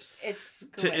fence It's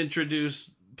to glitz.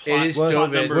 introduce plot, It is plot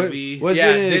Stovitz. number What- V. what- yeah,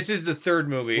 Wasn't it- this is the third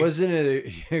movie. Wasn't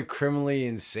it a criminally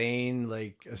insane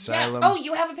like Yes. asylum? Oh,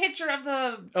 you have a picture of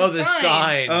the the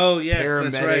sign. Oh yes,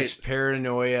 Paramedics, that's right.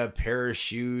 paranoia, pair of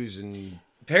shoes, and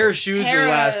Pair of shoes, Pair the of-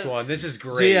 last one. This is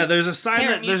great. So yeah, there's a sign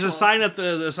Paramutuals. at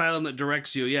the asylum that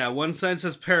directs you. Yeah, one sign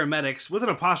says paramedics with an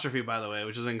apostrophe, by the way,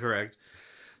 which is incorrect.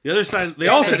 The other side, they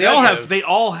all have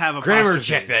apostrophes. grammar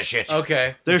check that shit.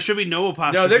 Okay. There should be no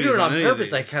apostrophes. No, they're doing it on on any of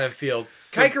purpose, I these. kind of feel.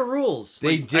 Kiker rules.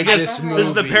 They I did guess this movie. This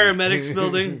is the paramedics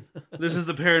building. This is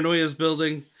the paranoia's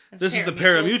building. This is the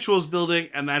paramutuals building,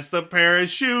 and that's the para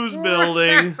shoes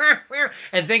building.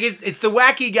 And think it's the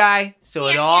wacky guy, so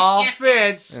it all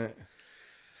fits.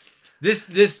 This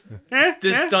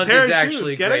stunt Pair is of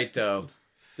actually shoes, get great it? though.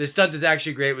 This stunt is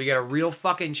actually great. We got a real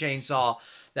fucking chainsaw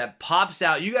that pops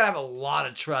out. You gotta have a lot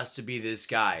of trust to be this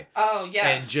guy Oh, yes.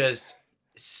 and just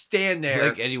stand there.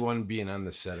 like anyone being on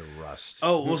the set of Rust.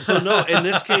 Oh well, so no. In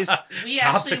this case, We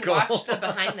actually Topical. watched the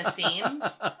behind the scenes.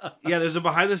 yeah, there's a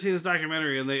behind-the-scenes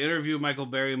documentary, and they interview Michael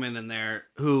Berryman in there,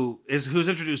 who's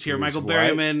introduced here. Who's Michael what?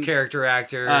 Berryman, Character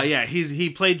actor. yeah, he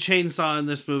played Chainsaw in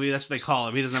this movie. That's what they call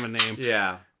him. He doesn't have a name.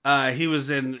 Yeah. He was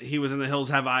in The Hills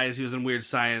Have Eyes. He was in Weird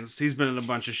Science. He's been in a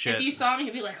bunch of shit. If you saw him,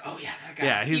 you'd be like, "Oh yeah, that guy."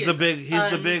 Yeah, he's He the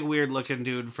is big weird looking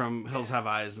dude from Hills Have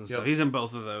Eyes and stuff. Yep. He's in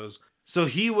both of those. So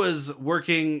he was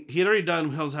working. He had already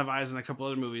done Hills Have Eyes and a couple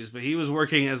other movies, but he was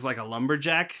working as like a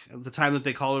lumberjack at the time that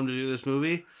they called him to do this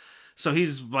movie. So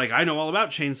he's like, I know all about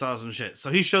chainsaws and shit.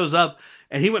 So he shows up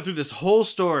and he went through this whole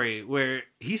story where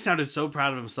he sounded so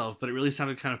proud of himself, but it really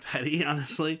sounded kind of petty,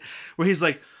 honestly. Where he's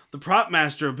like, the prop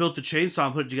master built the chainsaw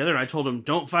and put it together, and I told him,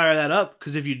 don't fire that up,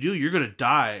 because if you do, you're going to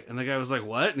die. And the guy was like,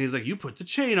 what? And he's like, you put the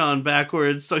chain on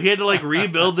backwards. So he had to like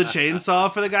rebuild the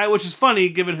chainsaw for the guy, which is funny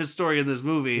given his story in this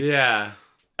movie. Yeah.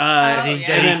 Oh, And he,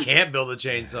 yeah. and and he can't build a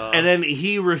chainsaw. And then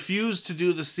he refused to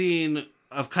do the scene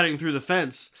of cutting through the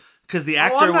fence because the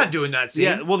actor. Oh, I'm not doing that scene.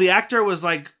 Yeah, well, the actor was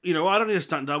like, I don't need a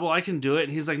stunt double. I can do it.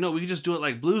 And he's like, no, we could just do it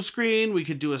like blue screen. We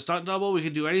could do a stunt double. We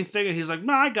could do anything. And he's like,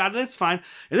 no, I got it. It's fine.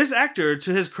 And this actor,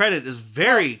 to his credit, is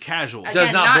very casual. Does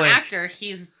Again, not not blink. actor.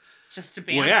 He's just a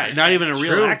band. Well, yeah, not even a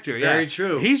real True. actor. Yeah, Very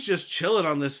true. He's just chilling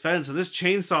on this fence, and this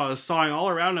chainsaw is sawing all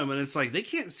around him, and it's like they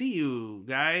can't see you,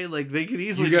 guy. Like they could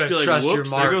easily You just gotta be like, trust your "Whoops,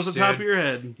 there marks, goes the top dude. of your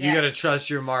head." You Yeah. gotta trust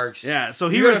your marks. Yeah, so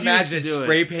he You gotta refused to imagine do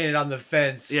spray it. painted on the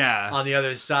fence. Yeah. On the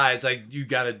other side, it's like you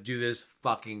gotta do this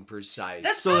fucking precise.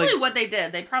 That's So, probably like- what they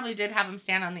did. They probably did have him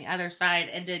stand on the other side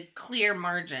and did clear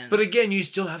margins. But again, you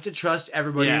still have to trust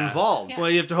everybody Yeah. involved. Yeah. Well,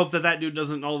 you have to hope that dude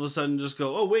doesn't all of a sudden just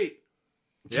go, "Oh wait,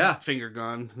 Yeah. finger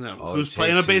gone." No, All who's it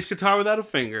playing a takes bass is- guitar without a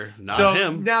finger? Not So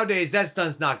him. nowadays, that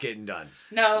stunt's not getting done.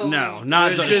 no, No, not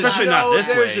There's the, just especially not no- this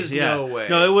there's way. just yeah. no way.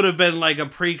 No, it would have been like a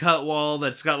pre-cut wall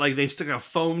that's got like they stuck a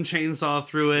foam chainsaw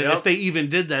through it. Yep. If they even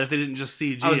did that, if they didn't just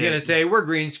CG. I was gonna it. say we're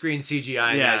green screen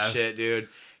CGI Yeah. that shit, dude.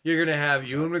 You're gonna have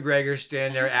Ewan McGregor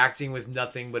stand there acting with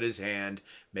nothing but his hand,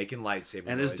 making lightsaber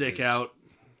and his noises. dick out.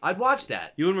 I'd watch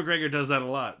that. Ewan McGregor does that a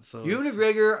lot. So Ewan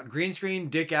McGregor, green screen,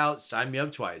 dick out, sign me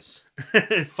up twice.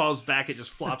 it falls back, it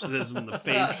just flops it in the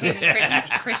face. He's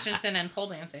Christensen and pole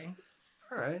dancing.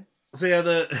 All right. So yeah,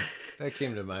 That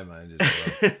came to my mind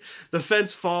as well. The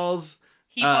fence falls.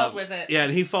 He falls with it. Yeah,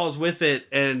 and he falls with it,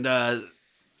 and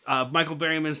Michael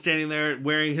Berryman standing there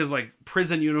wearing his like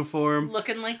prison uniform,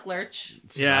 Looking like Lurch.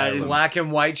 Yeah, Silent. Black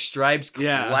and white stripes,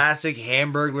 Yeah. classic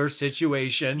Hamburglar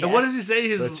situation. Yeah. And what does he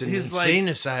say? But it's an He's insane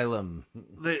like, asylum.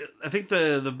 I think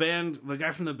the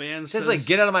guy from the band It says like,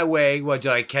 get out of my way. What,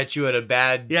 did I catch you at a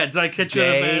bad Yeah, did I catch you at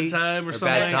a day bad time or something?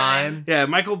 bad time? Yeah,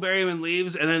 Michael Berryman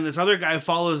leaves, and then this other guy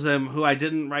follows him, who I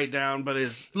didn't write down, but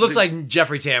is Looks like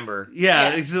Jeffrey Tambor.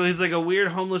 yeah, Yes. he's like a weird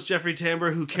homeless Jeffrey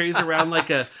Tambor who carries around like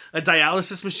a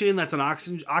dialysis machine that's an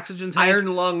oxygen tank.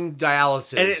 Iron lung dialysis.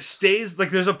 And it stays like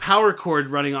there's a power cord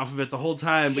running off of it the whole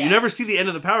time, but you Yes. never see the end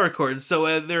of the power cord.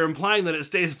 So they're implying that it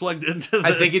stays plugged into.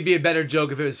 I think it'd be a better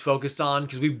joke if it was focused on,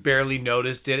 because we barely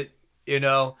noticed it. You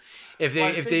know, if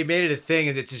they made it a thing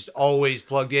and it's just always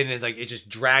plugged in and like it just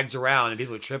drags around and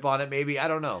people would trip on it, maybe, I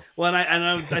don't know. Well,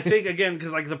 I think again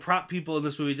because like the prop people in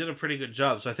this movie did a pretty good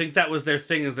job. So I think that was their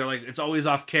thing. Is they're like it's always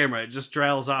off camera. It just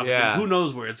trails off. Yeah. Who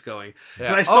knows where it's going? 'Cause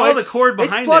Yeah. I saw the it's- cord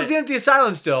behind It's plugged it. in at the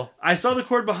asylum still. I saw the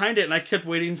cord behind it, and I kept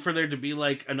waiting for there to be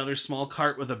like another small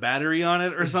cart with a battery on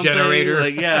it or something. Generator.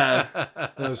 Like yeah.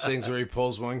 Those things where he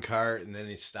pulls one cart and then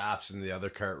he stops and the other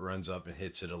cart runs up and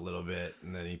hits it a little bit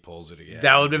and then he pulls it again.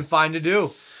 That would have been fine to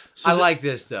do. I like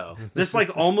this though. This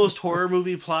like almost horror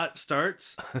movie plot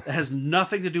starts. It has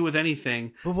nothing to do with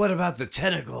anything. But what about the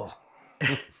tentacle?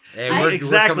 And we're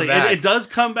Exactly. coming back. It does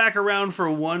come back around for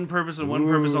one purpose and one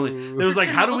purpose only. There was like,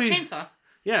 how do we? Chernobyl's Chainsaw.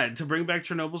 Yeah, to bring back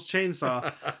Chernobyl's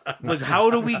chainsaw. Like, how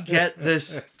do we get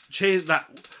this chain? That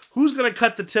who's gonna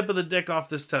cut the tip of the dick off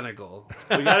this tentacle?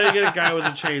 We gotta get a guy with a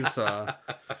chainsaw.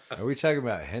 Are we talking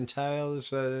about hentai all of a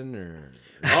sudden or?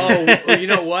 Oh, you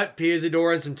know what? Pia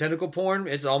Zedora and some tentacle porn.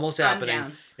 It's almost happening.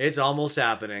 down. It's almost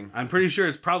happening. I'm pretty sure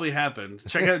it's probably happened.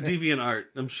 Check out DeviantArt.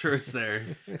 I'm sure it's there.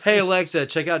 Hey Alexa,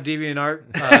 check out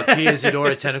DeviantArt. Pia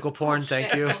Zedora tentacle porn. Thank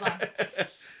Shit, you. Hold on.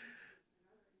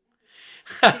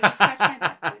 Can you scratch my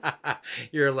back, please?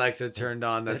 Your Alexa turned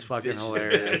on. That's fucking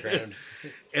hilarious.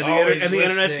 And Always the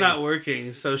internet's listening. not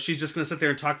working, so she's just gonna sit there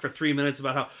and talk for 3 minutes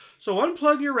about how. So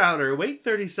unplug your router, wait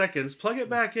 30 seconds, plug it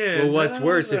back in. Well, what's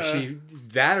worse if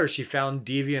Da-da-da. she found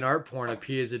DeviantArt porn of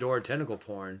Pia Zedora tentacle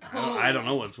porn. I don't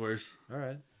know what's worse. All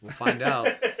right, we'll find out.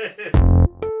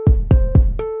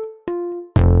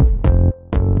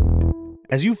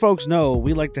 As you folks know,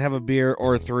 we like to have a beer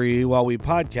or three while we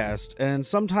podcast, and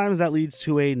sometimes that leads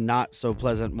to a not so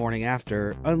pleasant morning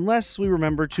after, unless we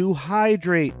remember to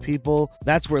hydrate, people.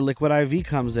 That's where Liquid IV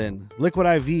comes in. Liquid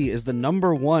IV is the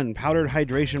 #1 powdered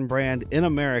hydration brand in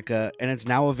America, and it's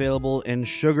now available in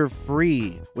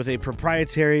sugar-free with a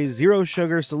proprietary zero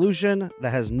sugar solution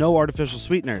that has no artificial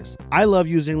sweeteners. I love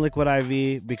using Liquid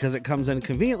IV because it comes in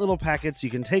convenient little packets you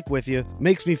can take with you,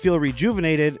 makes me feel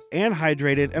rejuvenated and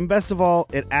hydrated, and best of all,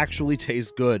 it actually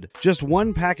tastes good. Just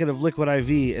one packet of Liquid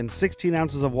IV and 16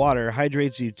 ounces of water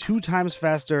hydrates you 2 times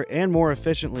faster and more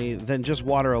efficiently than just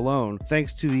water alone,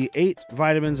 thanks to the 8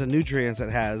 vitamins and nutrients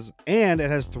it has, and it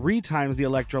has 3 times the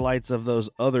electrolytes of those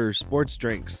other sports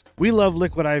drinks. We love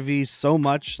Liquid IV so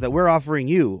much that we're offering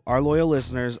you, our loyal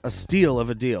listeners, a steal of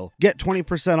a deal. Get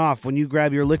 20% off when you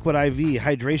grab your Liquid IV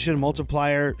Hydration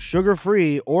Multiplier,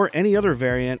 sugar-free, or any other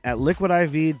variant at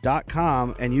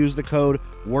liquidiv.com and use the code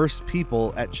WORSTPEOPLE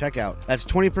at checkout. That's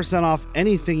 20% off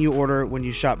anything you order when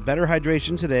you shop Better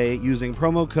Hydration today using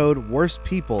promo code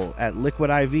WORSTPEOPLE at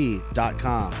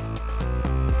liquidiv.com.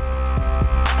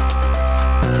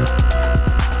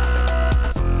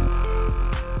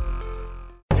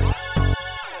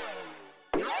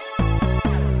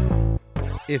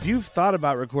 If you've thought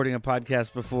about recording a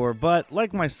podcast before, but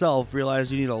like myself,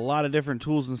 realized you need a lot of different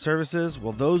tools and services,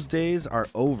 well, those days are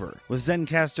over. With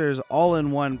Zencastr's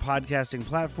all-in-one podcasting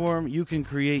platform, you can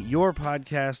create your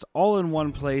podcast all in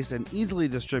one place and easily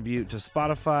distribute to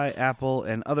Spotify, Apple,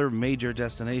 and other major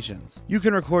destinations. You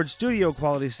can record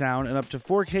studio-quality sound and up to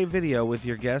 4K video with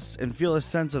your guests and feel a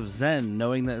sense of zen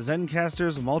knowing that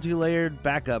Zencastr's multi-layered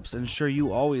backups ensure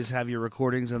you always have your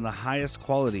recordings in the highest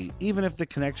quality, even if the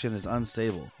connection is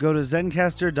unstable. Go to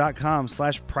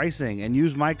Zencaster.com/pricing and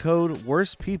use my code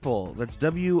WORSTPEOPLE, that's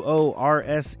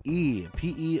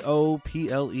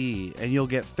WORSEPEOPLE, and you'll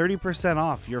get 30%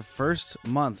 off your first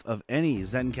month of any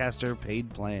Zencaster paid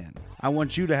plan. I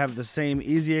want you to have the same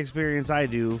easy experience I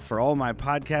do for all my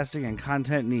podcasting and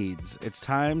content needs. It's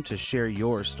time to share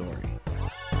your story.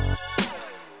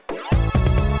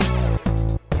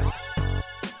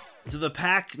 So the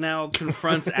pack now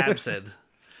confronts Absid.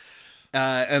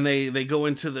 And they go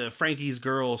into the Frankie's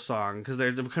Girl song because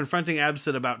they're confronting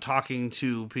Absid about talking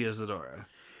to Pia Zedora.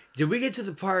 Did we get to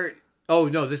the part? Oh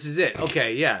no, this is it.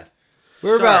 Okay, yeah.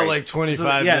 We're about Sorry. like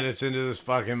 25 yeah. minutes into this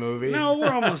fucking movie. No,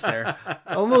 we're almost there.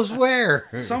 Almost where?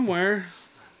 Somewhere.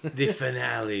 The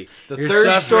finale. The Your third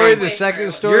suffering- story, the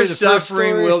second story, Your the first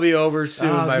suffering story. will be over soon,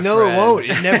 my no, friend. it won't.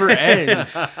 It never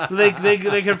ends.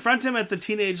 They confront him at the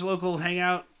teenage local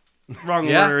hangout. Wrong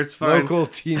Yeah. order. It's fine. Local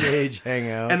teenage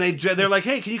hangout. And they're like,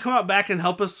 hey, can you come out back and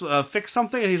help us fix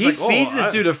something? And he's He like, feeds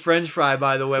this dude a French fry,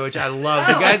 by the way, which I love.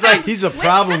 The Oh. guy's like, He's a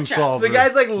problem ketchup. solver. the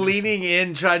guy's like leaning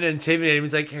in, trying to intimidate him.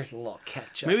 He's like, here's a little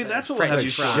ketchup. Maybe and that's what French we'll have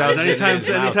you fries." shows. Shoves it in his mouth,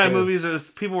 Anytime too. movies or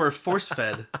people were force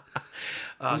fed.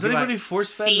 Was get my- anybody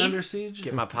force fed Feed? Under Siege?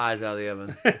 Get my pies out of the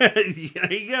oven.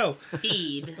 There you go.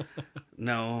 Feed.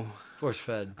 No, Force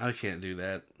fed. I can't do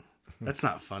that. That's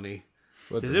not funny.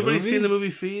 What, Has the anybody movie? seen the movie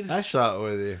Feed? I saw it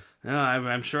with you. No,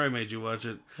 I'm sure I made you watch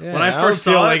it. Yeah, when I don't first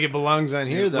feel saw like it, it belongs on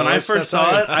here, though. when I That's first stuff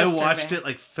saw I- it, I disturbing. watched it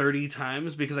like 30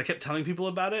 times because I kept telling people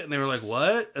about it, and they were like,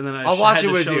 "What?" And then I I'll watch had it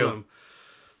to with show you. them.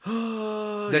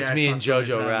 Oh, That's yeah, I me saw and it so many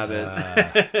Jojo times.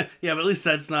 Rabbit. Yeah, but at least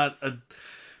that's not a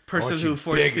person want who you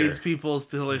force bigger. feeds people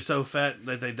till they're so fat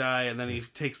that they die, and then he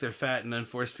takes their fat and then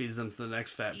force feeds them to the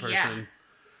next fat person. Yeah.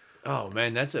 Oh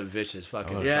man, that's a vicious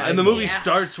fucking. Oh, Yeah, cycle. and the movie Yeah.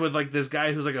 starts with like this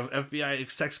guy who's like an FBI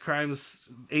sex crimes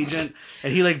agent,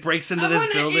 and he like breaks into this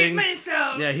building.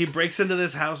 Yeah, he breaks into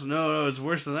this house. No, it's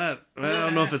worse than that. I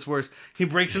don't know if it's worse. He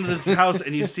breaks into this house,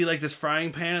 and you see like this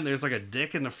frying pan, and there's like a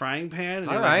dick in the frying pan, and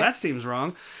you're All like, right. that seems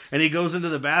wrong. And he goes into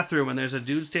the bathroom, and there's a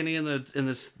dude standing in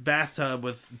this bathtub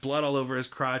with blood all over his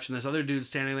crotch, and this other dude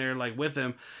standing there like with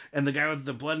him, and the guy with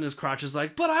the blood in his crotch is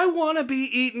like, "But I want to be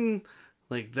eaten."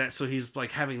 Like that, so he's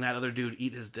like having that other dude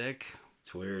eat his dick.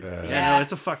 It's weird. Yeah, no,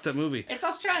 it's a fucked up movie. It's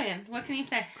Australian. What can you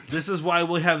say? This is why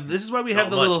we have. This is why we have Not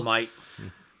the much, little. Mike.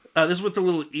 This is what the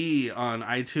little E on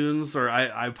iTunes or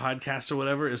iPodcast or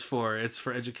whatever is for. It's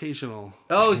for educational.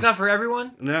 Oh, it's not for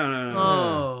everyone.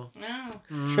 No. Oh,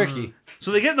 No. Tricky.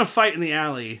 So they get in a fight in the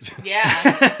alley.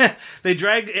 Yeah. They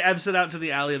drag Absent out to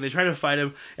the alley and they try to fight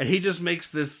him, and he just makes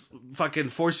this fucking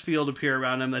force field appear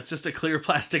around him. That's just a clear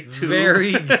plastic tube.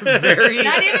 very, very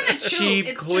Not even a tube. cheap,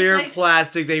 It's just clear like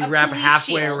plastic. They a wrap police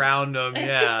halfway shield. around them.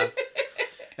 Yeah.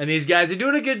 And these guys are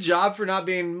doing a good job for not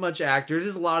being much actors.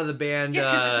 There's a lot of the band. Yeah,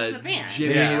 'cause this is the band.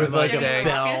 Jimmy Yeah, and with like a Mustang.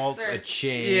 belt, Or- a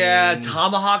chain. Yeah,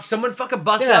 tomahawk. Someone fucking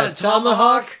busted Yeah, out a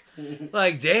tomahawk.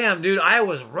 Like, damn, dude, I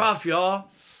was rough,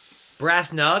 y'all.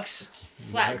 Brass knucks.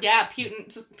 Flat. Yeah.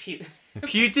 Putin.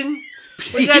 Putin.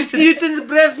 Was that Putin's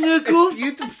brass knuckles?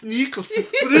 Mutant sneakles.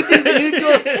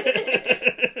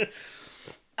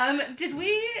 Did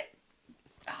we?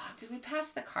 Did we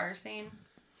pass the car scene?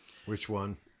 Which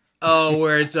one? Oh,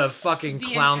 where it's a fucking The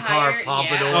clown car entire-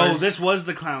 pompadours. yeah. Oh, this was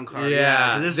the clown car.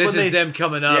 Yeah, 'cause this when is they- them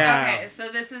coming up. Yeah. Okay, so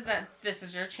this is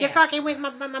your chance. You're fucking with my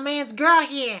man's girl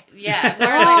here. Yeah. We're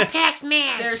We're all like, Pax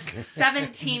man. there's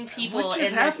 17 people What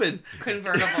in just this happened?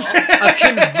 convertible. A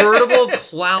convertible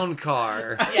clown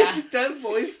car. Yeah. That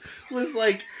voice was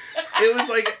like, it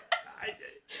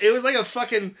was like a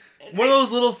fucking one of those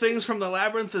little things from the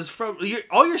labyrinth. Is from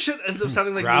all your shit ends up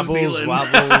sounding like New Grabbles, Zealand.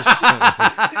 wobbles.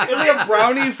 It was like a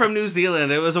brownie from New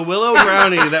Zealand. It was a willow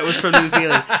brownie that was from New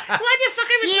Zealand. Yeah,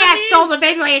 I stole the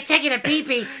baby while he was taking a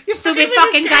pee-pee. You stupid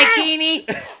fucking daikini.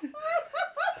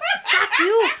 Fuck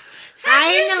you.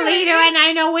 I'm the leader and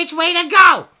I know which way to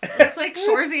go. It's like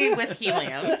Shorzy with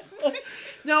helium.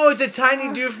 No, it's a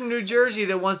tiny dude from New Jersey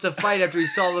that wants to fight after he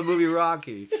saw the movie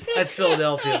Rocky. That's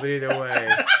Philadelphia, but either way.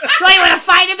 You want to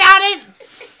fight about it?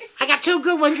 I got two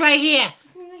good ones right here.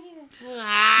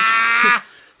 Ah.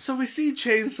 So we see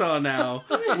Chainsaw now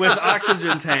with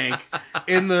oxygen tank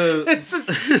in the.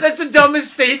 That's the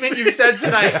dumbest statement you've said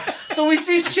tonight. So we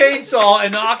see Chainsaw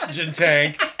and oxygen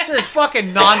tank. Just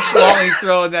fucking nonchalantly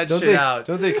throwing that shit out.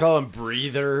 Don't they call him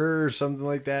Breather or something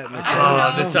like that? In the I don't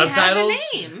know. the He subtitles?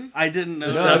 has a name. I didn't know.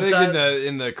 No, I think Subside-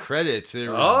 in the credits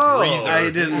there was Oh. Breather.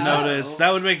 I didn't Oh. notice.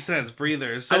 That would make sense.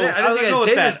 Breathers. So I didn't think go I'd with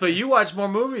say that. this, but you watch more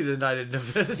movie than I did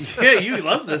of this. Yeah, you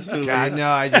love this movie. God, no,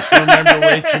 I just remember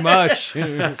way too much.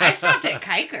 I stopped at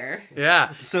Kiker.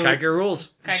 Yeah, So- Kiker rules.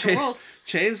 Kiker rules.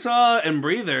 Chainsaw and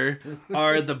Breather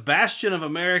are the bastion of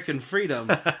American freedom.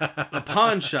 A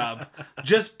pawn shop.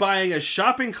 Just buying a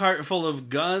shopping cart full of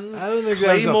guns, I don't think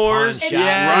that was a claymores. pawn shop.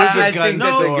 Yeah, It's a I gun think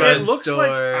No, store. it looks Store. like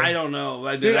I don't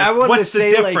know. Dude, I wanted What's to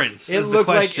say the difference? like it is the looked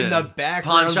like question. in the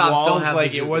background Pawn shops don't walls have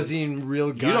like it bazookas. wasn't even real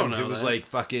guns. You don't know it was that. like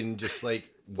fucking just like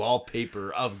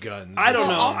wallpaper of guns. I don't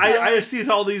Well, know. also- I see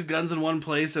all these guns in one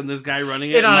place and this guy running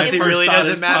it. It and my honestly first really thought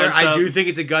doesn't is matter. pawn I shop. do think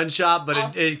it's a gun shop, but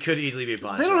Also- it could easily be a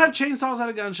pawn They shop. don't have chainsaws at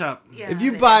a gun shop. Yeah, If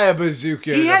you they- buy a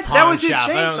bazooka He at had- a that pawn was his shop,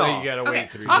 I don't chainsaw. think you gotta Okay.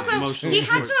 wait 3 days. Also, Emotional he had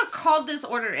support. to have called this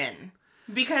order in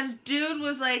because dude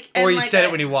was like, Or and he like said a-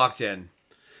 it when he walked in.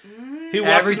 He walked in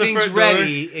the Everything's front door.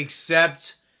 ready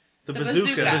except The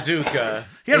bazooka. Bazooka.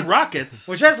 He had rockets.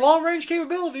 Which has long range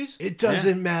capabilities. It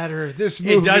doesn't matter. This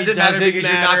movie It doesn't matter because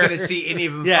matter. you're not going to see any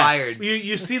of them fired.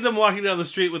 You see them walking down the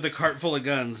street with a cart full of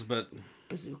guns, but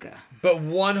Bazooka. But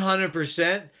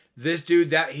 100%, this dude,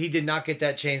 that he did not get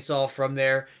that chainsaw from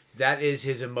there. That is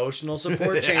his emotional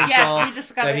support chainsaw Yes, we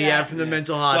discovered that he had that. from the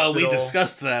mental hospital. well, we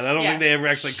discussed that. I don't think Yes. they ever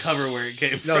actually cover where it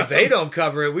came from. No, they don't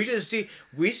cover it.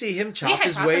 We see him chop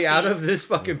his way out of this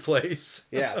fucking place.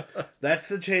 Yeah, that's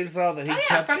the chainsaw that he Oh yeah,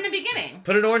 kept. from the beginning.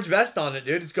 Put an orange vest on it,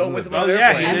 dude. It's going with him on Oh the yeah,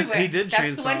 airplane. Everywhere. he did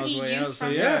That's the chainsaw one his he way used out. So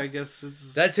from- yeah, Yeah. I guess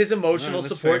it's. That's his emotional Alright,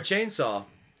 that's support fair. chainsaw.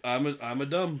 I'm a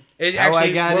dumb. It how I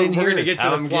actually, got we're in here. going to It's get to how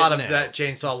the I'm plot of getting that out.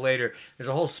 chainsaw later. There's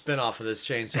a whole spin-off of this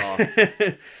chainsaw.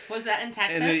 Was that in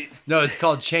Texas? And it- No, it's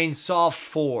called Chainsaw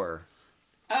 4.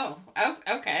 oh,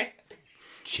 okay.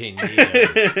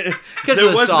 Chinita. Because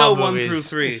There was no movies. 1 through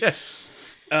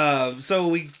 3.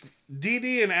 So Dee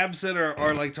Dee and Absent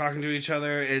are like talking to each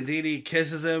other, and Dee Dee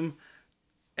kisses him,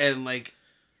 and like,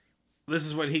 this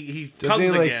is when he Does comes he,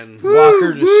 like, again. walk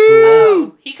her to school?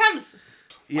 Oh, he comes.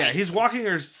 Yeah, he's walking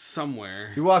her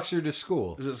somewhere. He walks her to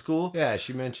school. Is it school? Yeah,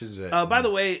 she mentions it. By the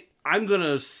way, I'm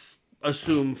gonna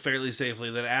assume fairly safely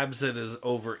that Absent is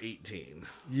over 18.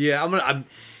 Yeah, I'm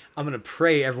gonna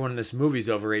pray everyone in this movie's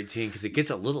over 18 because it gets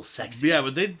a little sexy. Yeah,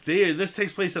 but this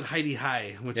takes place at Heidi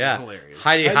High, which is hilarious.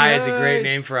 Heidi High is a High. great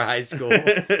name for a high school.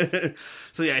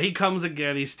 So yeah, he comes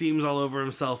again. He steams all over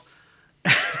himself.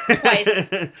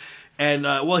 Twice. And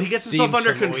well, he gets himself Steam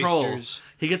under some control. oysters.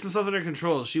 He gets himself under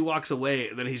control. She walks away,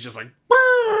 and then he's just like He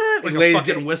a lays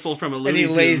fucking down- whistle from a and Looney he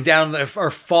lays Tunes. down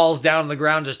or falls down on the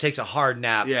ground, just takes a hard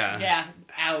nap. Yeah. Yeah,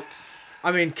 out.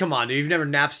 I mean, come on, dude. You've never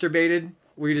Napster baited?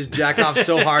 Where you just jack off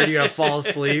so hard you're gonna fall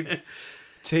asleep?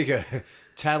 Take a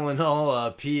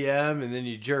Tylenol PM and then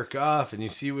you jerk off and you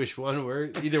see which one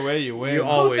works. Either way, you win. You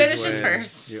always finishes win.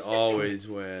 first? You always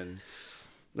win.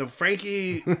 No,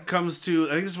 Frankie comes to.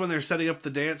 I think this is when they're setting up the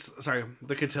dance. Sorry,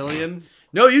 the cotillion.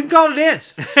 No, you can call it a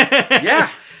dance. Yeah.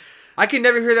 I can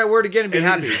never hear that word again and be And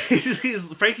happy.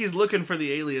 Frankie's looking for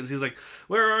the aliens. He's like,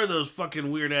 "Where are those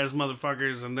fucking weird ass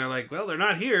motherfuckers?" And they're like, "Well, they're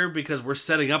not here because we're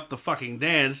setting up the fucking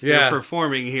dance. Yeah. They're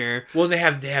performing here." Well, they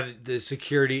have the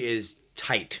security is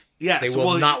tight. Yeah, They so, will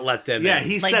well, not let them Yeah, in.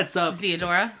 he Like sets up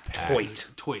Zedora.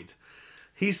 Toit.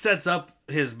 He sets up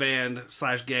his band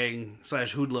 / gang /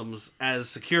 hoodlums as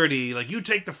security. Like, you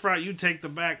take the front, you take the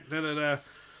back. Da da da.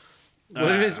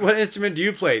 What instrument do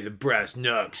you play? The brass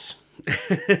knucks.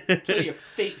 To your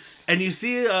face. And you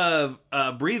see a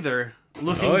breather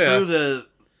looking Oh, yeah. through the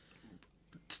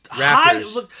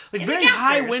Rafters. like In very the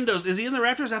high rafters. windows. Is he in the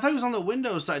rafters? I thought he was on the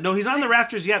windows side. No, he's on the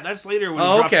rafters yet. That's later when he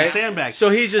Oh, drops okay. the sandbag. So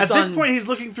he's just at this on- point he's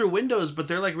looking through windows, but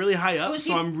they're like really high up. Oh, is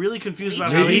So he- I'm really confused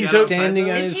about Maybe how he He's got standing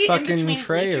on outside. Is his he in fucking between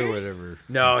tray or bleachers? whatever.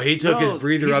 No, he took No, his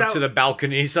breather he's up out- to the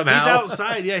balcony somehow. He's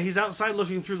outside. Yeah, he's outside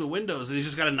looking through the windows, and he's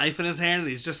just got a knife in his hand, and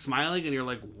he's just smiling. And you're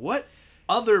like, what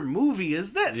other movie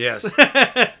is this? Yes.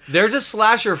 There's a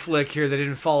slasher flick here they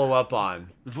didn't follow up on.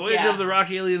 Voyage Yeah. of the Rock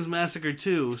Aliens Massacre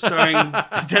 2, starring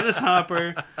Dennis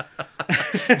Hopper.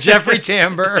 Jeffrey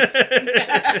Tambor.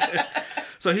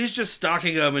 So he's just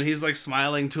stalking him, and he's like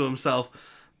smiling to himself.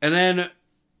 And then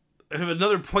I have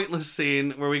another pointless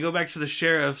scene where we go back to the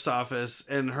sheriff's office,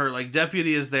 and her like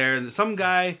deputy is there, and some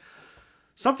guy,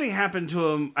 something happened to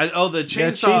him. The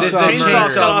chainsaw,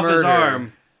 chainsaw cut off his murder.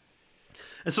 arm.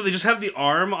 And so they just have the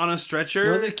arm on a stretcher.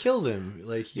 No, they killed him.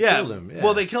 Like, he Yeah. killed him. Yeah.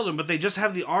 Well, they killed him, but they just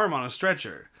have the arm on a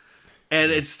stretcher,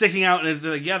 and it's sticking out. And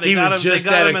they're like, yeah, they He got him. was just They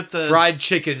got him a at the fried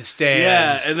chicken stand.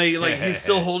 yeah, and they like he's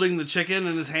still holding the chicken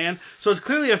in his hand, so it's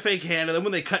clearly a fake hand. And then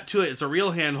when they cut to it, it's a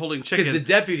real hand holding Because chicken. the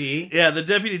deputy... Yeah, the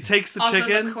deputy takes the Also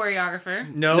chicken. the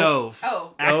choreographer. No.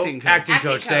 Oh. Acting coach. Acting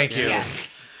coach, thank you.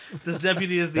 Yes. This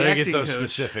deputy is the Better acting get those coach,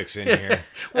 specifics in here.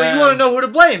 Well, you want to know who to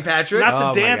blame, Patrick. not Oh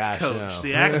the my dance gosh, coach, no.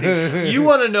 the acting. You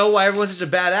want to know why everyone's such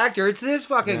a bad actor? It's this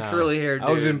fucking No, curly haired dude.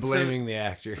 I wasn't blaming the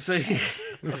actors. So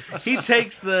he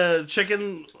takes the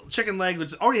chicken leg,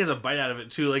 which already has a bite out of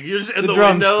it too. Like you're just in The the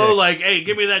window, drumstick. like, hey,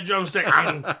 give me that drumstick.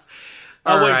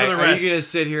 All I'll wait right, for the are rest. you gonna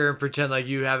sit here and pretend like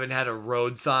you haven't had a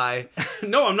road thigh?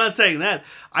 No, I'm not saying that.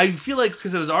 I feel like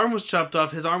because his arm was chopped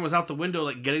off, his arm was out the window,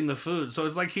 like getting the food. So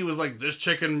it's like he was like, "This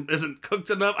chicken isn't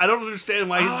cooked enough." I don't understand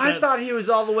why he's. I thought he was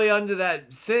all the way under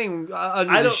that thing,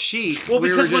 under I the don't- sheet. Well, We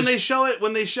were because when just- they show it,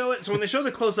 so when they show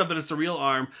the close up and it's the real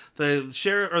arm, the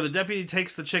sheriff or the deputy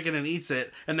takes the chicken and eats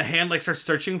it, and the hand like starts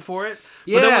searching for it.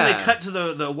 But then when Yeah. they cut to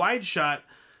the wide shot,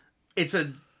 it's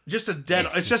a just a dead.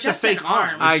 It's just a just fake an arm.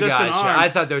 arm. It's I just an got you. arm. I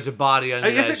thought there was a body under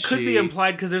I guess that it could be sheet.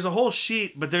 implied because there's a whole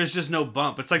sheet, but there's just no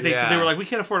bump. It's like they were like, we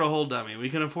can't afford a whole dummy. We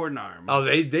can afford an arm. Oh,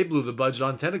 they blew the budget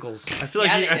on tentacles. I feel like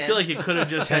Yeah, they I feel did. like you could have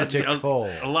just had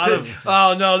Tentacle. a lot of.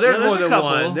 Oh no, there's No, more a than couple.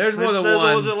 one. There's more than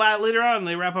one. Later on,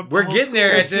 they wrap up. The We're whole getting there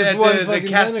school. at It's just the, one the fucking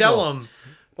Castellum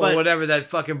or But- whatever that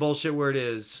fucking bullshit word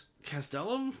is.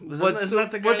 Castellum? What's Isn't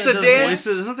that the guy what's that the does dance?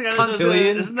 voices? Isn't that the guy that does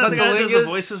Cotillion? isn't that the guy that does the Cunnilingus?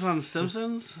 voices on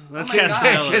Simpsons? That's my God.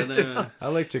 Castellum. I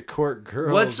like to court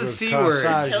girls What's the with C word?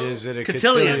 corsages at a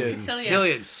Cotillion. cotillion.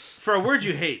 Tillion. For a word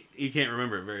you hate, you can't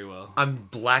remember it very well. I'm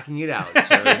blacking it out,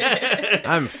 sir.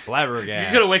 I'm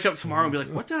flabbergasted. You're gonna wake up tomorrow and be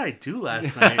like, "What did I do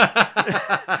last night?"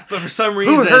 But for some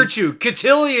reason, Who hurt you?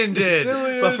 Cotillion did.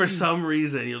 But for some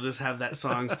reason, you'll just have that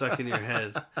song stuck in your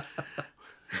head.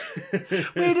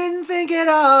 We didn't think it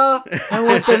all. I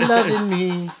want the love in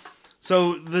me.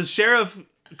 So the sheriff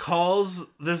calls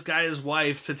this guy's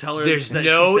wife to tell her There's that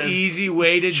no she said, easy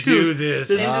way to Shoot, do this.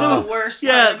 this This is Oh. the worst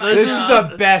Yeah, part of my This job.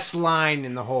 is the best line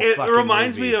in the whole It fucking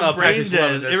reminds movie. me of Brain Patrick's Dead.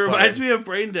 loving this It reminds part. me of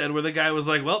Brain Dead, where the guy was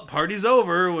like, "Well, party's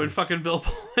over when fucking Bill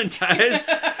Pullman dies."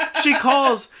 She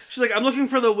calls. She's like, "I'm looking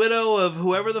for the widow of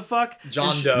whoever the fuck." John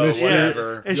And she- Doe, Mr.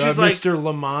 whatever. And she's like, Mr.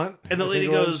 Lamont. and the I lady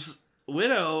think it was. goes,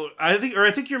 "Widow? I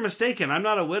think you're mistaken. I'm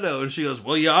not a widow." And she goes,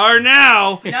 "Well, you are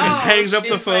now." No, Just hangs up the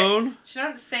she's like- phone. She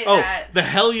doesn't say Oh, that. the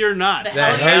hell you're not. The The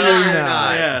hell hell you're you're not.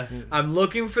 not. Yeah. I'm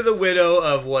looking for the widow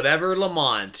of whatever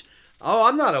Lamont. Oh,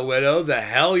 I'm not a widow. The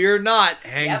hell you're not.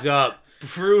 Hangs Yep. up.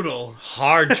 Brutal.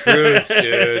 Hard truth,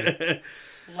 dude.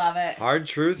 Love it. Hard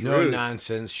truth, No Ruth.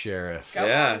 nonsense, sheriff. Go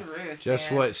Yeah. on, Ruth.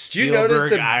 Just man. what Did you notice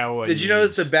Spielberg, the? Iowa Did you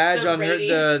notice the needs. badge The on her?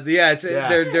 radio- It's Yeah.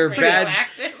 their badge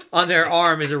Radioactive. on their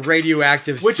arm is a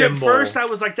radioactive Which symbol. at first I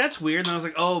was like, "That's weird," and I was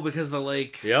like, "Oh, because the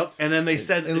lake." Yep. And then they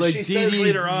said, and like she says Dee Dee-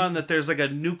 later on that there's like a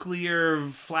nuclear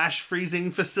flash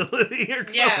freezing facility or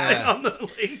something Yeah. on the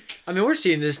lake. I mean, we're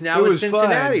seeing this now It with was fun,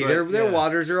 Cincinnati. but, their yeah.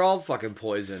 waters are all fucking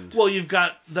poisoned. Well, you've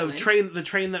got the Flint?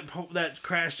 train that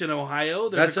crashed in Ohio.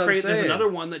 That's what I'm there's saying. another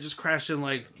one that just crashed in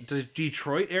like the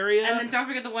Detroit area. And then don't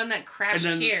forget the one that crashed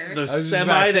And then here. the I was just semi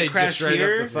about to say, that crashed just right up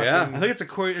here. the fucking- Yeah. I think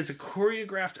it's a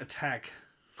choreographed attack,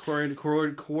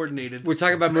 coordinated. We're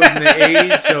talking about movies in the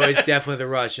 80s, so it's definitely the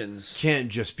Russians. Can't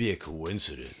just be a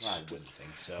coincidence. I wouldn't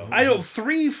think so. I know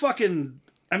three fucking.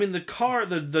 I mean, the car,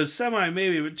 the semi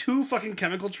maybe, but two fucking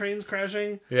chemical trains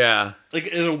crashing Yeah. like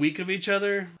in a week of each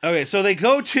other. Okay, so they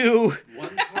go to.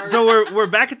 So we're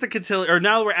back at the cotillion, or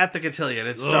now we're at the cotillion.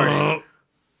 It's starting.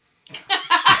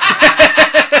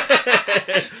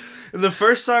 The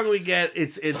first song we get,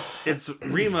 it's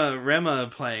Rema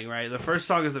playing, right? The first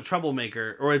song is the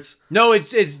Troublemaker, or it's No,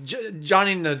 it's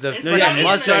Johnny and the It's fucking Johnny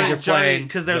Mustangs and are playing.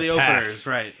 because they're the pack. openers,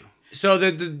 right? So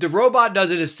the robot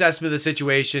does an assessment of the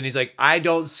situation. He's like, I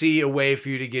don't see a way for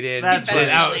you to get in That's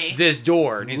right. this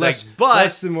door. And he's Less, like, but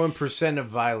less than 1% of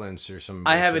violence or something.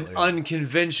 I have an bullshit like that.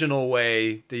 unconventional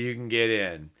way that you can get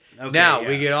in. Okay, Now, yeah.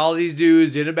 we get all these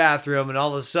dudes in a bathroom, and all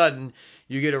of a sudden,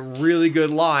 you get a really good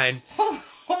line.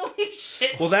 Holy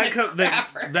shit. Well, that's Holy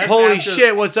after-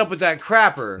 shit, what's up with that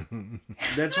crapper?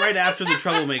 That's right after the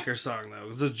Troublemaker song,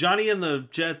 though. So Johnny and the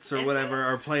Jets or Is whatever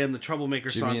are playing the Troublemaker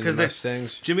song Jimmy and the they-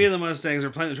 Mustangs. Jimmy and the Mustangs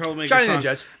are playing the Troublemaker Johnny song and the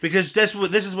Jets. because this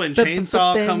is when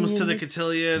Chainsaw comes to the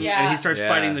cotillion Yeah. and he starts Yeah.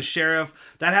 fighting the sheriff.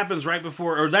 That happens right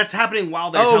before, or that's happening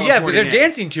while they're Oh, yeah, but they're teleporting in.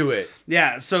 dancing to it.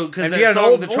 Yeah, so because And the we got an song,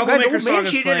 old, the Troublemaker song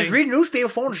is playing. reading newspaper,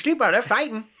 falling asleep while they're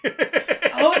fighting.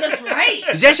 Oh, that's right.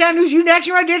 Is that sound New Zealand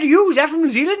accent right there to you? Is that from New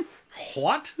Zealand?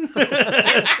 What? Do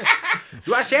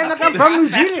I sound like I'm from New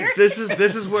Zealand? This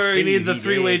is where you See, need the he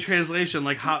three-way did. translation,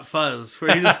 like Hot Fuzz,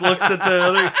 where he just looks at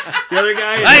the other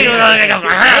guy.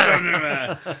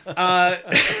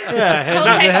 Yeah, head He'll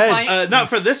to take a head. point. Not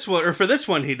for this one, or for this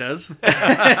one he does.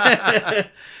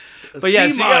 But yeah,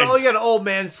 so Sea-Mine. you got an old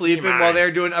man sleeping Sea-Mine. while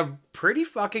they're doing a pretty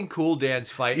fucking cool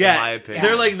dance fight, in my Yeah,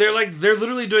 opinion. they're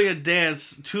literally doing a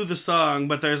dance to the song,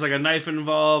 but there's like a knife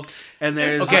involved, and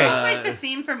there's It's Okay. almost like the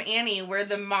scene from Annie where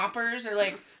the moppers are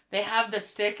like, they have the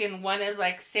stick and one is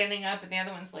like standing up and the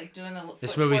other one's like doing the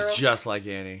This foot movie's twirl. just like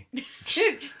Annie. Dude,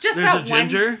 just There's that a one-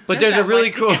 ginger? But just there's a that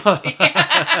really one cool... dance.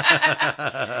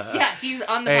 Yeah, he's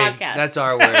on the Hey, podcast. that's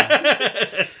our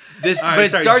word. This, All right, but it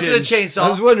sorry, starts with a Ginge. chainsaw. I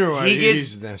was wondering why he you're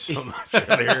gets using that so much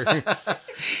earlier.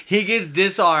 he gets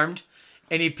disarmed,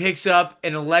 and he picks up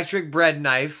an electric bread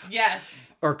knife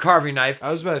Yes. or carving knife. I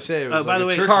was about to say, it was by like the a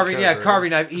way, turkey Carving cutter.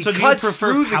 knife. He So do you cuts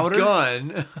prefer through powder? the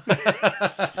gun.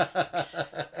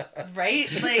 right?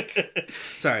 Like,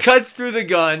 Sorry. Cuts through the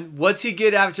gun. What's he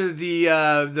get after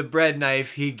the bread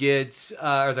knife? He gets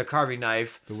or the carving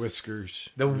knife, The whiskers.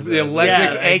 the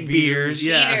electric Yeah, egg beaters.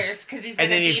 Yeah. eaters, because he's And gonna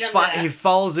then beat he him to he death.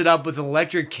 follows it up with an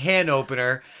electric can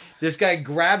opener. This guy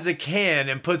grabs a can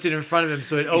and puts it in front of him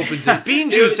so it opens. There's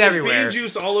bean juice everywhere. Bean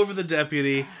juice all over the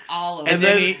deputy. all over. And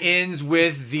then then- he ends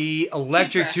with the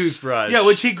electric toothbrush. Yeah,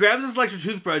 which he grabs his electric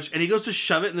toothbrush and he goes to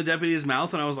shove it in the deputy's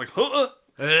mouth, and I was like, huh?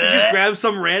 He just grabs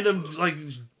some random like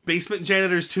basement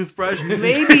janitor's toothbrush.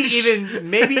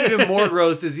 Maybe even more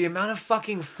gross is the amount of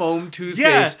fucking foam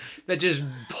toothpaste that just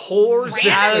pours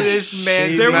Random out of this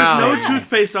man's There was mouth. no Yes.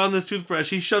 toothpaste on this toothbrush.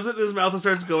 He shoves it in his mouth and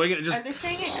starts going, and it Are just they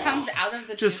saying it comes out of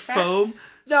the just toothbrush? foam.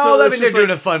 No, So I it's mean they're just doing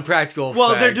like- a fun practical. Well,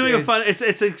 they're effect. doing a fun. It's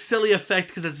a silly effect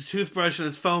because it's a toothbrush and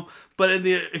it's foam. But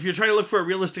if you're trying to look for a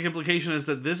realistic implication, is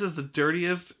that this is the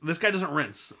dirtiest. This guy doesn't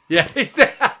rinse. Yeah,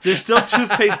 There's still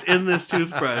toothpaste in this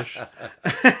toothbrush.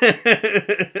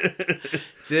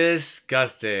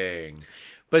 disgusting.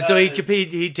 But so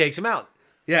he takes him out.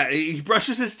 Yeah, he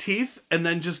brushes his teeth and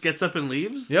then just gets up and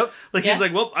leaves. Yep. Like Yeah. he's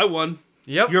like, "Well, I won.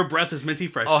 Yep. Your breath is minty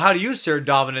fresh." Oh, how do you assert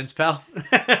dominance, pal?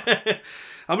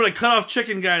 I'm gonna cut off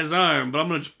chicken guy's arm, but I'm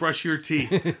gonna just brush your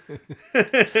teeth.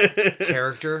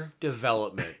 Character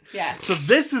development. Yes. So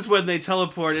this is when they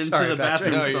teleport into Sorry, the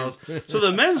Patrick. bathroom No, stalls. So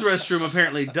the men's restroom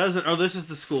apparently doesn't. Oh, this is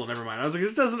the school. Never mind. I was like,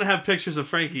 this doesn't have pictures of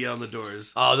Frankie on the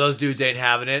doors. Oh, those dudes ain't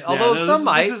having it. Yeah, Although no, some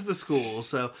might. This is the school.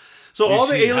 So We've all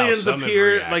the seen how aliens some have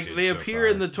appear. reacted Like they so appear far.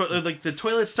 in the toilet. Like the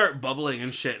toilets start bubbling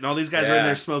and shit, and all these guys are in Yeah.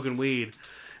 there smoking weed.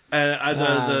 And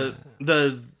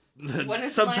the What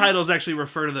is subtitles actually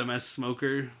refer to them as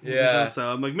smoker. Yeah.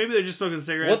 So I'm like, maybe they're just smoking What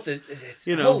cigarettes. the? It's,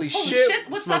 You know. holy Holy shit. shit!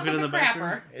 What's up Smoking with in the the bathroom.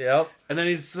 crapper? Yep. And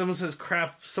then someone says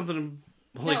crap something.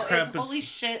 Holy No, crap! it's holy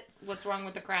shit. What's wrong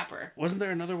with the crapper? Wasn't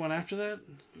there another one after that?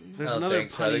 There's I don't another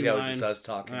think so. I think punny that was line. just us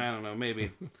talking. I don't know.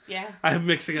 Maybe Yeah. I'm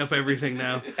mixing up everything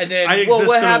now. And then, I well, exist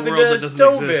what in a happened world to that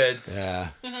doesn't Stovitz? Yeah.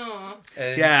 Oh,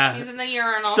 And- Yeah, he's in the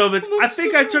urinal. Stovitz. I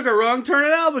think I took a wrong turn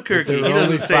in Albuquerque. He There were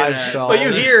only doesn't say 5 that. stalls. But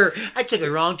you hear, I took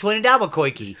a wrong turn in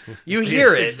Albuquerque. You hear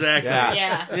Yes, it. exactly. Yeah.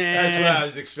 Yeah. That's what I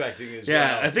was expecting as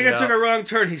Yeah, well. I think I Yeah. took a wrong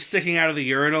turn. He's sticking out of the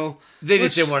urinal. They just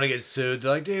Which- didn't want to get sued. They're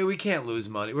like, dude, we can't lose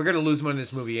money. We're going to lose money in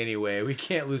this movie anyway. We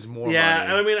can't lose more Yeah, money.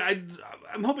 and I mean,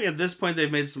 I'm hoping at this point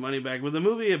they've made some money back. But the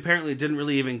movie apparently didn't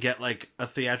really even get like a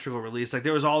theatrical release. Like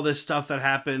there was all this stuff that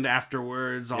happened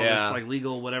afterwards, all this Yeah. like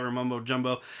legal whatever mumbo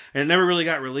jumbo, and it never really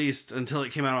got released until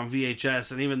it came out on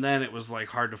VHS. And even then, it was like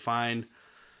hard to find.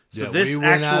 So Yeah, this we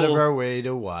went out of actual, our way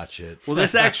to watch it. well,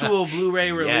 this actual Blu-ray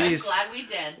I'm release. glad we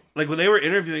did. Like when they were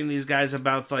interviewing these guys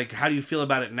about like how do you feel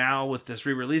about it now with this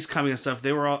re-release coming and stuff,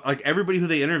 they were all like everybody who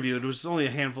they interviewed, was only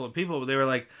a handful of people, but they were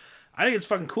like, I think it's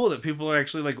fucking cool that people are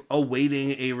actually like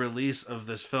awaiting a release of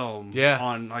this film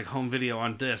on like home video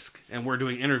on disc, and we're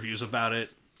doing interviews about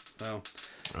it. So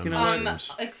On you know what?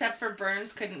 mushrooms. Except for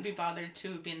Burns couldn't be bothered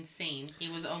to have been seen. He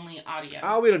was only audio.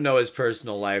 Oh, we don't know his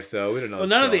personal life, though. We don't know. Well, what's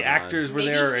none of the going on. actors were Maybe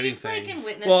there or he's anything. like in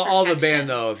witness Well, all the protection. band,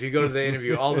 though. If you go to the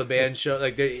interview, all the band show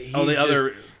like Oh, the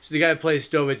other- So the guy that plays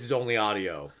Stovitz is only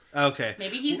audio. Okay,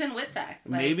 Maybe he's in Witsac. Like,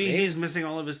 maybe he's missing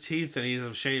all of his teeth and he's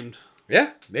ashamed.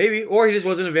 Yeah, maybe, or he just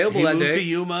wasn't available He that moved day. to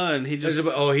Yuma and he just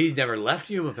Oh, he never left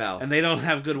Yuma, pal. and they don't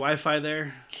have good Wi-Fi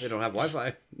there. They don't have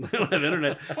Wi-Fi. They don't have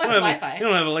internet. What's They don't have- Wi-Fi? They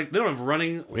don't have like they don't have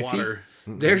running Wi-Fi? water.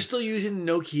 They're still using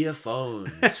Nokia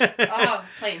phones. Oh,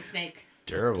 playing Snake.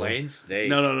 Terrible. Plain snake.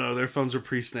 No. Their phones are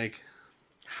pre-snake.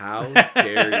 How dare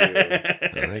I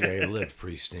think I lived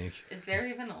pre-snake. Is there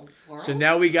even a world? you? So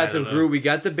now we got I the don't know. group, we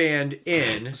got the band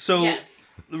in. So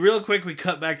Yes. real quick, we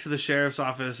cut back to the sheriff's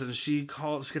office, and she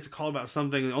gets a call about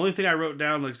something. The only thing I wrote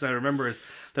down, because I remember, is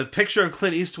the picture of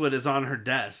Clint Eastwood is on her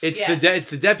desk. It's Yes. it's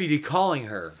the deputy calling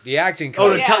her, the acting oh,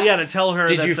 coach. to tell her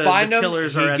Did that you the find him?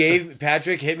 killers He are at gave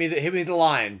Patrick hit me the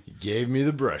line. He gave me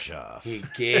the brush off. He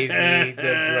gave me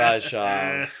the brush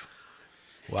off.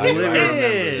 Why do I remember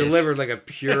this? Delivered like a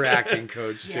pure acting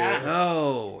coach too. Yeah. the.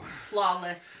 Oh,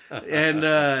 Flawless.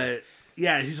 and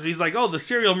yeah, he's like, oh, the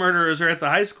serial murderers are at the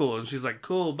high school, and she's like,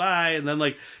 cool, bye, and then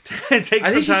like takes. I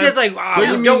think she some time. says like,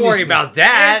 Don't don't mean- worry about They're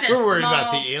that. just We're worried about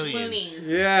small the aliens. Loonies.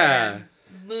 Yeah. Or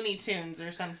Looney Tunes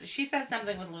or something. She said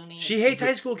something with Looney. She hates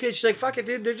high school kids. She's like, fuck it,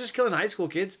 dude. They're just killing high school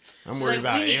kids. I'm worried Like,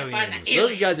 about we need to find aliens. the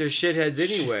Those guys are shitheads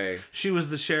anyway. She was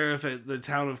the sheriff at the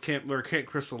town of where Camp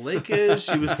Crystal Lake is.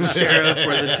 She was the sheriff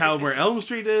where the town where Elm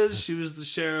Street is. She was the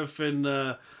sheriff in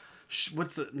not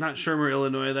Shermer,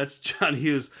 Illinois. That's John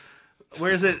Hughes.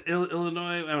 Where is it?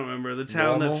 Illinois? I don't remember. The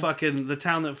town Normal?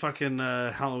 that fucking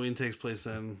Halloween takes place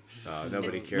in. Oh,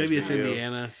 nobody It's- cares. Maybe it's for you.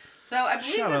 Indiana. So I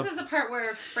believe Shut this up. is a part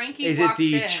where Frankie Is it walks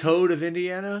the in. Chode of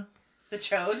Indiana? The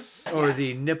chode. Or Yes.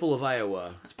 the nipple of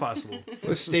Iowa. It's possible.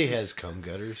 What state has cum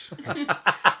gutters? So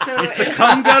The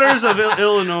cum gutters of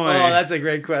Illinois. Oh, that's a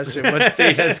great question. What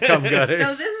state has cum gutters? So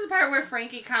this is the part where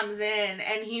Frankie comes in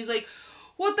and he's like,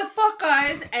 "What the fuck,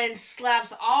 guys?" and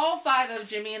slaps all 5 of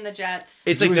Jimmy and the Jets.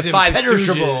 It's He like was the 5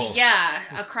 impenetrable. Stooges. Yeah,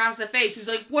 across the face. He's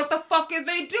like, "What the fuck are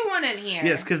they doing in here?"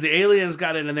 Yes, because the aliens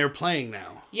got in and they're playing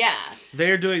now. Yeah,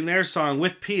 They're doing their song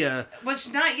with Pia.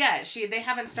 which not yet. They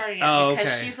haven't started yet Oh,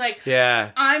 because okay. she's like,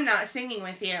 Yeah. "I'm not singing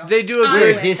with you." They do a I'm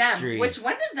great with history. Them. Which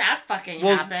when did that fucking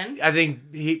Well, happen? I think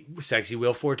Sexy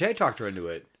Will Forte talked her into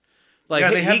it. Like,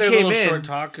 Yeah, they had he their came little in. short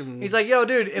talk. And He's like, "Yo,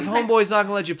 dude, if He's like- Homeboy's not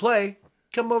gonna let you play,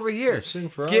 come over here. Sing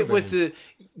for Get our band."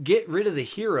 get rid of the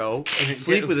hero and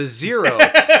sleep with a 0."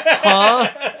 Huh?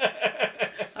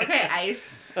 Okay,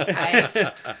 ice,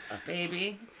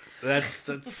 baby. that's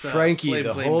Frankie Flame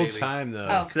the Flame whole Baby. time though.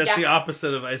 Oh, That's yeah. the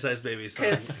opposite of Ice Ice Baby's song.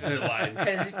 'Cause- line.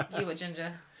 Because you a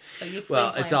ginger. So you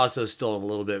Well, flame it's flame. also stolen a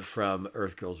little bit from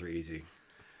Earth Girls Are Easy.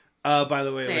 By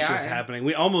the way, They which is are. happening.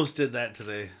 We almost did that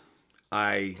today.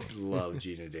 I love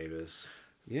Gina Davis.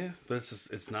 Yeah, but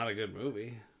it's not a good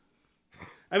movie.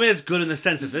 I mean, it's good in the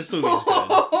sense that this movie is good.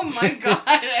 Oh my god,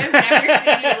 I've never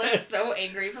seen you look so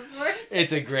angry before.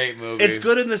 It's a great movie. It's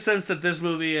good in the sense that this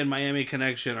movie and Miami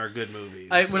Connection are good movies.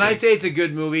 When I say it's a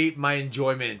good movie, my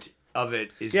enjoyment of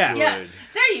it is Yeah. good. Yes,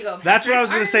 there you go. Patrick. That's what I was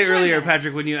going Our to say earlier, enjoyment.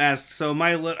 Patrick, when you asked. So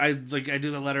I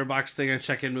do the letterbox thing. I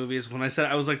check in movies. When I said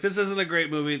I was like, this isn't a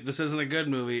great movie, this isn't a good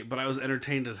movie, but I was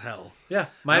entertained as hell. Yeah. And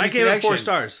Miami I gave it 4 Connection.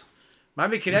 stars.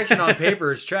 Miami Connection on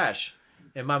paper is trash.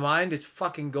 In my mind, it's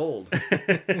fucking gold.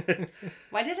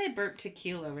 Why did I burp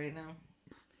tequila right now?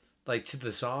 Like to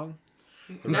the song.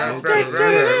 No.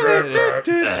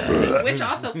 Which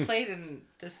also played in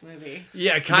this movie.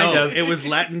 Yeah, kind No, of. it was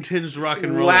Latin tinged rock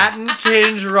and roll. Latin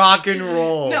tinge rock and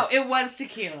roll. No, it was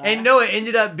tequila. And no, it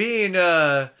ended up being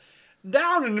down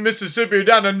in the Mississippi,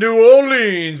 down in New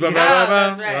Orleans. Blah, blah, blah, blah.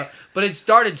 that's right. But it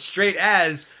started straight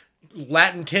as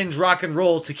Latin tinge rock and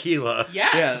roll tequila.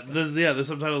 Yes. Yeah, the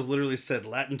subtitles literally said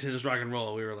Latin tinged rock and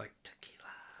roll. We were like,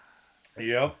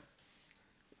 tequila. Yep.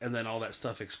 And then all that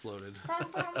stuff exploded.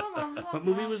 What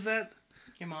movie was that?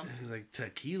 Your mom. He's like,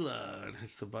 tequila, and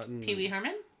hits the button. Pee Wee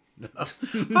Herman? I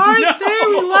say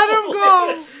we let him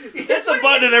go. He hits the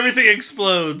button and everything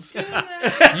explodes.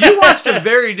 You watched a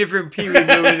very different Pee Wee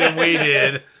movie than we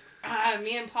did.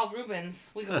 Me and Paul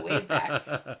Rubens, we go ways back.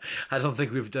 I don't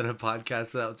think we've done a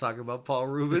podcast without talking about Paul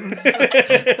Rubens.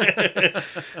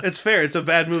 It's fair. It's a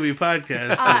bad movie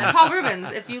podcast. Paul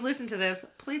Rubens, if you listen to this,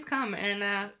 please come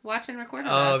and watch and record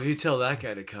with Oh, us. if you tell that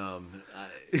guy to come.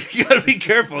 You gotta be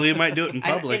careful. He might do it in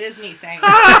public. It is me saying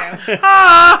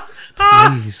that.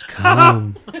 Please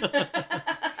come.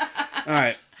 All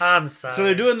right. I'm sorry. So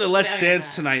they're doing the Let's No, you're Dance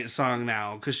not. Tonight song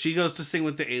now because she goes to sing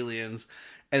with the aliens.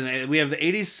 And we have the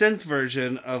 80s synth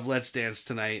version of Let's Dance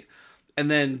Tonight. And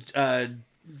then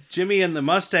Jimmy and the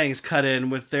Mustangs cut in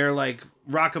with their like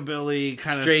rockabilly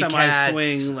kind of Stray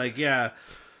semi-swing. Cats. Like, yeah.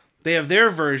 They have their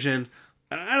version.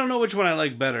 And I don't know which one I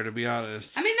like better, to be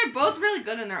honest. I mean, they're both really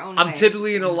good in their own I'm ways.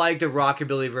 typically gonna like the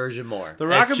rockabilly version more. The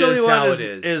That's rockabilly just how one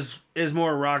it is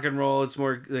more rock and roll. It's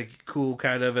more like cool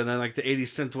kind of, and then like the 80s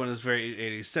synth one is very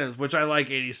 80s synth, which I like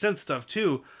 80s synth stuff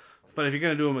too. But if you're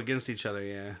gonna do them against each other,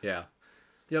 yeah. Yeah.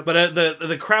 But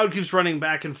the crowd keeps running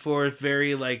back and forth,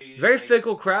 very like Very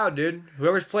fickle crowd, dude.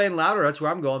 Whoever's playing louder, that's where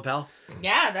I'm going, pal.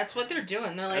 Yeah, that's what they're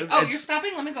doing. They're like, oh, you're It's-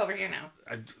 stopping? Let me go over here now.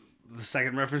 the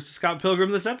second reference to Scott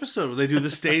Pilgrim this episode. Where they do the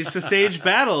stage to stage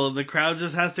battle, and the crowd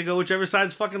just has to go whichever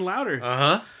side's fucking louder.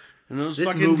 Uh-huh. And those This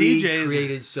fucking movie DJs.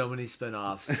 created so many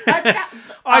spinoffs.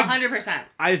 100%.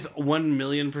 I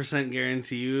 1,000,000%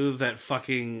 guarantee you that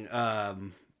fucking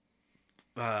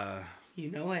You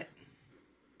know it.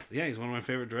 yeah, he's one of my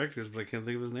favorite directors, but I can't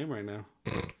think of his name right now.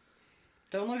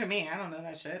 Don't look at me. I don't know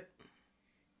that shit.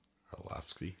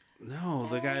 Orlovsky. No,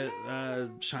 the guy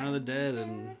Shaun of the Dead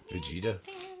and Vegeta.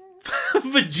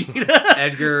 Vegeta.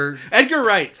 Edgar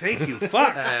Wright. Thank you.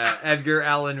 Fuck. Edgar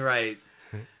Allan Wright.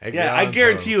 Yeah, I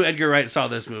guarantee you Edgar Wright saw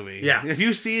this movie. Yeah. If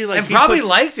you see like And probably puts,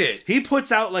 liked it. he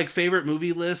puts out like favorite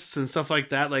movie lists and stuff like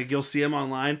that. Like you'll see him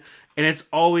online, and it's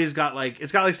always got like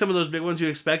some of those big ones you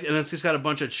expect, and it's just got a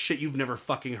bunch of shit you've never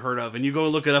fucking heard of, and you go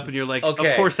look it up, and you're like, Okay.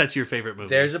 of course that's your favorite movie.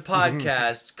 There's a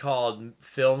podcast called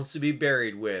Films to be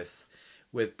Buried with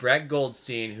Brett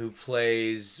Goldstein, who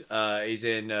plays, he's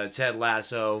in Ted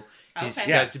Lasso. He's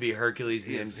Okay. set to be Hercules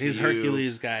in the MCU. He's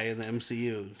Hercules guy in the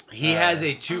MCU. He has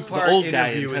a two-part the old guy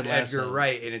in interview with Ted Edgar Lasso.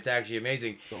 Wright, and it's actually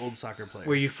amazing. The old soccer player.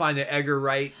 Where you find that Edgar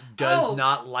Wright does Oh,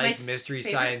 not like my Mystery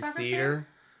favorite Science soccer Theater.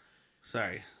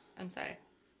 Sorry. I'm sorry.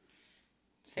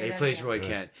 Say He that plays again. Roy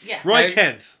Kent. Yeah. Roy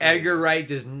Kent. Edgar Wright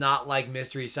does not like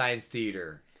Mystery Science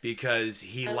Theater because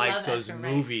he I likes love those Edgar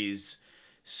Wright. movies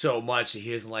so much that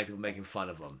he doesn't like people making fun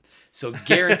of him. So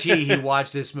guarantee he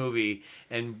watched this movie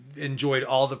and enjoyed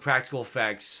all the practical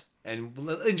effects and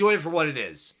enjoyed it for what it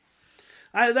is.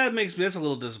 That's a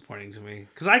little disappointing to me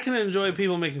because I can enjoy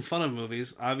people making fun of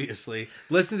movies, obviously.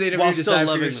 Listen to the interview, While still decide for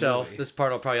loving the yourself. movie. This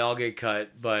part will probably all get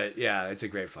cut, but yeah, it's a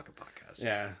great fucking podcast.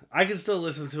 Yeah, I can still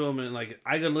listen to them and like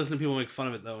I can listen to people make fun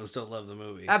of it though and still love the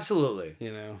movie. Absolutely.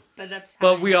 You know, But that's.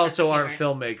 But how we he also has aren't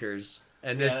humor. filmmakers.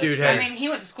 And this Yeah, dude that's has I mean, he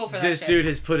went to school for that. this shit. dude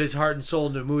has put his heart and soul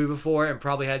into a movie before and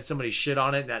probably had somebody shit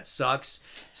on it and that sucks.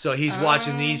 So he's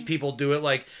watching these people do it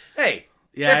like, hey,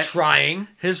 Yeah, they're trying.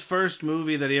 his first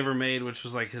movie that he ever made, which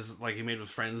was like he made with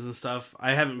friends and stuff.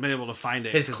 I haven't been able to find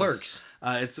it. His 'cause Clerks.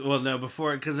 It's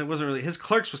before because it wasn't really his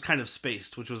Clerks was kind of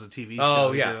Spaced, which was a TV show.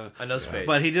 Oh He yeah, did I know Space.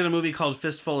 but he did a movie called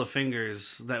Fistful of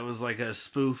Fingers that was like a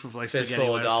spoof of like Fistful spaghetti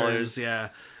of westerns. Dollars. Yeah.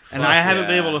 And Fuck I haven't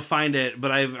been yeah. able to find it,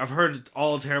 but I've heard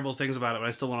all terrible things about it, but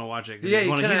I still want to watch it. 'Cause Yeah, he's you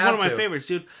one kinda of have my to. favorites,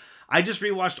 dude. I just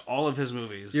rewatched all of his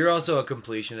movies. You're also a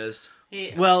completionist.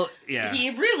 Well, yeah. He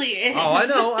really is. Oh, I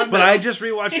know. But I just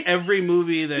rewatched every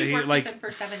movie that He he worked like with him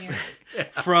for 7 years.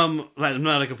 from. I'm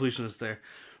not a completionist there.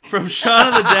 From Shaun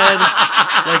of the Dead,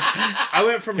 like I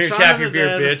went from Here's Shaun half of your the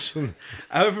beer, Dead. bitch.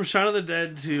 I went from Shaun of the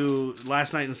Dead to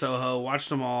Last Night in Soho. Watched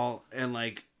them all, and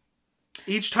like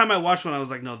each time I watched one, I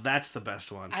was like, "No, that's the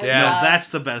best one. I Yeah. No, love- that's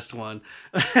the best one."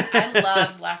 I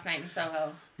loved Last Night in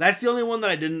Soho. That's the only one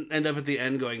that I didn't end up at the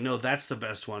end going, "No, that's the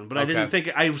best one." But I Okay. didn't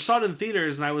think I saw it in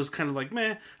theaters, and I was kind of like,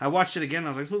 "Meh." I watched it again, and I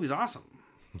was like, "This movie's awesome."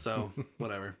 So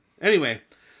whatever. Anyway,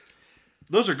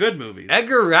 those are good movies.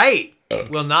 Edgar Wright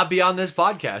will not be on this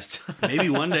podcast. Maybe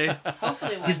one day.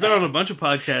 Hopefully one He's been day. on a bunch of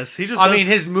podcasts. He just I does- mean,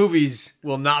 his movies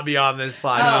will not be on this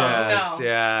podcast. no.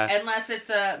 Yeah. Unless it's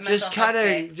a mental Just kind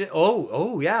health day. of.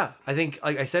 Oh yeah. I think,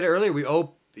 like I said earlier,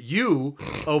 you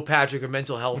owe Patrick a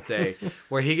mental health day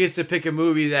where he gets to pick a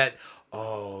movie that.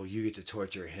 Oh, you get to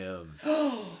torture him.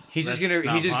 He's just That's gonna.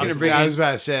 not He's just gonna possible. bring. I in- was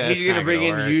about to say He's that's gonna not bring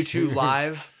in work. YouTube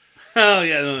Live. Oh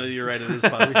yeah, no, you're right. It is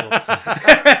possible.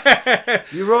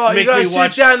 You're right. Make You gotta me sit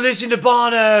watch- down and listen to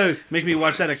Bono. Make me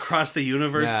watch that Across the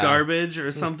Universe No. garbage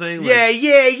or something. Yeah.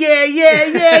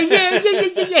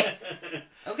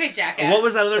 Okay, jackass. What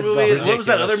was that other That's movie? about What was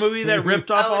that other ridiculous. movie that ripped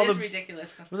off Oh, all it is the? ridiculous.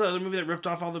 Was that other movie that ripped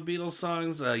off all the Beatles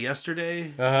songs?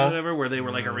 Yesterday, Uh-huh. or whatever, where they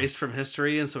were like erased from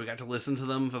history, and so we got to listen to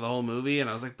them for the whole movie. And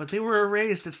I was like, but they were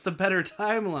erased. It's the better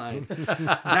timeline.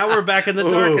 Now we're back in the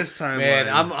darkest timeline.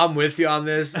 Man, I'm with you on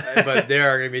this, but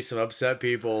there are gonna be some upset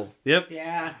people. Yep.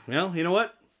 Yeah. Well, you know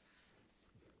what?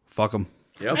 Fuck them.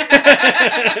 Yep.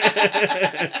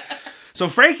 So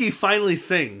Frankie finally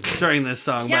sings during this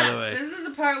song. Yes, by the way, this is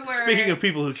a part where speaking of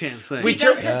people who can't sing, he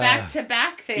does the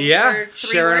back-to-back thing. Yeah. for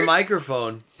 3 Sharing a words.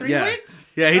 microphone. 3 Yeah. words?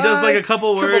 yeah, he does like a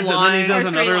couple couple words, and then he lines. does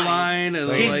Or 3 another lines. line,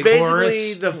 and He's like, basically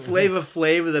chorus. the Flava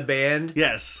Flav of the band.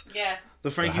 yes, Yeah. the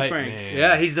Frankie Hype Frank. man.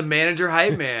 Yeah, he's the manager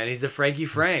hype man. He's the Frankie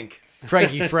Frank.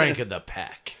 Frankie Frank of the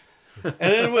pack. And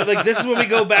then like this is when we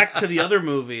go back to the other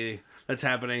movie that's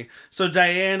happening. So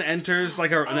Diane enters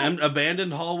like an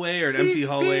abandoned hallway or an empty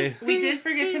hallway. We did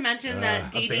forget to mention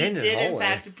that Dee Dee abandoned did, in hallway.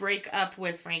 fact, break up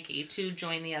with Frankie to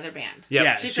join the other band. Yep.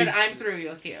 Yeah. She she- said, I'm through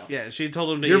with you. Yeah, she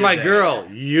told him to You're eat my a dick. girl.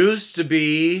 Used to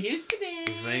be. Used to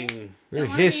be. Zing. We're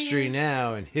Don't history worry.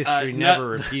 now, and history no- never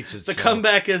repeats The itself.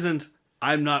 comeback isn't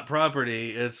I'm not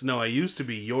property. It's no, I used to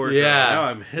be your Yeah. girl. Now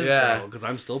I'm his Yeah. girl because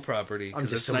I'm still property. I'm 'cause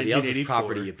just it's somebody else's 1984.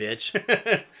 property, you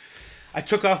bitch. I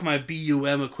took off my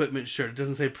BUM equipment shirt. It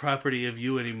doesn't say property of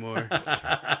you anymore.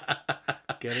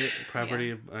 Get it?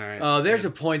 Property of... All right. Oh, there's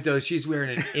a point, though. She's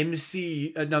wearing an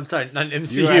MC... no, I'm sorry, not an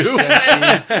MCU.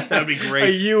 USMC. That would be A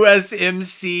great.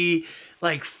 USMC,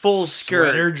 like, full skirt.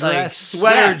 Sweater like, dress?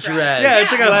 sweater Yeah. dress. Yeah,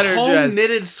 it's like a Sweater home dress.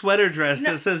 knitted sweater dress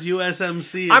No. that says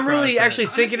USMC. I'm really across it. actually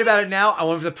thinking about it now. I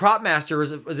wonder if the prop master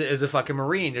is a fucking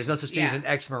Marine. There's no such thing as Yeah. an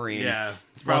ex-Marine. Yeah, Once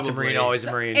a probably. Marine, always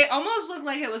a Marine. It almost looked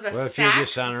like it was a What if you're sack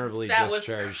dishonorably that was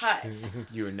discharged? cut.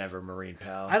 You were never a Marine,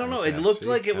 pal. I don't know. It Okay, looked see?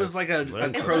 like it was like a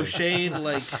Learned something. crocheted,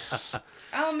 like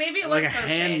Oh, maybe it was like a crocheted,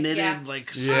 hand knitted, yeah.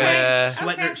 like Yeah.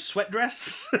 sweat Okay. sweat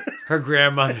dress. Her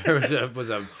grandmother was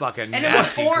a fucking And it was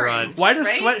nasty orange. grunt. Why does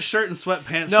Right? sweatshirt and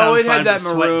sweatpants No, sound it fine, had that but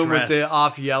sweat maroon with dress? the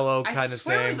off yellow I kind of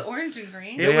swear it thing. was orange and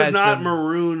green. It They was had not some-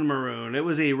 maroon. It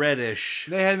was a reddish.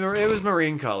 It was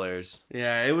Marine colors.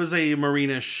 Yeah, it was a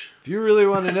maroonish. If you really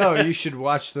want to know, you should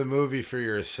watch the movie for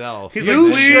yourself. He's You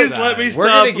like, please should- let me We're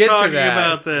stop gonna get to talking that.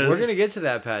 about this. We're gonna get to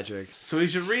that, Patrick. So we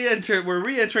should re-enter. We're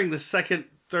re-entering the second,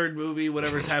 third movie,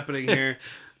 whatever's happening here.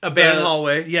 Abandoned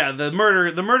hallway. Yeah, the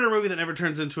murder movie that never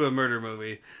turns into a murder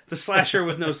movie. The slasher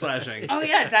with no slashing. Oh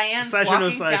yeah, Diane's Slasher, no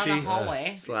walking down slashy. the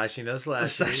hallway. Slashing, no slashing. The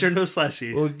slasher, no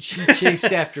slashy. Well, she chased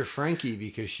after Frankie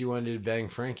because she wanted to bang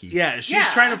Frankie. Yeah, she's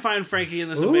trying to find Frankie in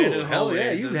this abandoned hell hallway.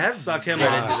 yeah, you to have suck him get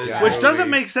off. into this Which movie. doesn't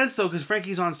make sense though, because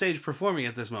Frankie's on stage performing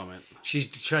at this moment. She's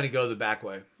trying to go the back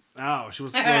way. Oh, she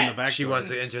wants to go in the back. She door. wants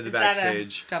to enter the Is that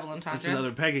backstage. a double entendre? That's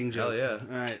another pegging joke. Hell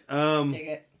yeah. All right. Dig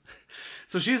it.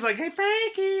 So she's like, "Hey,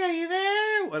 Frankie, are you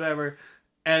there?" Whatever.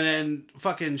 And then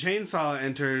fucking Chainsaw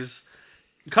enters,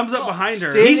 comes up behind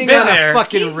her. He's Standing been on there. a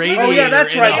fucking He's radiator. literally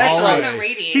that's in right, the that's on hallway. the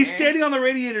radiator. He's standing on the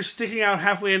radiator, sticking out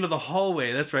halfway into the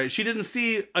hallway. That's right. She didn't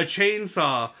see a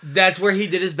chainsaw. That's where he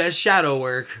did his best shadow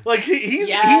work. Like he's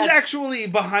Yes. actually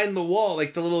behind the wall,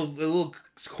 like the little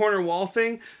corner wall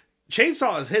thing.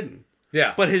 Chainsaw is hidden,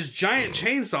 Yeah. but his giant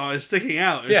chainsaw is sticking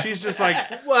out, and Yeah. she's just like,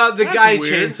 Well, the That's guy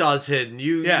weird. chainsaw's hidden.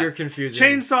 You're confusing.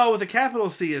 Chainsaw with a capital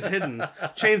C is hidden.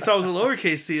 Chainsaw with a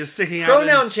lowercase c is sticking out.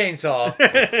 Pronoun chainsaw.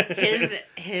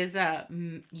 his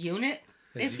unit,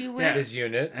 if you will. Yeah. His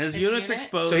unit. His His unit's unit?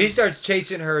 exposed. So he starts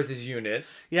chasing her with his unit.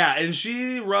 Yeah, and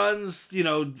she runs,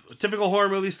 typical horror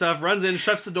movie stuff, runs in,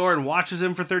 shuts the door, and watches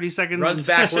him for 30 seconds. Runs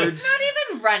backwards. It's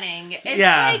not even running. It's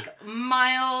Yeah. like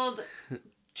mild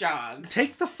jog.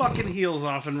 Take the fucking heels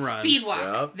off and run. Speed walk.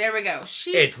 Yep. There we go.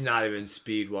 She's It's not even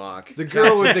speed walk. The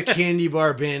girl with the candy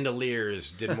bar bandoliers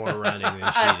did more running than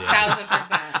she did.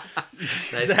 1,000%.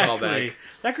 Nice Exactly. callback.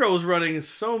 That girl was running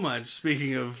so much,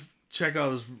 speaking of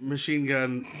Chekhov's machine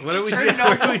gun. What do we do?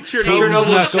 Chernobyl. Chernobyl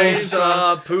Knuckles.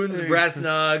 Chainsaw, Putin's brass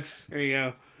knucks. There you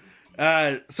go.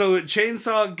 So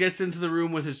Chainsaw gets into the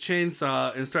room with his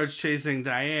chainsaw and starts chasing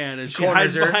Diane, and she Corners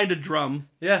hides her. behind a drum,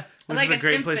 Yeah. which Like is a a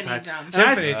great place to timpani hide. drum. And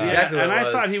I, Timpani's yeah, exactly what and it I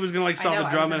was. thought he was gonna saw I know, the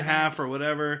I drum was in gonna half or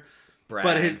whatever, Brad.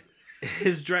 but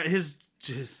his drum, His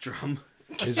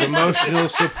emotional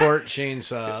support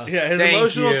chainsaw. yeah, his Thank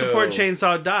emotional you. support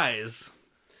chainsaw dies.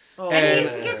 And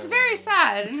he gets very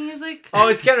sad, and he's like, Oh,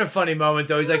 it's kind of a funny moment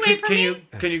though. He's like, Wait for can me."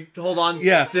 you hold on?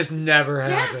 Yeah. This never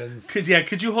happens. Could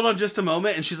you hold on just a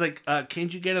moment? And she's like,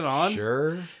 can't you get it on?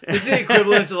 Sure. It's the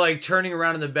equivalent to like turning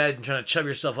around in the bed and trying to chub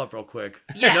yourself up real quick.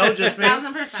 yeah, No, just me.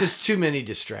 1,000%. Just too many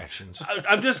distractions.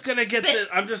 I'm just gonna get Spit.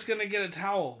 I'm just gonna get a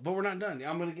towel, but we're not done.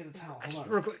 I'm gonna get a towel. Hold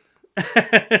on. Real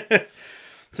quick.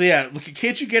 So yeah, look,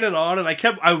 can't you get it on?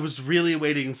 And I was really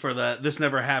waiting for this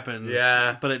never happens.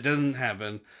 Yeah. But it doesn't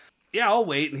happen. Yeah, I'll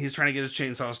wait. And he's trying to get his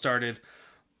chainsaw started.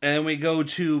 And we go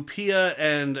to Pia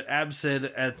and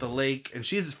Absid at the lake, and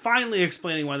she's finally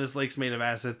explaining why this lake's made of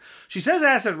acid. She says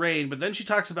acid rain, but then she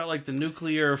talks about like the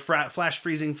nuclear flash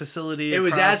freezing facility. It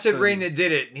was across acid and- rain that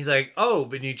did it. And he's like, oh,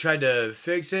 but you tried to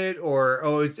fix it, or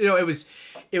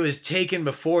it was taken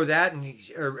before that,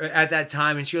 or at that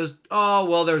time. And she goes, oh,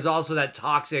 well, there's also that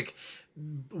toxic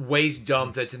waste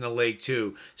dump that's in the lake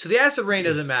too. So the acid rain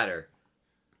doesn't matter.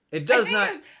 It does not.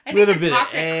 I Little think bit the of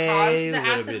toxic A, caused the little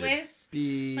acid bit of waste.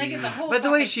 B. Like it's a whole. But the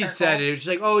way fucking she circle. said it, she's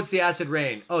like, "Oh, it's the acid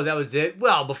rain." Oh, that was it.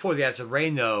 Well, before the acid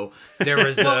rain, though, there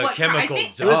was the Well, chemical I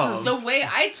think dump. the way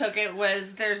I took it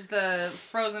was there's the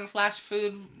frozen flash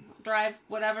food drive,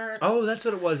 whatever, Oh, that's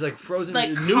what it was. Like frozen.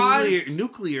 Like,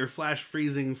 nuclear flash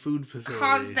freezing food facility.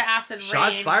 caused the acid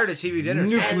shots rain. fired at TV dinners.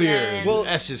 Nuclear. And then- Well,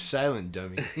 S is silent,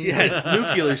 dummy. Yeah, it's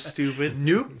nuclear, stupid.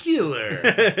 Nuclear.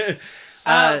 Get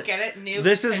it? Nuke.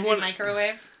 this is 'cause you what-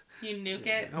 microwave. You nuke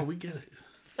it. Oh, we get it.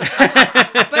 But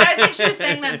I think she was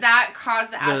saying that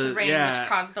caused the acid rain, yeah. which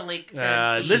caused the lake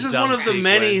to. This is dumb one of the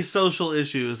many sequence. social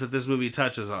issues that this movie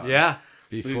touches on. Yeah.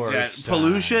 We've Before got it's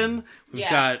pollution. We've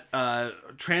Yeah. got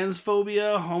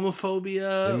transphobia,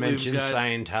 homophobia. They We've mentioned got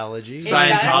Scientology. It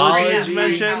Scientology does, is yeah,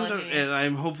 mentioned, Scientology. and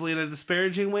I'm hopefully in a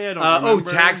disparaging way. I don't Oh,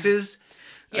 remember. taxes.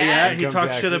 Yeah, Yes. he Income talks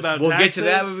taxes. shit about We'll taxes. get to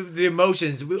that with the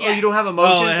emotions. Oh, Yes. you don't have Oh,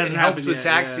 emotions? it it hasn't helps happened with yet,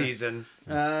 tax yeah. season.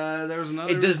 There was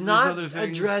another. It does there's not other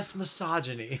things. address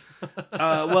misogyny.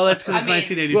 Well, that's because it's I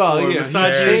mean- 1984. Well, he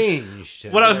Misogyny. changed.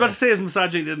 What I was about to say is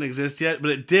misogyny didn't exist yet,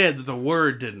 but it did. But the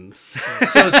word didn't.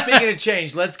 So speaking of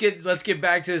change, let's get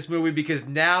back to this movie because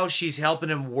now she's helping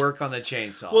him work on the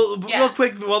chainsaw. Well, real Yes.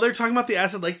 quick, while they're talking about the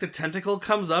acid lake, the tentacle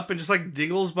comes up and just like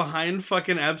dingles behind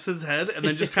fucking Absid's head, and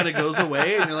then just kind of goes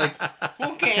away, and you're like,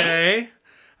 Okay. okay,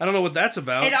 I don't know what that's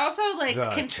about. It also like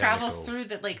The can travel tentacle. through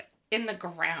the like in the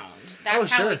ground. That's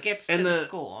Oh, how sure. it gets And to the the-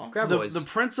 school. Graboids. The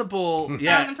principal,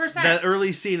 yeah, 1000%. that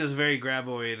early scene is very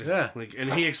graboid. Yeah. like,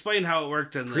 and he explained how it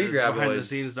worked in the Pre-graboids. behind the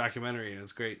scenes documentary, and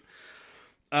it's great.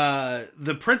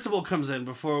 The principal comes in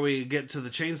before we get to the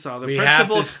chainsaw. The we have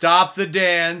principal, to stop the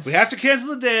dance. we have to cancel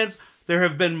the dance. there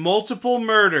have been multiple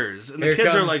murders. And the Here kids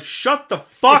are comes- like, shut the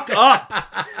fuck up.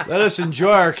 Let us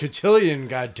enjoy our cotillion,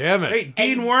 goddammit. Hey,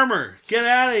 Dean Wormer, get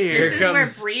out of here. This is where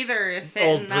comes Breather is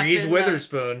Old sitting up Breathe in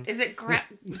Witherspoon. Is it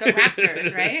the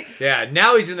rafters, right? Yeah,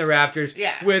 now he's in the rafters.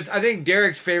 Yeah. With, I think,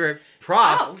 Derrick's favorite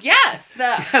prop. Oh, yes.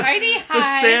 The Heidi The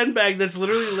High. sandbag that's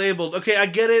literally labeled. Okay, I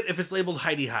get it if it's labeled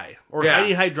Heidi High or Yeah.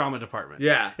 Heidi High Drama Department.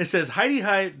 Yeah. It says Heidi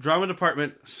High Drama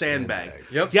Department sandbag.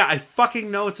 Yep. Yeah, I fucking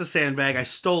know it's a sandbag. I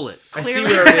stole it. I see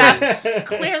Clearly where it is. stuffed,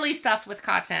 clearly stuffed with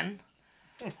cotton.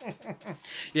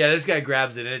 Yeah, this guy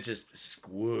grabs it and it just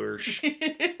squish.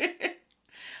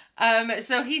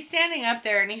 So he's standing up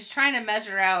there and he's trying to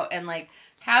measure out and like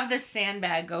have this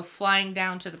sandbag go flying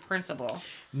down to the principal.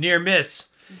 Near miss.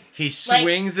 He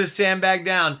swings the sandbag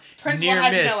down. Principal Near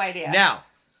has miss. no idea. Now,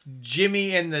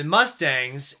 Jimmy and the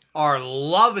Mustangs are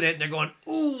loving it. And they're going,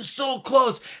 ooh, so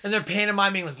close. And they're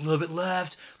pantomiming like a little bit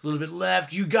left, a little bit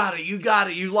left. You got it. You got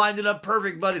it. You lined it up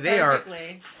perfect, buddy. They Perfectly.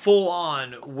 are full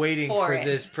on waiting For for it.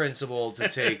 this principal to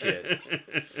take it.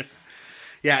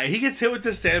 Yeah, he gets hit with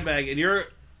this sandbag, and you're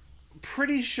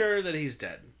pretty sure that he's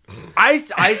dead.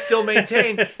 I still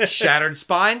maintain shattered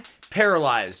spine,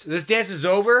 paralyzed. This dance is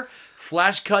over.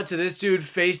 Flash cut to this dude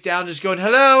face down, just going,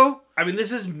 hello. I mean,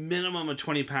 this is minimum a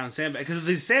 20-pound sandbag because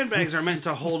these sandbags are meant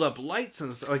to hold up lights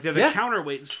and stuff. Like they're the Yeah.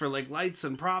 counterweights for like lights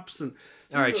and props and.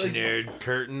 All right, you like, nerd.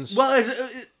 Curtains. Well,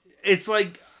 it's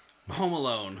like Home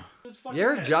Alone. You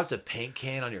ever dropped a paint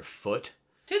can on your foot?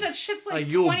 Dude, that shit's like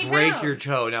You'll 20 break pounds. your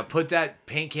toe. Now put that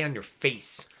paint can on your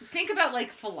face. Think about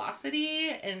like velocity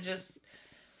and just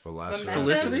Philosophy.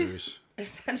 Felicity?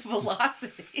 is that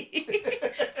velocity?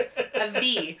 A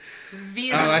V. V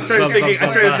is I a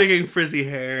started thinking frizzy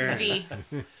hair. V.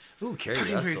 Ooh, Carrie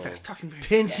Talking very Russell. fast. Talking very fast.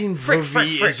 Painting Frick, for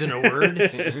V frick. isn't a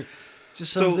word. It's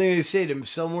just something they say to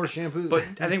sell more shampoo. But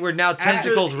I think we're now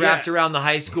tentacles wrapped yes. around the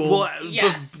high school. Well,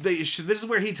 Yes. this is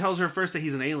where he tells her first that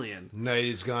he's an alien. night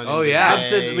is gone. Oh, into yeah.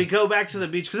 day. We go back to the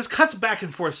beach because this cuts back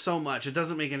and forth so much it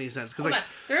doesn't make any sense. Because Hold like on.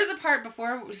 There is a part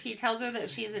before he tells her that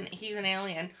he's an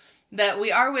alien that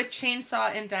we are with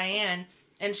Chainsaw and Diane,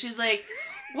 and she's like,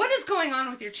 "What is going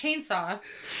on with your chainsaw?"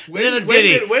 Little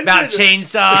ditty about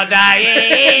Chainsaw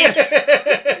Diane.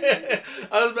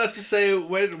 I was about to say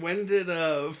when did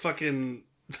fucking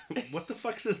what the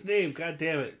fuck's his name? God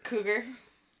damn it! Cougar.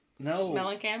 No.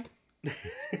 Mellencamp.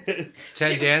 Ted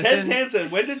Ted Danson.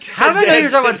 Danson. When did Ted How did I know you were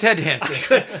talking Danson- about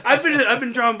Ted Danson? I've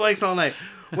been drawing blanks all night.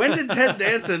 When did Ted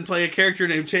Danson play a character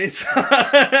named Chainsaw?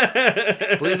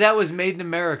 I believe that was Made in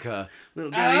America.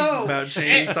 Little ditty Oh, about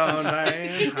shit. Chainsaw and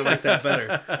Diane. I like that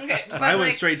better. Okay, but I went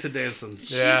like, straight to Danson.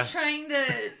 Yeah.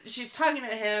 she's talking to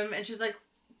him, and she's like,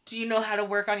 "Do you know how to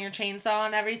work on your chainsaw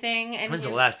and everything?" And When's the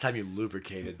he's- last time you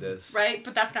lubricated this? Right,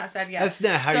 but that's not said yet. That's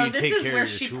not how so you this take is care where of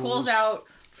your she tools. pulls out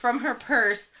from her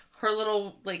purse her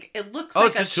little it looks Oh,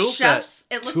 like it's a a tool chef's.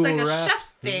 It looks Tool like a wrap. chef's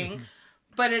thing,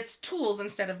 but it's tools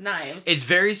instead of knives. It's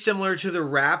very similar to the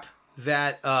wrap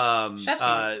that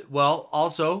Chef's well,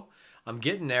 also, I'm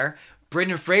getting there.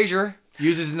 Brendan Fraser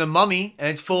uses in The Mummy, and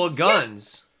it's full of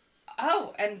guns.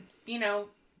 Oh, and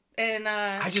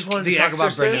I just wanted The to talk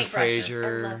about Brendan Exorcist? I love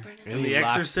Fraser. Brendan. In Any The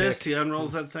Exorcist, lockpick. he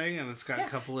unrolls that thing, and it's got a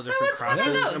couple of So different it's one of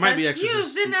crosses. those It might be that's Exorcist.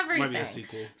 used in Might be a everything.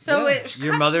 sequel. So it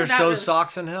Your cuts mother to that sews really-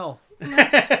 socks in hell.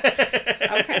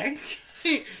 Okay.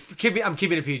 I'm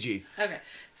keeping it PG. Okay.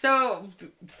 So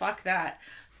fuck that.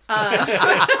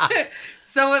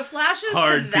 So it flashes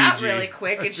Hard to that PG. really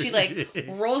quick, and she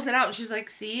rolls it out, and she's like,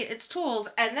 "See, it's tools,"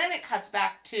 and then it cuts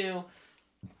back to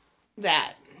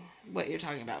that. What you're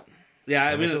talking about? Yeah,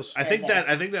 I mean, Chemicals. I think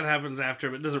that happens after,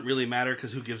 but it doesn't really matter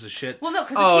because who gives a shit? Well, no,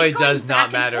 because Oh, keeps it going does not back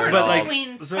and matter forth at But, all.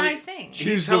 between so five things.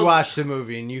 Choose to tells- watch the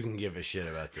movie, and you can give a shit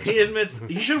about this. He admits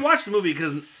you should watch the movie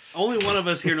because only one of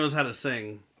us here knows how to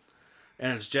sing,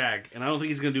 and it's Jack. And I don't think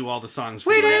he's gonna do all the songs.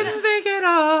 For you guys. think it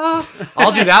all.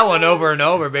 I'll do that one over and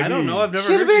over, baby. I don't know. I've never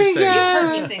Should've heard you been sing. You've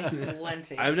heard me sing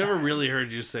plenty. I've never times. really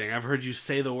heard you sing. I've heard you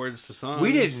say the words to songs.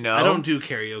 We didn't know. I don't do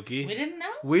karaoke. We didn't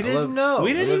know. We didn't know.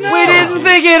 We didn't We know. didn't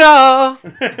think it all.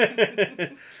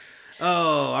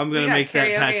 Oh, I'm gonna got make that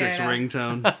karaoke Patrick's right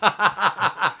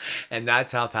ringtone. And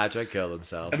that's how Patrick killed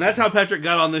himself. And that's how Patrick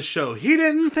got on this show. He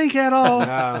didn't think at all.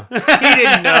 No. He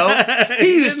didn't know.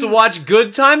 He used to watch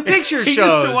Good Time Picture He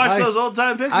shows. used to watch those old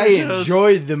time picture I shows.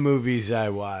 enjoyed the movies I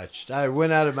watched. I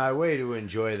went out of my way to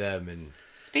enjoy them, and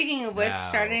Speaking of which, Wow.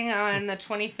 starting on the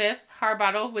 25th,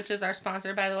 Harbottle, which is our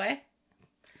sponsor, by the way,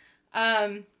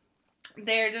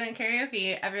 they're doing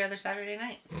karaoke every other Saturday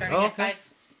night, starting Oh, at okay.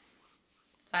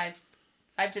 5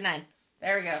 to 9.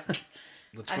 There we go.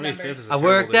 The I 25th remember. is a I terrible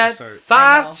worked day to at start.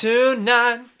 5 to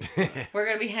 9. We're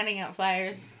going to be handing out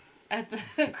flyers at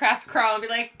the craft crawl and be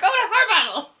like, go to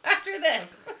Harbottle after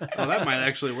this. Well, that might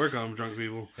actually work on drunk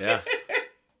people. Yeah.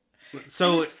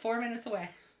 So it's 4 minutes away.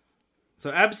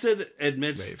 So Absid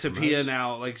admits Wait, to from Pia us?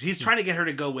 now, like, he's trying to get her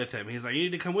to go with him. He's like, you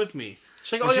need to come with me.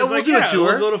 She's like, And oh, yeah, she's we'll like, do a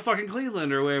tour. We'll go to fucking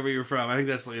Cleveland or wherever you're from. I think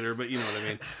that's later, but you know what I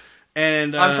mean.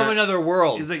 And I'm from another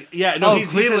world. He's like, yeah, no, he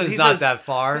Cleveland's says, not that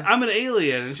far. I'm an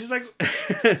alien. And she's like,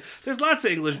 there's lots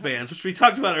of English bands, which we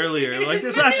talked about earlier. Like,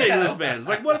 there's lots of English bands.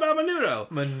 Like, what about Menudo?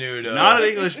 Menudo. Not an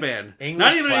English band. English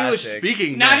Not even an classic.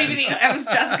 English-speaking Not band. even. I was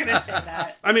just gonna say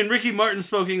that. I mean, Ricky Martin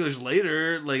spoke English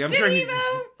later. Like, I'm sure Did he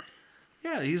though?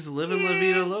 Yeah, he's living La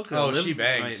Vida Loca. Oh, she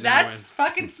bangs. Right, never That's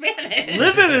fucking Spanish. mind.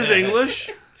 Living is English.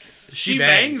 She She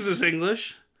bangs is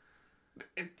English.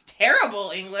 It's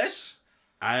terrible English.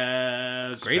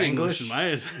 Great English in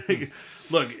my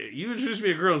look. You introduce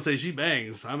me a girl and say she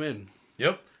bangs, I'm in.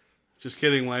 Yep. Just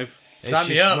kidding, wife. Hey, Sign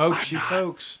she me up. smokes, she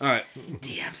pokes. All right,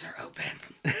 DMs are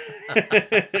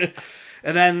open.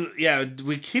 and then yeah,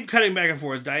 we keep cutting back and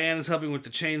forth. Diane is helping with the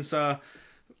chainsaw.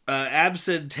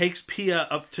 Absid takes Pia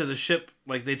up to the ship,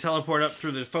 like they teleport up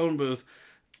through the phone booth,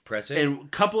 Press it. and a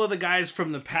couple of the guys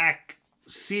from the pack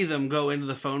see them go into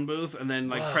the phone booth and then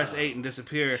like press 8 and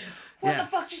disappear. What Yeah. the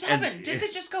fuck just And- happened? Did they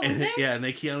just go in there? Yeah, and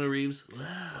they Keanu Reeves.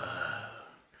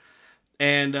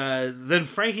 And then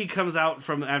Frankie comes out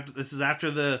from after. This is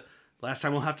after the last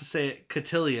time we'll have to say it.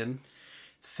 Cotillion.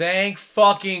 Thank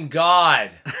fucking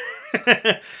God.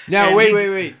 Now, And wait, he-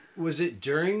 wait. Was it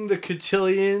during the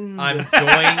cotillion? I'm going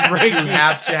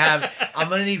to have. I'm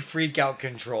going to need freak out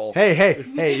control. Hey,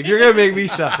 if you're going to make me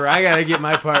suffer, I got to get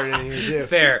my part in here, too.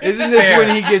 Fair. Isn't this Fair.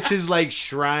 when he gets his, like,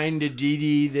 shrine to Dee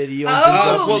Dee that he opens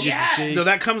Oh, up and you yeah. get to see? No,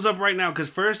 that comes up right now because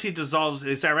first he dissolves.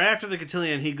 It's right after the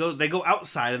Cotillion. They go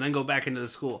outside and then go back into the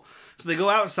school. So they go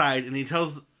outside and he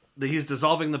tells that he's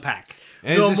dissolving the pack.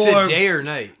 And No is this more- a day or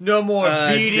night? No more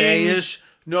beatings. Day-ish.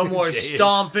 No more Day-ish.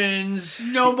 stompings.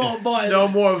 No more violence. No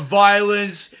more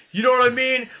violence. You know what I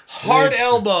mean? Hard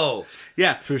elbow.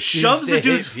 Yeah, Proceeds shoves to the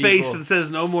dude's hit face people. and says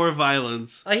no more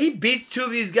violence. Like, he beats two of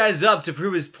these guys up to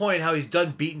prove his point how he's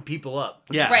done beating people up.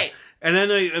 Yeah, Right. And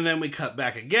then we cut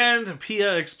back again to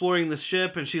Pia exploring the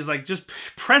ship, and she's like just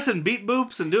pressing beat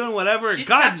boops and doing whatever. She's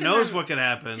God touching knows her- what could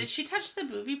happen. Did she touch the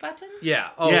booby button? Yeah.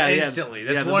 Oh, Yeah, yeah. instantly.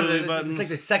 That's Yeah, the one of movie the. buttons. It's like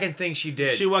the second thing she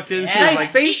did. She walked in. She Yeah. was Nice like,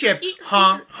 spaceship.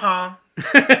 Honk, honk.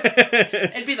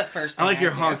 It'd be the first "I thing like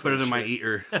your I'd honk do. better than my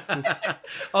eater."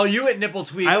 Oh, you went nipple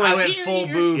tweak. I I went- went full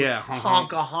boob. Yeah,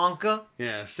 honk, Honka honka.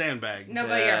 Yeah, sandbag. No,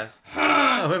 but Yeah.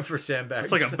 I went for sandbags.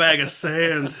 It's like a bag of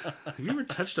sand. Have you ever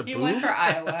touched a you boob? went for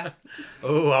Iowa.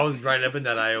 Oh, I was right up in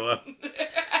that Iowa.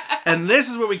 And this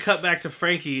is where we cut back to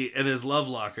Frankie and his love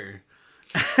locker.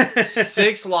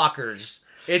 6 lockers.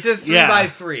 It's a 3 Yeah. by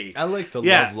 3. I like the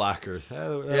Yeah. love locker.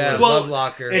 Yeah, Well, love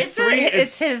locker. it's three-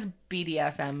 It's his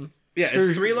BDSM. Yeah,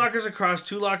 it's 3 lockers across,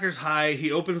 2 lockers high.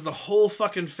 He opens the whole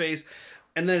fucking face,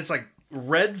 and then it's like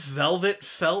red velvet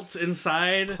felt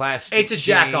inside. Plastic It's a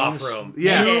jack off chains. room.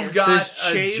 Yeah, You've got there's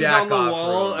a chains jack on the off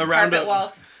wall room. around Carpet it.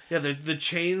 walls. Yeah, the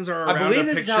chains are I around believe a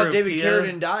this is picture how of David Pia.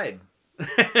 Carradine died.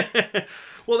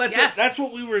 Well, that's Yes. that's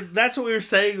what we were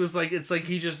saying was like it's like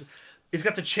he's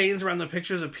got the chains around the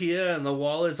pictures of Pia and the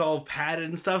wall is all padded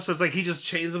and stuff. So it's like he just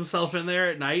chains himself in there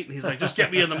at night and he's like, just get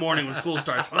me in the morning when school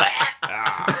starts. And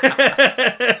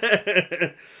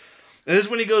this is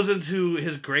when he goes into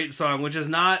his great song, which is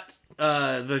not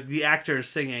the actor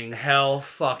singing. Hell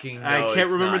fucking no, I can't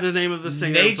it's remember not. the name of the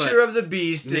singer. Nature of the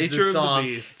Beast is Nature the of the song.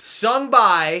 Beast. Sung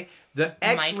by the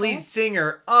Michael? ex-lead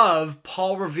singer of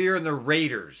Paul Revere and the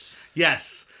Raiders.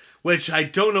 Yes, which I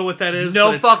don't know what that is. No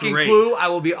but it's fucking great. clue. I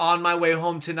will be on my way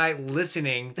home tonight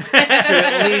listening to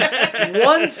at least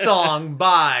one song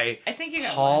by I think you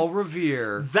got Paul one.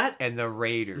 Revere That- and the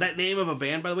Raiders. That name of a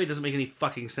band, by the way, doesn't make any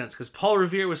fucking sense because Paul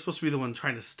Revere was supposed to be the one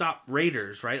trying to stop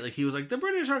Raiders, right? Like he was like, the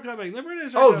British are coming, the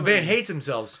British are Oh, coming. the band hates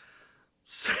themselves.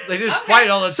 They just fight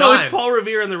all the time. So it's Paul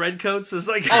Revere and the Redcoats. It's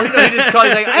like, Oh, no, he just calls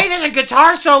like, hey, there's a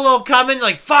guitar solo coming.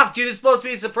 Like, fuck, dude, it's supposed to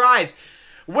be a surprise.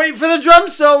 Wait for the drum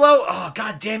solo. Oh,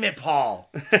 god damn it, Paul.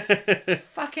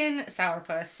 Fucking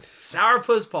sourpuss.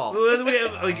 Sourpuss Paul. Well, then we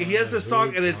have, like he has this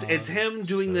song, and it's him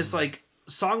doing this like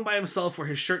song by himself where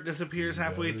his shirt disappears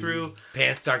halfway through.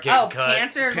 Pants start getting Oh, cut.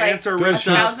 pants are Pants like are Goes ripped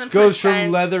from, up. 1,000%. goes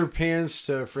from leather pants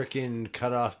to freaking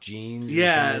cut off jeans. or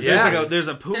Yeah, something. there's Yeah. like there's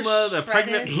a Puma, They're the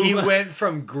pregnant shredded. He Puma. went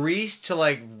from Grease to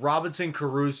like Robinson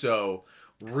Crusoe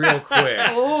real quick.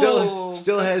 Ooh,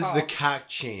 Still good has call. the cock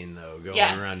chain though going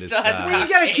Yes, around his still has thigh. the Well, you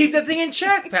gotta keep that thing in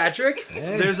check, Patrick.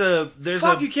 Hey, There's a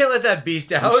Fuck, you can't let that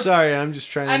beast out. I'm sorry, I'm just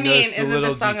trying to I mean, notice the isn't little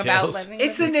the song details. about letting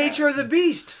It's the the beast nature of the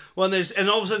beast. Well, and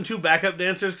all of a sudden 2 backup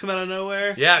dancers come out of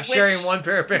nowhere. Yeah, sharing one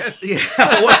pair of pants. Yeah,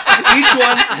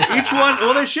 each one.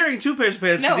 Well, they're sharing 2 pairs of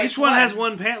pants because each one has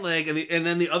one pant leg, and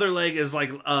then the other leg is like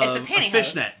it's a pantyhose.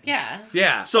 fishnet.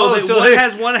 Yeah. So one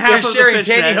has one half of the sharing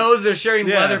fishnet. pantyhose. They're sharing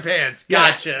leather pants.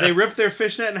 Gotcha. Yeah. They rip their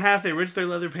fishnet in half. They rip their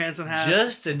leather pants in half.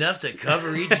 Just enough to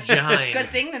cover each giant. Good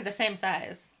thing they're the same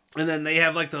size. And then they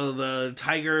have like the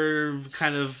tiger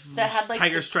kind of like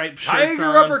tiger stripe shirts Tiger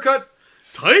on. uppercut.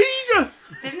 Tiger.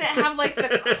 Didn't it have like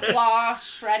the claw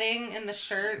shredding in the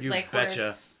shirt? You like betcha. Where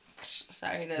it's,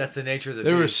 sorry to. That's the nature of the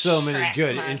There were beast. so many Shrek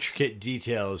good, much. intricate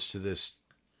details to this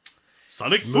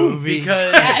Sonic movie. Because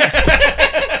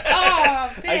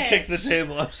Oh, I kicked the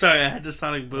table. I'm sorry. I had to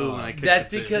Sonic Boom. And I kicked that's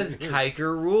the table. because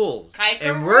Kiker rules. Kiker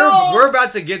and rules. we're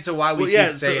about to get to why we Well, yeah,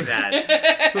 keep saying so-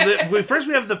 that. First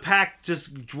we have the pack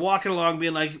just walking along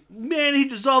being like, man, he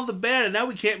dissolved the band and now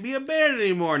we can't be a band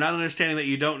anymore. Not understanding that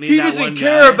you don't need He that doesn't one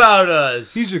care guy. about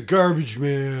us. He's a garbage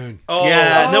man. Oh.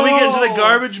 Yeah, and then we get into the Oh.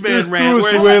 garbage man Just rant. threw us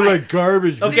Where it's away like, like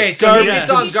garbage. Okay, so Garbage he gets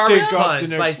yeah. on can garbage stink up puns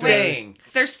the by next day. saying,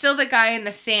 There's still the guy in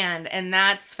the sand, and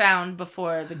that's found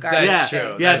before the garbage. yeah,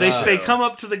 true. yeah. That's They true. come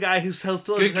up to the guy who's still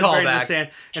Good his head buried in the callback. sand,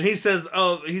 and he says,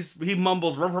 "Oh, he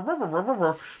mumbles, ruh, ruh, ruh, ruh, ruh, ruh,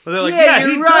 ruh." But they're like, yeah, "Yeah,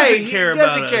 you're he right. doesn't care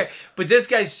about us." But this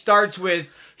guy starts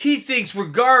with, he thinks we're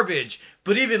garbage,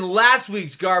 but even last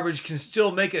week's garbage can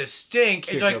still make us stink. And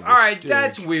Kick you're like, up all a right, stink.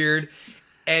 that's weird.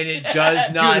 And it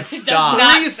does not Dude, it stop.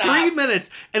 does not stop. 3 minutes,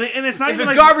 and it's not If even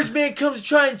a like garbage man comes to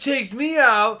try and take me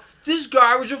out, this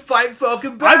garbage will fight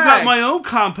fucking back. I've got my own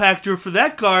compactor for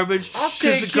that garbage. I'll 'cause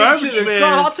take the him garbage to the man.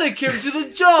 car. I'll take him to the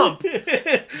dump.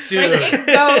 Like, Dude. it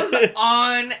goes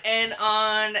on and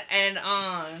on and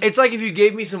on. It's like if you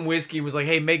gave me some whiskey and was like,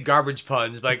 hey, make garbage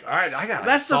puns. Like, all right, I got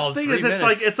That's the solid thing 3 is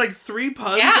minutes. it's like 3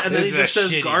 puns, Yeah. and then he This is just a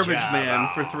says shitty garbage job. man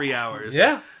for 3 hours.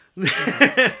 Yeah.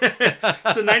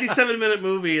 It's a 97-minute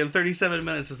movie, and 37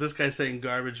 minutes is this guy saying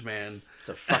garbage man. It's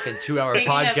a fucking 2-hour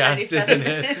Speaking of podcast, 97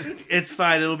 isn't it? minutes. It's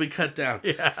fine. It'll be cut down.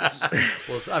 Yeah.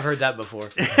 Well, I've heard that before.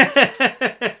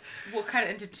 We'll cut it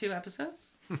into 2 episodes.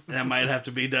 That might have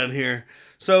to be done here.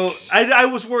 So I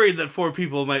was worried that 4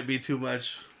 people might be too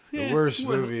much. The worst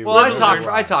movie. Well, we've I ever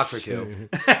talk for watched. 2.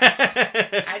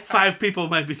 5 people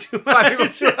might be too much. 5 people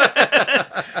too.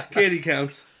 Katie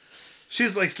counts.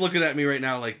 She's like looking at me right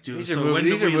now, like, dude. These are, So when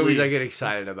these do are we movies leave? I get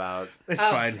excited about. It's Oh,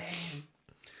 fine. same.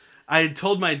 I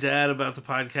told my dad about the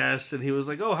podcast, and he was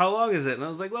like, "Oh, how long is it?" And I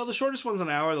was like, "Well, the shortest one's an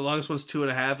hour, the longest one's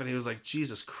 2.5." And he was like,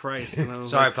 "Jesus Christ!" And I was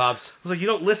Sorry, like, Pops. I was like, "You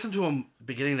don't listen to them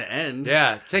beginning to end."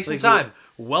 Yeah, take some Like, time.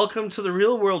 Welcome to the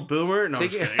real world, Boomer. No, I'm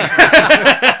Take just it- kidding.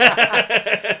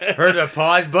 Heard the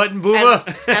pause button, Boomer?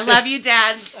 I love you,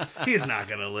 Dad. He's not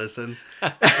gonna listen.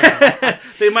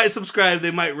 They might subscribe, they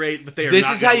might rate, but they are This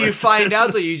not is how gonna you listen. find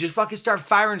out that you just fucking start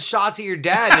firing shots at your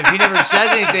dad. And if he never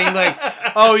says anything, like,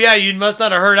 oh yeah, you must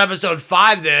not have heard episode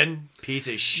 5 then. Piece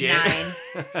of shit. 9.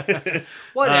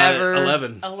 Whatever.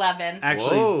 11. 11.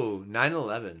 Actually, Whoa,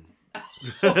 9/11.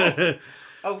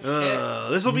 Oh, shit.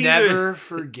 this will be Never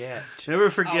forget. never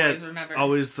forget. Always remember.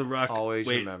 Always the Rock. Always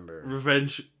Wait, remember.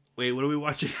 Revenge. Wait, what are we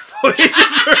watching? Voyage of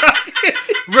the Rock.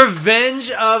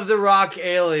 Revenge of the Rock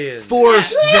Aliens.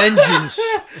 Forced vengeance.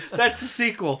 That's the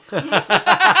sequel.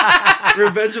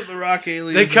 Revenge of the Rock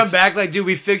Aliens. They come back like, dude,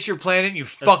 we fixed your planet and you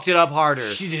fucked it up harder.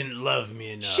 She didn't love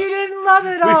me enough. She didn't love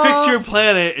it We all. fixed your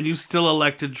planet, and you still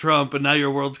elected Trump, and now your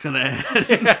world's gonna end.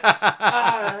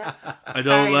 I don't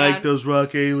Sorry, like Dad. those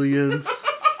rock aliens.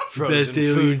 Frozen Best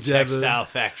food aliens ever. textile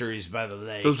factories by the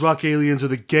lake. Those rock aliens are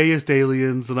the gayest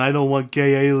aliens, and I don't want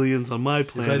gay aliens on my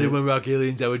If I planet. did want rock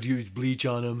aliens, I would use bleach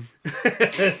on them.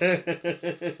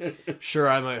 Sure,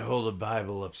 I might hold a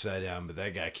Bible upside down, but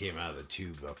that guy came out of the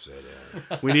tube upside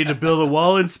down. We need to build a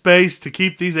wall in space to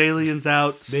keep these aliens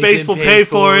out. Space will pay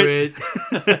for it.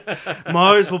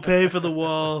 Mars will pay for the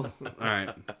wall. All right.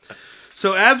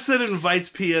 So Absinthe invites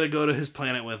Pia to go to his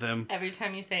planet with him. Every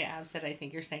time you say absinthe, I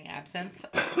think you're saying absinthe.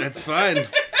 That's fine.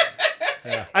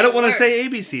 I don't want to say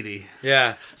ABCD.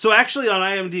 Yeah. So actually on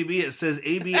IMDb it says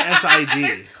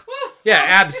ABSID. Yeah,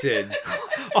 absinthe.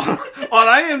 On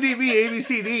IMDb,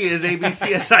 ABCD is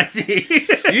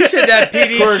ABCSID. You said that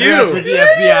Choreographed with PDQ. the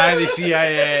FBI, the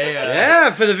CIA.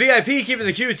 Yeah, for the VIP, keeping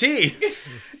the QT.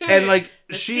 And like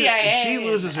The she CIA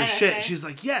loses her and shit. NSA. She's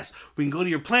like, yes, we can go to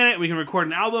your planet. We can record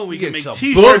an album. We can get make some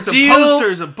T-shirts, book and deal.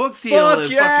 posters, a book deal. Fuck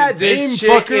and yeah, fucking this fame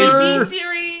chick fucker. is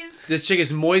Series this chick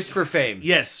is moist for fame.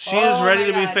 Yes, she Oh is ready my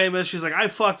to be God. famous. She's like, I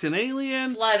fucked an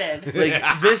alien. flooded. Like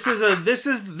this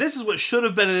is what should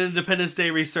have been an Independence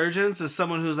Day resurgence. Is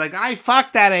someone who's like, I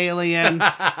fucked that alien.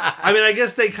 I mean, I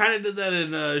guess they kind of did that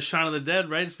in Shaun of the Dead,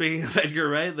 right? Speaking of Edgar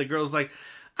Wright, the girl's like,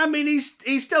 I mean, he's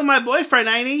still my boyfriend,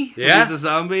 ain't he? Yeah. He's a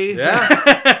zombie. Yeah.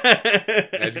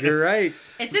 Edgar Wright.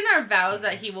 It's in our vows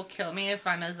that he will kill me if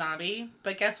I'm a zombie.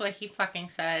 But guess what he fucking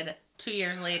said 2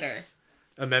 years later?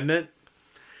 Amendment.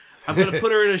 I'm gonna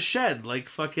put her in a shed, like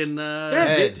fucking.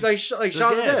 Yeah, dude, like Shaun of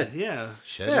the Dead. Yeah.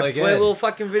 Shed Yeah, like play a Ed. little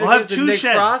fucking video I'll have games with two Nick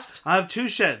sheds. Frost. I'll have two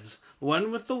sheds.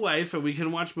 One with the wife, and we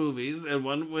can watch movies, and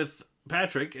one with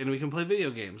Patrick, and we can play video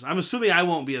games. I'm assuming I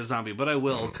won't be a zombie, but I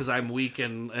will because I'm weak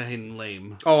and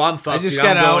lame. Oh, I'm fucked. I just dude.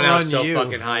 I'm gotta going out outrun so you.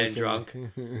 fucking high and drunk.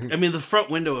 I mean, the front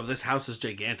window of this house is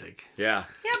gigantic. Yeah.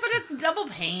 Yeah, but it's double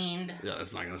paned. Yeah,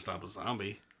 that's not gonna stop a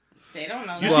zombie. They don't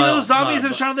know You that. see those zombies but-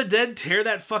 in Shaun of the Dead tear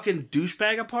that fucking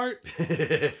douchebag apart?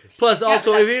 Plus,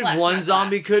 also, but if that's even flesh, one not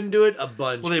zombie glass. couldn't do it, a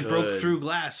bunch Well, they could. broke through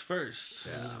glass first.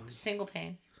 Single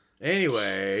pane.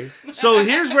 Anyway. So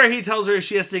here's where he tells her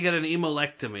she has to get an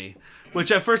emolectomy. Which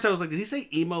at first I was like, did he say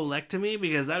emolectomy?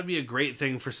 Because that would be a great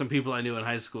thing for some people I knew in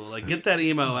high school. Like, get that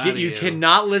emo out of you. You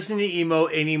cannot listen to emo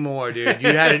anymore, dude. You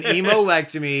had an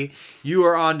emolectomy. You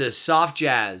are on to soft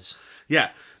jazz.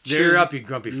 Yeah. Cheer There's up, you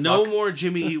grumpy fuck. No more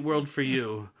Jimmy Eat World for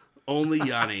you. Only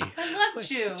Yanni. I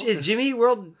loved you. Is Jimmy Eat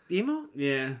World emo?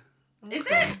 Yeah. Is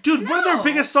it? Dude, one of their No.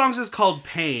 biggest songs is called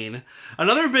Pain.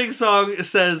 Another big song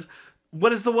says,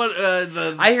 what is the one?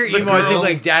 I hear the emo, I think girl-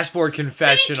 like Dashboard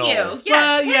Confessional. Thank you. Yes,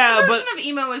 Well, his yeah, version but- of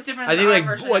emo is different I than think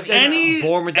our like version what of emo. any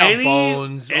Born Without any,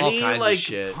 Bones, all any kinds like of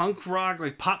shit. punk rock,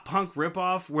 like pop punk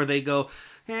ripoff where they go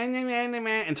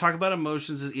and talk about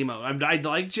emotions is emo. I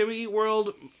like Jimmy Eat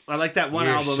World. I like that one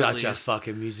You're album. such at a least.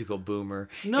 fucking musical boomer.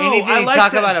 No, Anything I you like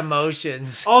talk that- about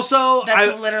emotions. Also,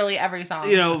 That's literally every song.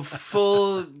 you know,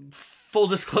 full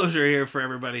disclosure here for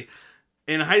everybody.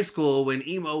 In high school, when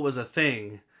emo was a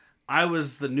thing, I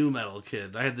was the new metal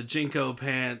kid. I had the Jinko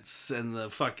pants and the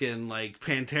fucking like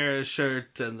Pantera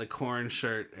shirt and the Korn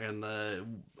shirt and the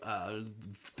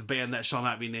band that shall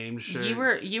not be named shirt.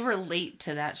 You were late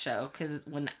to that show because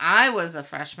when I was a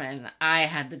freshman, I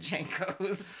had the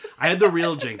Jenkos. I had the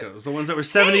real Jinkos, the ones that were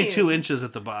Same. 72 inches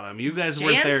at the bottom. You guys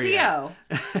weren't there yet.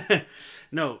 JNCO.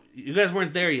 No, you guys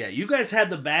weren't there yet. You guys had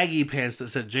the baggy pants that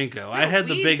said Jinko. I had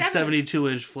the we big definitely-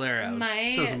 72-inch flare-outs.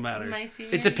 Doesn't matter. My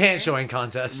senior It's a year. pants showing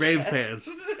contest. Rave pants.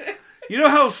 You know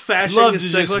how fashion I'd love to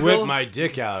is just cyclical? whip my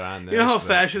dick out on this. You know how but-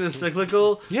 fashion is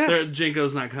cyclical? Yeah.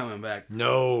 Jinko's not coming back.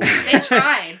 No. They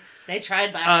tried. They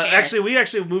tried last year. We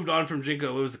actually moved on from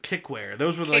Jinko. It was the kickwear.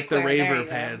 Those were like the Kickwear, there raver you go.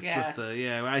 pants Yeah. with the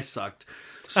I sucked.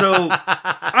 So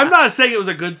I'm not saying it was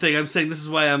a good thing. I'm saying this is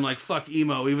why I'm like fuck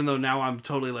emo, even though now I'm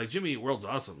totally like Jimmy Eat World's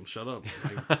awesome. Shut up.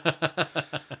 Like,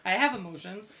 I have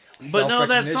emotions. but no,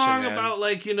 that Self-recognition, song man. about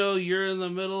like you're in the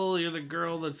middle, you're the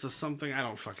girl that's a something. I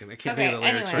can't Okay, think of the lyrics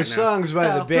anyway. The right now. songs by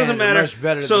So- the band Doesn't matter. are much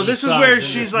better So than this the is songs where in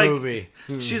she's this like- movie.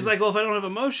 She's like, well, if I don't have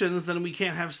emotions, then we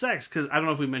can't have sex. Because I don't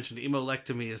know if we mentioned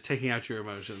emolectomy is taking out your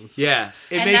emotions. Yeah.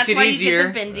 It And makes that's it why easier.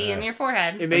 you get the bindi in your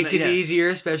forehead. It makes And it yes. easier,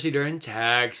 especially during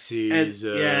tax And,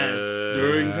 season. yes,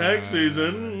 during tax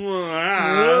season.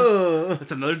 Oh.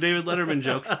 That's another David Letterman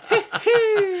joke.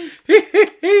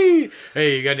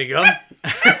 Hey, you got any gum?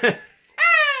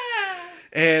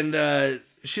 And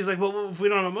she's like, well, if we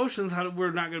don't have emotions,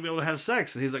 we're not going to be able to have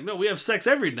sex. And he's like, no, we have sex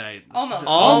every night.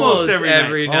 Almost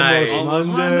every night. Almost Almost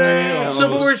Monday. Monday. So,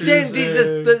 but we're almost saying these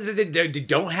Tuesday. they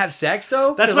don't have sex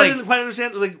though. That's 'Cause, what I like, didn't quite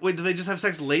understand. Like, wait, do they just have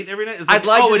sex late every night? It's I'd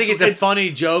like oh, to think it's a funny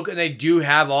joke, and they do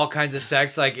have all kinds of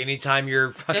sex. Like anytime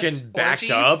you're fucking Just backed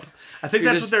orgies? up, I think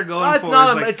you're that's just- what they're going Oh, it's for. Not,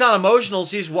 is like, it's not emotional.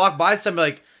 So you just walk by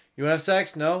somebody like, "You want to have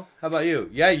sex? No. How about you?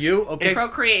 Yeah, you. Okay.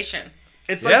 Procreation.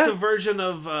 it's Yeah. like the version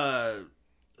of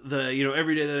the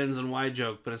every day that ends in Y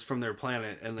joke, but it's from their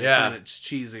planet, and their Yeah. planet's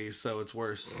cheesy, so it's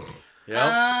worse. Yep.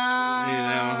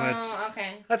 that's-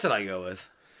 Okay. That's what I go with.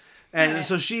 And Yeah.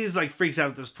 so she's like freaks out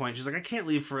at this point. She's like, I can't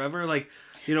leave forever. Like,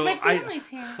 My family's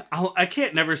here. I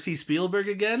can't never see Spielberg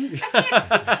again.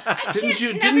 I Didn't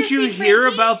you never see hear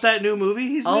Frankie. about that new movie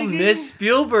he's I'll making? miss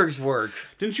Spielberg's work.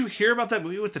 Didn't you hear about that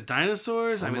movie with the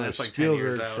dinosaurs? I mean, that's like 10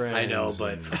 years out. I know,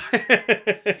 but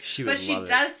she would But she love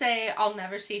does say, "I'll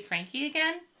never see Frankie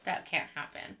again." That can't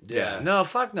happen. it. Yeah. No,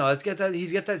 fuck no. Let's get that.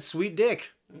 He's got that sweet dick.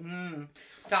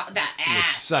 That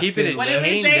ass. Keeping it What did we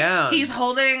chained say? down. He's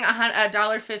holding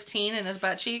 $1.15 in his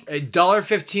butt cheeks.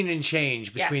 $1.15 and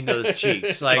change between those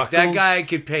cheeks. Like that Buckles. guy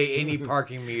could pay any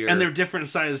parking meter. And they're different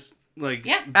sized like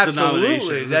Yeah. Absolutely.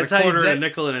 denominations. That's There's a how you- quarter, that- a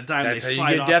nickel, and a dime. that's they how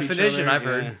you slide get off each definition, other. I've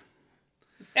heard.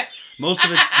 Yeah. Most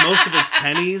of it's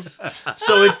pennies.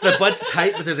 So it's the butt's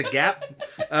tight, but there's a gap.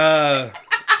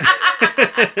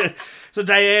 So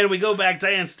Diane, we go back.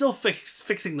 Diane's still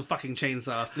fixing the fucking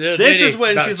chainsaw. Little This ditty is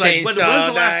when about she's like, when's the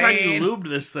chainsaw, last time you Diane?" lubed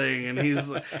this thing? And he's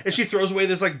like, and she throws away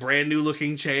this like brand new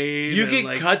looking chain. You and, can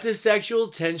like, cut the sexual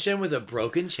tension with a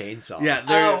broken chainsaw. Yeah,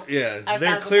 Oh, they're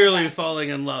 1,000%. clearly falling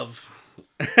in love.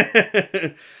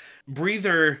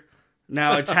 Breather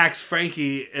now attacks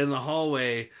Frankie in the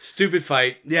hallway. Stupid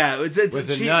fight. Yeah, it's With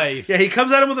a knife. Yeah, he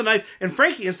comes at him with a knife, and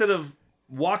Frankie, instead of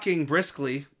walking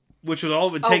briskly, which was all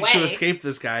it would take to Away. escape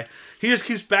this guy, he just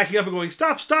keeps backing up and going,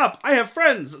 "Stop! I have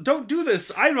friends. Don't do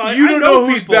this. I You I don't know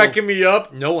who's people." backing me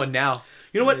up. No one now.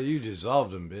 You know what? Yeah, you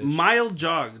dissolved him, bitch. Mild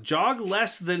jog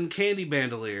less than candy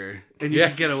bandolier, and you Yeah.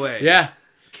 can get away. Yeah.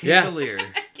 Candelier.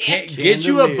 Get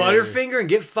you a Candelier. Butterfinger and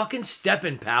get fucking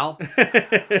stepping, pal.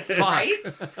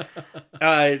 Fuck.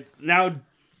 Right? Now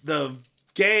the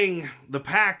gang, the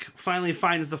pack, finally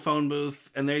finds the phone booth,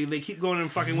 and they keep going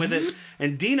and fucking with it.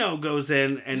 And Dino goes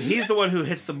in, and he's the one who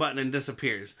hits the button and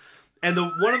disappears. And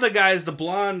one of the guys, the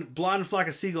blonde flock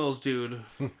of seagulls dude,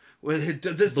 with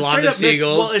this Blonde of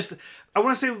seagulls. Well, it's. I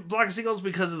want to say Block of Seagulls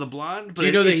because of the blonde, but Do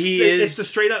you know that he is- It's the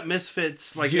straight up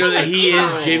Misfits. Like, Do you know that he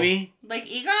Oh. is Jimmy? Like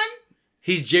Egon?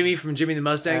 He's Jimmy from Jimmy the I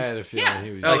Mustangs. had a feeling Yeah.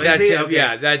 he was. Oh, Like, is that's he? him. Okay.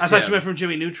 Yeah, that's I thought him. you meant from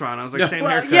Jimmy Neutron. I was like, No, same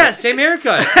well, haircut. Yeah, same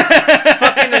haircut.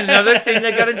 Fucking another thing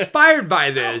that got inspired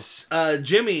by this.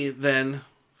 Jimmy then,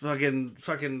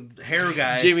 fucking hair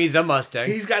guy. Jimmy the Mustang.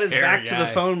 He's got his Hair back to the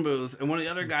guy. phone booth, and one of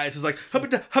the other guys is like,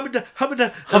 hubbada, hubbada,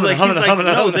 hubbada. Hubbada, And like, he's hubbada, like, hubbada,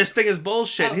 no, hubbada. this thing is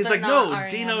bullshit. Oh, And he's they're like, not no, R.E.M.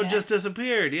 Dino yet. just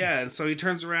disappeared. Yeah, and so he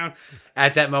turns around.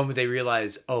 At that moment, they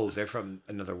realize, oh, they're from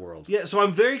another world. Yeah, so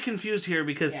I'm very confused here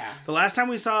because Yeah. the last time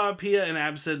we saw Pia and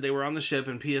Absid, they were on the ship,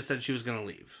 and Pia said she was going to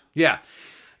leave. Yeah.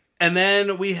 And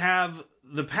then we have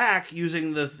the pack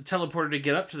using the teleporter to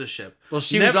get up to the ship. Well,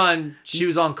 she was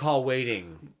on call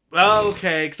waiting. Oh,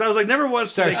 okay, because I was like, never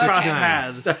once did they Star cross 6'9".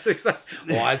 paths. Star 6'9".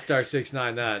 Well, I'd start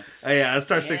 6'9" that. Oh, yeah, that's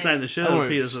Star 6'9", the show. I want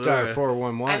Pia to start Zedora.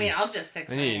 411. I mean, I'll just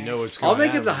 6'9". I need to know what's going I'll on. make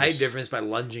up the with height this. difference by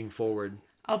lunging forward.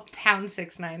 I'll pound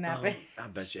 6'9" that way. I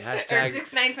bet you. Or Hashtag.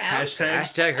 6'9" pounds. Hashtag.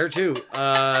 Hashtag her too.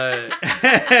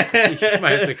 You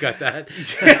might have to cut that.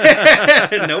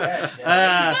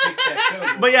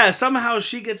 Nope. But yeah, somehow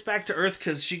she gets back to Earth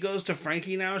because she goes to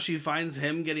Frankie now. She finds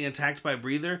him getting attacked by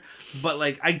Breather. But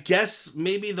like, I guess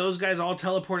maybe those guys all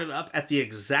teleported up at the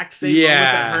exact same moment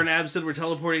that her and Absid were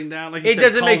teleporting down. Like you It said,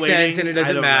 doesn't call make waiting. sense and it I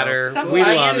doesn't don't matter. Some We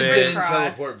lines love were it. Didn't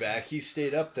crossed. teleport back. He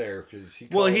stayed up there because he.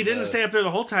 Well, he called, didn't stay up there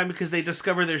the whole time because they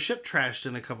discover their ship trashed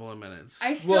in a couple of minutes.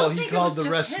 I still Well, think he it called was the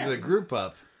just rest him. of the group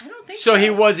up. I don't think So he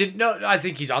wasn't. No, I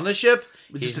think he's on the ship.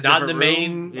 Just He's a not in the different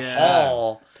main room? Yeah.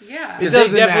 hall. Yeah. Because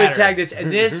doesn't they definitely matter. tagged this.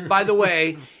 And this, by the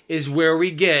way, is where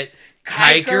we get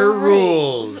Kiker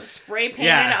rules. Spray painted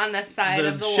Yeah. on the side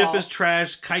of the ship wall. is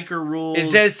trashed. Kiker rules. It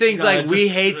says things like, we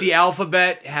just- hate the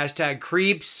alphabet, hashtag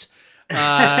creeps.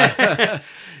 Yeah,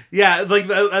 like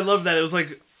I love that. It was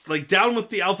like down with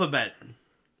the alphabet.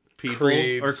 People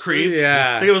Creeps. or creeps.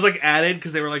 Yeah. Like it was like added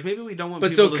because they were like, maybe we don't want.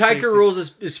 But so people to think- Kiker rules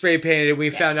is spray painted, and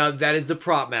we found out that is the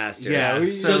prop master. Yeah.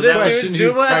 we- So So this that- dude's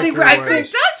doing what I think. Kiker I was. It think,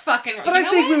 does fucking. but I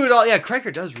think we would all. Yeah,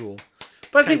 Kiker does rule.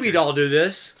 But I think we'd all do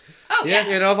this. Oh yeah.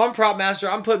 You know, if I'm prop master,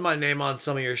 I'm putting my name on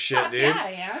some of your shit, Fuck dude. yeah,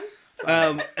 I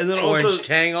am. And then Orange also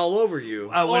tang all over you.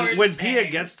 when Orange Pia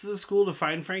tang. gets to the school to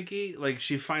find Frankie, like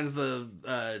she finds the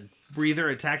breather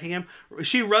attacking him.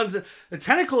 She runs. The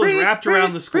tentacle is wrapped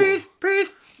around the school. Breathe.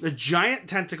 The giant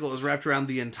tentacle is wrapped around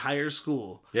the entire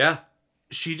school. Yeah.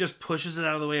 She just pushes it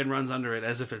out of the way and runs under it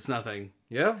as if it's nothing.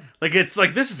 Yeah. Like it's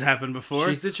like this has happened before.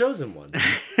 She's the chosen one.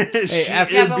 She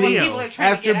after- Yeah, is but when Neo. people are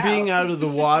trying After to get being out. out of the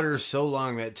water so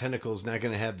long, that tentacle's not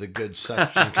going to have the good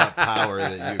suction cup power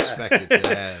that you expect it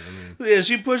to have. I mean, Yeah,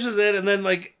 she pushes it, and then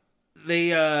like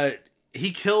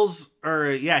he kills,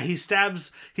 or he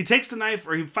stabs. He takes the knife,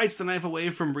 or he fights the knife away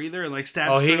from Breather and like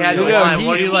stabs. Oh, he through has the- a No, line. he-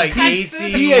 What do you like? cuts through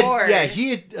AC? the he had,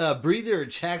 cord. Breather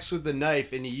attacks with the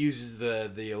knife, and he uses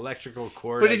the electrical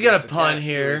cord. But he's I got guess, a pun attached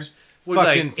to here. his With,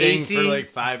 fucking like, thing AC? for like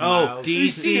 5 Oh, miles.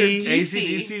 DC.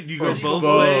 AC/DC. You go Or both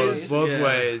ways. Both Yeah.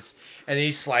 ways. And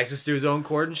he slices through his own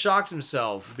cord and shocks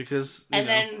himself. Because And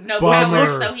know. then no Bummer.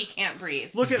 power, so he can't breathe.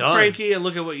 Look He's at done. Frankie and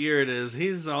look at what year it is. He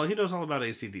knows all about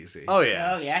AC/DC. Oh,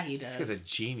 yeah. Oh yeah, he does. This guy's a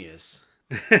genius.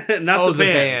 Not the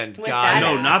band. With God. that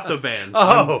No, ass. not the band.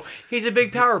 Oh, he's a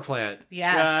big power plant.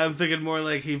 Yes. I'm thinking more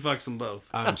like he fucks them both.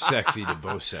 I'm sexy to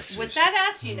both sexes. With that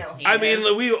ass, you know he I is.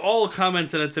 mean, we all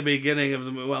commented at the beginning of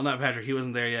the movie. Well, not Patrick; he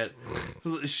wasn't there yet.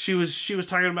 She was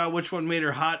talking about which one made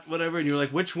her hot, whatever, and you were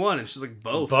like, "Which one?" And she's like,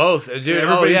 "Both." Both. Dude, And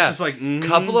oh, everybody's yeah. just like, mhm.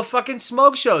 Couple of fucking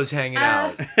smoke shows hanging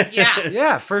out. Yeah.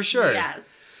 Yeah, for sure. Yes.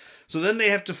 So then they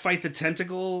have to fight the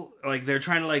tentacle. Like they're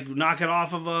trying to like knock it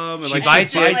off of them. And, She like,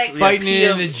 bites it, like, Fighting it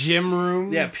Pia, in the gym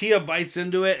room. Yeah, Pia bites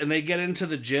into it, and they get into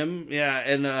the gym. Yeah,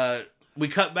 and we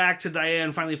cut back to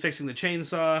Diane finally fixing the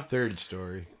chainsaw. Third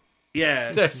story.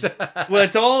 Yeah. Well,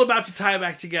 it's all about to tie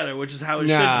back together, which is how it should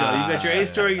go. You've got your A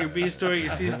story, your B story, your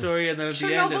C story, and then at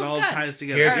the end it all ties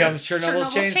together. Here comes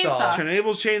Chernobyl's chainsaw.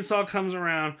 Chernobyl's chainsaw comes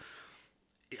around.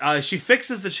 She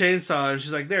fixes the chainsaw and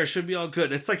she's like, there, it should be all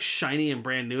good. It's like shiny and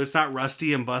brand new. It's not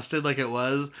rusty and busted like it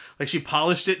was. Like she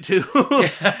polished it too.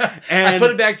 And I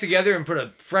put it back together and put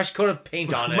a fresh coat of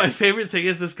paint on it. My favorite thing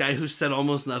is this guy who said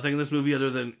almost nothing in this movie other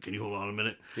than, can you hold on a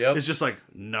minute? Yep. It's just like,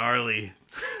 gnarly.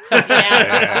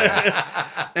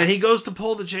 Yeah. And he goes to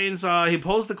pull the chainsaw. He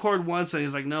pulls the cord once and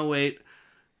he's like, no, wait.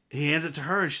 He hands it to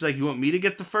her and she's like, you want me to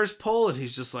get the first pull? And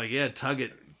he's just like, yeah, tug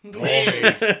it.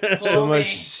 So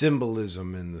much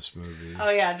symbolism in this movie. Oh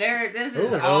yeah, this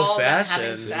is all them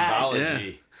having sex.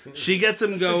 Symbology. She gets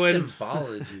him going.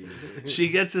 Symbology. She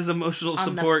gets his emotional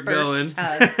On the support first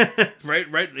going. tug.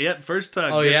 right. Yep, first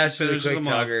tug. Oh yeah, she's a finishes quick him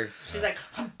off. tugger. She's like,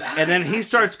 I'm back. And then he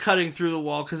starts cutting through the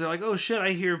wall because they're like, oh shit,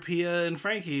 I hear Pia and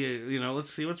Frankie. You know,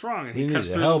 let's see what's wrong. And he We cuts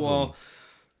need to through the help wall. him.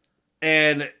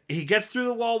 And he gets through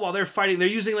the wall while they're fighting. They're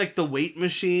using like the weight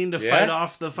machine to Yeah, fight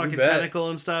off the fucking bet. tentacle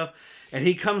and stuff. And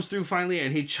he comes through finally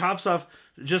and he chops off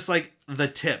just like the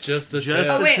tip. Just the just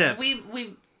tip. Oh wait,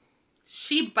 tip.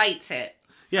 she bites it.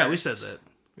 Yeah, we said that.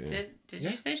 Did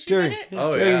you say she During, did it?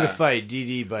 Oh, during yeah. the fight,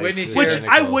 DD bites Whitney's the Which here.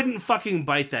 I tentacle. wouldn't fucking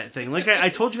bite that thing. Like I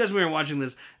told you guys when we were watching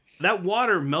this, that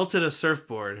water melted a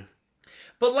surfboard.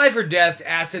 But life or death,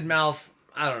 acid mouth,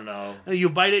 I don't know. You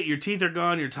bite it, your teeth are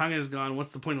gone, your tongue is gone.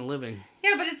 What's the point of living?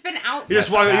 Yeah, but it's been out. You're just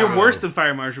for walking. so You're long. worse than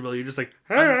Fire Marshal Bill. You're just like.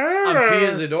 I'm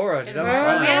Pia Zedora. Dude, I'm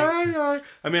fine. Yeah.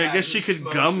 I mean, I guess she could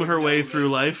gum her way through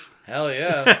life. Hell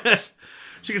yeah.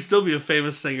 She could still be a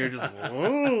famous singer. Just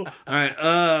whoa. All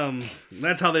right.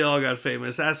 That's how they all got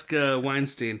famous. Ask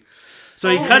Weinstein. So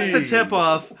he cuts the tip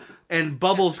off, and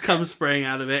bubbles come spraying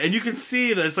out of it, and you can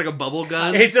see that it's like a bubble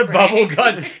gun. It's a bubble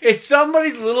gun. It's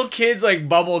somebody's little kid's like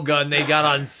bubble gun they got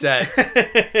on set.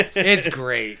 It's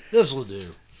great. This will do.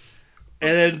 And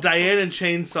then Diane and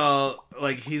Chainsaw,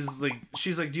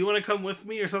 she's like, do you want to come with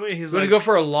me or something? And he's You want like, to go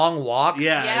for a long walk?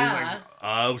 yeah. Yeah. He's like,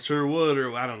 I sure would,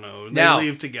 or I don't know. And Now- they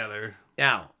leave together.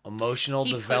 Now, emotional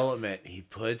He development. He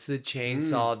puts the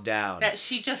chainsaw down. That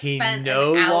she just He spent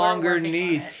no an hour longer working on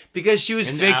needs it. because she was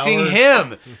An fixing hour.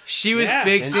 him. She was Yeah,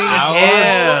 fixing an him.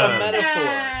 hour.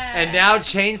 And now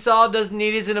Chainsaw doesn't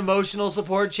need his emotional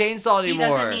support chainsaw he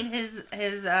anymore. doesn't need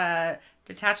his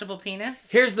detachable penis.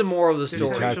 Here's the moral of the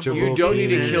story: Detachable you don't need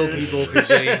to kill people penis. if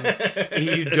you're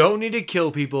getting. You don't need to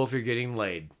kill people if you're getting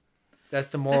laid. That's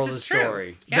the moral of the This is true.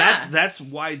 story. Yeah. That's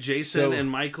why Jason So- and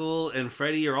Michael and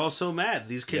Freddy are all so mad.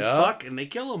 These kids Yeah. fuck and they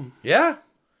kill them. Yeah.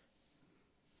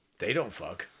 They don't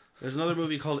fuck. There's another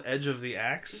movie called Edge of the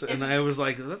Axe, and I was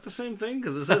like, is that the same thing?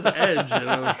 Because it says Edge. You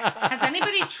know? Has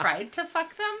anybody tried to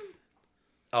fuck them?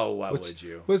 Oh, why would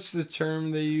you? What's the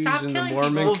term they use Stop in the killing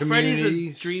Mormon people. Well, Freddy's a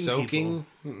community? dream Soaking.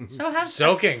 So have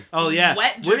Soaking. Oh yeah.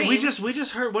 Wet We dreams.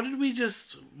 just heard. What did we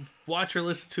just watch or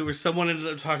listen to? Where someone ended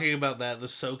up talking about the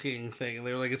soaking thing, and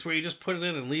they were like, it's where you just put it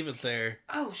in and leave it there.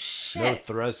 Oh shit. No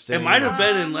thrusting. It might have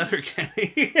been in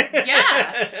Letterkenny.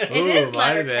 Yeah. It Ooh, is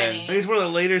might have Letterkenny. I think it's one of the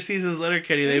later seasons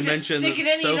Letterkenny. They You just mentioned stick it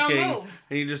in and you don't soaking, move.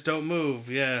 and you just don't move.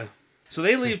 Yeah. So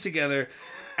they leave together.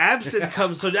 Absent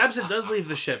comes. So Absent does leave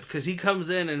the ship because he comes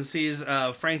in and sees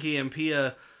Frankie and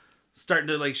Pia starting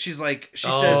to like. She says,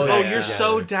 "Oh, yeah. you're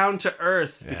so down to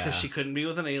earth because Yeah. she couldn't be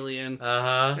with an alien." Uh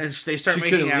huh. And they start She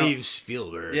making couldn't out. leave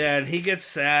Spielberg. Yeah, and he gets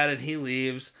sad and he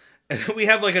leaves. And we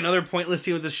have like another pointless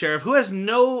scene with the sheriff who has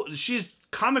no. She's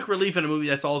comic relief in a movie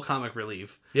that's all comic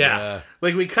relief. Yeah.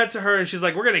 Like we cut to her and she's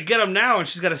like, "We're gonna get him now," and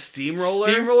she's got a steamroller.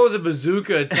 Steamroller with a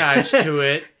bazooka attached to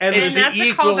it. And It's And there's that's the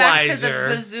a callback to the equalizer.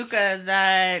 bazooka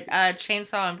that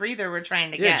Chainsaw and Breather were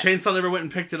trying to Yeah, get. Chainsaw never went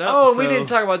and picked it up. Oh, so. we didn't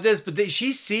talk about this, but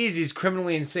she sees these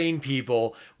criminally insane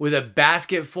people with a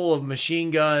basket full of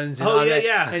machine guns. And Oh, all yeah, that.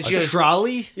 yeah. And she A goes,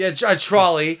 trolley? yeah, a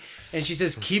trolley. And she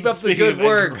says, keep up the Speaking good of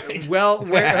work. Edgar Wright. Well,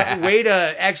 way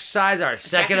to exercise our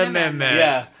Second Second Amendment.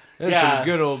 Yeah, That's yeah, some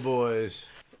good old boys.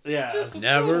 yeah.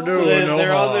 Never do So no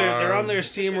they're harm. on their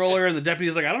steamroller, and the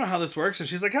deputy's like, "I don't know how this works." And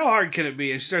she's like, "How hard can it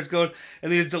be?" And she starts going,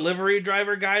 and these delivery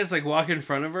driver guys like walk in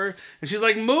front of her, and she's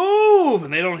like, "Move!"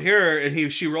 And they don't hear her,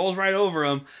 and she rolls right over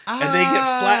them, and they get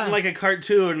flattened like a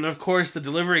cartoon. And of course, the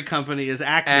delivery company is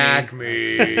Acme.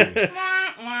 Acme.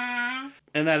 Wah, wah.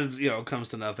 And that comes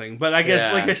to nothing. But I guess,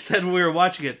 Yeah. like I said when we were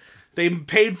watching it, They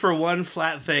paid for one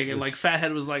flat thing, and like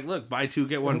Fathead was like, "Look, buy 2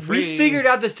 get 1 free." We figured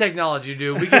out this technology,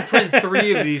 dude. We can print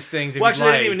 3 of these things. If Well, actually,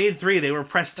 you they like. didn't even need 3; they were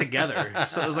pressed together.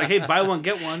 So it was like, "Hey, buy 1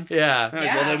 get 1." Yeah. All right,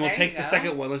 Yeah, well then we'll there take you the go.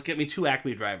 second one. Let's get me 2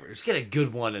 Acme drivers. Get a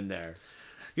good one in there.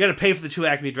 You got to pay for the 2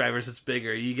 Acme drivers. It's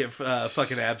bigger. You get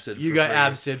fucking absinthe. You for got free.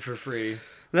 absinthe for free.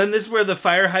 Then this is where the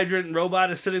fire hydrant robot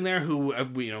is sitting there. Who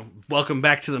welcome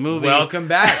back to the movie. Welcome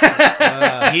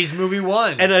back. He's movie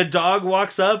 1. And a dog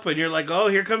walks up, and you're like, "Oh,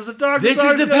 here comes the dog." This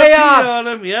dog's is the gonna payoff. pee on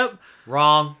him. Yep.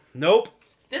 Wrong. Nope.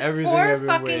 This Everything poor I've been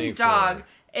fucking waiting dog for.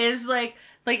 is like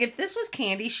if this was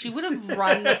Candy, she would have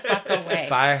run the fuck away.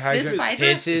 Fire This hydrant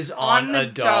hydrant pisses on the a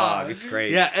dog. It's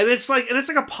great. Yeah, and it's like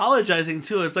apologizing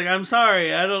too. It's like, "I'm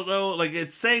sorry, I don't know." Like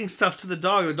it's saying stuff to the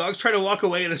dog. The dog's trying to walk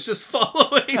away, and it's just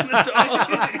following the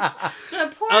dog.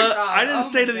 The poor dog. I didn't Oh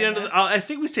stay my to the end of. goodness. I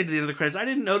think we stayed to the end of the credits. I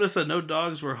didn't notice that no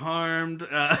dogs were harmed. You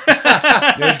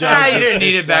didn't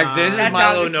need it back then. This That is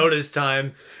Milo dog is- Notice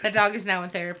time. That dog is now in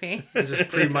therapy. This is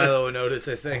pre-Milo Notice,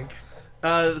 I think.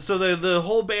 So the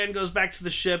whole band goes back to the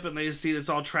ship, and they see it's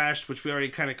all trashed, which we already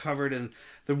kind of covered. And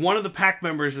one of the pack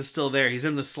members is still there. He's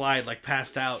in the slide, like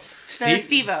passed out.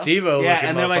 Steve-O. Steve-O. Yeah, looking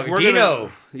and they're like, motherfucker. "We're Dino.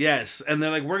 gonna." Yes, and they're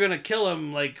like, "We're gonna kill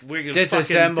him. Like we're gonna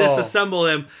Disassemble. fucking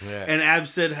disassemble him." Yeah. And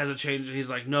Absid has a change. He's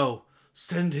like, "No,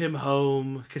 send him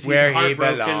home because he's Where he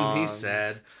heartbroken. belongs. He's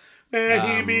sad. Where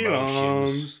he belongs."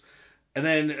 Emotions. And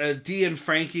then Dee and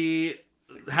Frankie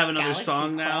have another Galaxy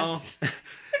song Quest. now.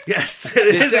 Yes, it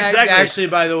This is exactly. Actually,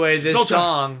 by the way, this Sultan.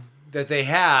 song that they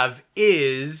have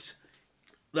is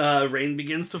Rain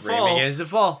Begins to Fall. Rain Begins to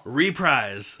Fall.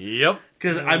 Reprise. Yep.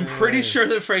 Because I'm pretty sure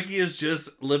that Frankie is just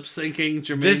lip syncing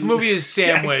Jermaine. This movie is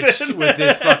sandwiched Jackson. with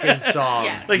this fucking song.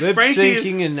 Yes. Like Lip Frankie.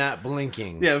 syncing and not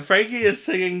blinking. Yeah, Frankie is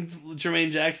singing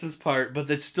Jermaine Jackson's part, but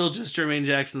it's still just Jermaine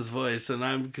Jackson's voice. And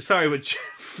I'm sorry, but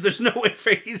there's no way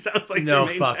Frankie sounds like No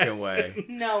Jermaine fucking Jackson. way.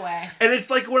 No way. And it's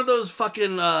like one of those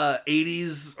fucking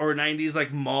 80s or 90s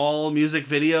like mall music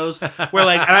videos where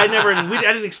like, and I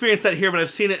didn't experience that here, but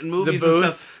I've seen it in movies and booth?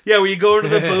 stuff. Yeah, where you go into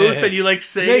the booth and you like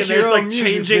sing Make and there's your like own music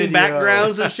changing video.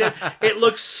 backgrounds and shit. It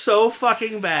looks so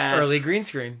fucking bad. Early green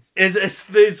screen. It's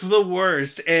the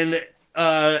worst. And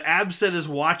Absent is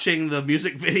watching the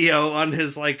music video on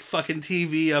his like fucking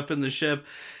TV up in the ship,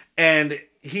 and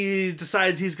he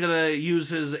decides he's gonna use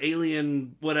his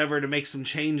alien whatever to make some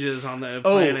changes on the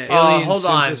planet. Alien hold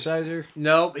on. synthesizer.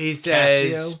 Nope. He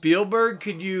says Casio? Spielberg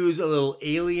could use a little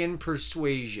alien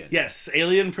persuasion. Yes,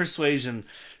 alien persuasion.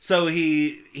 So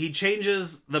he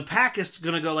changes. The pack is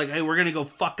gonna go like, "Hey, we're gonna go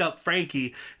fuck up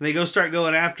Frankie," and they go start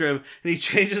going after him, and he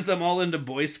changes them all into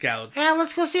Boy Scouts. Yeah,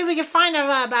 let's go see if we can find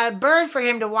a bird for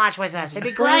him to watch with us. It'd be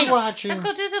great. Let's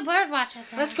go do the bird watching.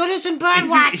 Let's go do some bird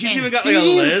watching. He's even got like a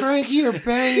Dee and list. Frankie are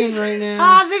banging right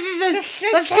now. Oh, this is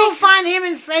a. Let's go find him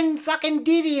and fucking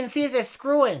Dee and see if they're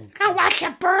screwing. Go watch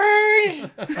a bird.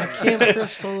 Camp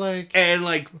Crystal Lake. And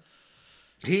like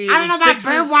he I don't know about fixes-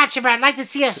 bird watching, but I'd like to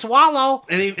see a swallow.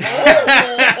 and he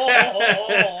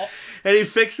and he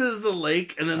fixes the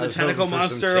lake, and then the was tentacle hoping for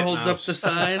some monster holds up titmouse. the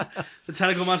sign. The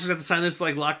tentacle monster's got the sign that's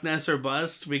like Loch Ness or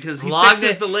bust because he Locked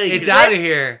fixes it. the lake. It's out of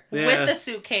here. Yeah. With the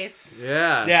suitcase.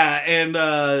 Yeah. Yeah,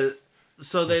 and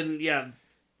so then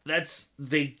that's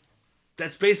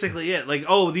basically it. Like,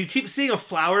 oh, you keep seeing a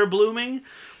flower blooming,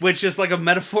 which is like a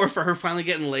metaphor for her finally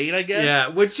getting laid, I guess. Yeah.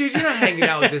 Which you're not hanging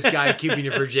out with this guy keeping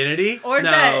your virginity. Or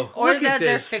No. that Look at they're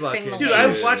this fixing fucking the Dude, lake.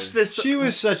 I watched this. She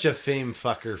was such a fame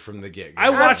fucker from the get go. I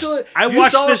watched. I You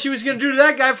watched saw what this. she was gonna do to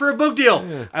that guy for a book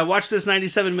deal. I watched this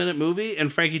 97-minute movie,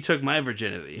 and Frankie took my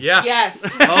virginity. Yeah. Yes.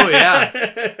 Oh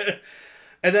yeah.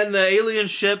 And then the alien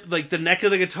ship, like the neck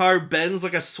of the guitar bends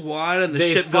like a swan, and the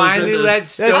They ship finally goes into. let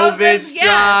Stovitz yeah.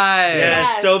 drive. Yeah,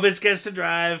 Yes. Stovitz gets to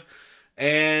drive,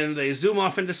 and they zoom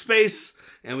off into space,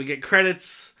 and we get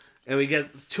credits, and we get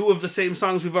 2 of the same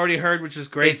songs we've already heard, which is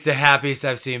great. It's the happiest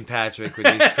I've seen Patrick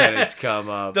when these credits come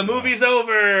up. The movie's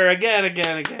over again.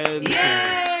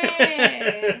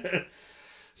 Yay!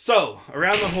 So,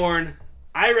 around the horn,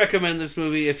 I recommend this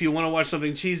movie if you want to watch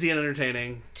something cheesy and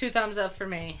entertaining. 2 thumbs up for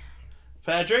me.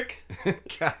 Patrick?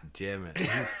 God damn it.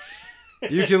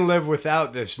 You can live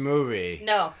without this movie.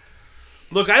 No.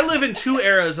 Look, I live in 2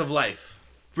 eras of life.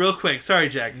 Real quick, sorry,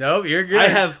 Jack. Nope, you're good. I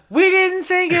have We didn't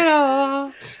think it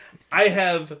all.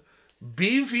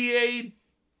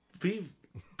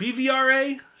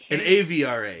 BVRA and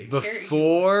AVRA.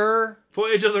 Before.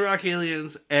 Voyage of the Rock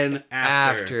Aliens and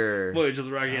after. Voyage of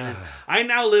the Rock Aliens. I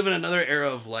now live in another era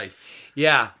of life.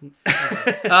 Yeah.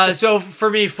 So for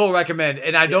me, full recommend.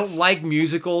 And I don't like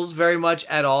musicals very much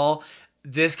at all.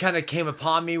 this kind of came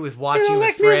upon me with watching don't with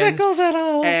like friends. musicals at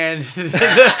all. And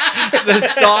the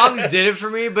songs did it for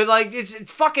me, but like it's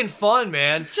fucking fun,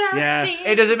 man. Yeah.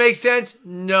 Hey, does it make sense?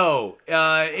 No.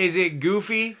 Is it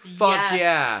goofy? Fuck Yes.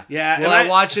 yeah. Yeah, Will and I I-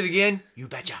 watch it again? You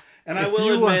betcha. And I If will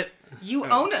you admit, You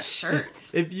own a shirt.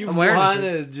 If you I'm wearing want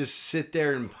this. to just sit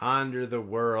there and ponder the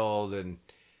world and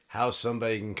how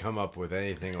somebody can come up with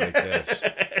anything like this,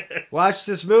 watch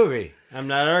this movie. I'm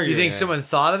not arguing. You think that. someone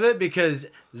thought of it because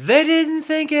they didn't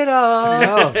think it up?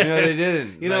 No, they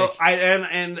didn't. you know,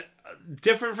 and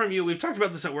different from you, we've talked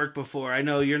about this at work before. I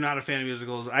know you're not a fan of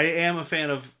musicals. I am a fan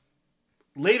of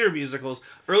later musicals.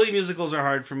 Early musicals are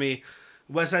hard for me.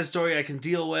 West Side Story I can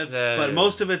deal with, but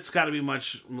most of it's got to be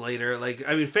much later. Like,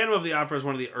 I mean, Phantom of the Opera is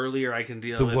one of the earlier I can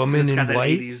deal The with. Woman it's got in that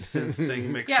White? 80s synth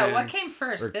thing mixed Yeah, in. what came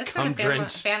first? Or This or Come the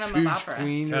Drenched Phantom of Pooch Opera?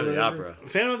 Queen or Out of the whatever. opera.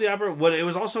 Phantom of the Opera, it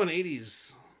was also an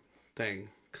 80s thing.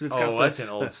 Because it's got Oh, that's an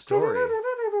old story.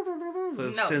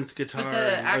 The No, synth guitar but the or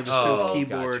the actual- synth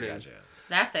keyboard. Gotcha.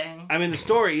 That thing. I mean, the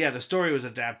story was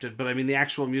adapted, but I mean, the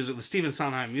actual music, the Stephen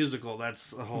Sondheim musical,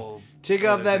 that's a whole. Take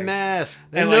off other that thing. mask.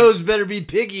 That And, like- nose better be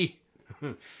piggy.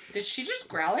 Did she just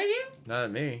growl at you? Not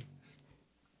at me.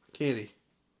 Katie.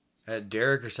 At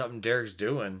Derrick or something Derrick's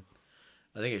doing.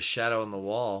 I think it's Shadow on the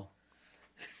Wall.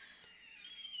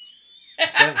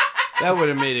 That would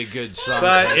have made a good song.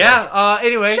 But yeah,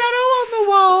 anyway. Shadow on the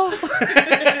wall.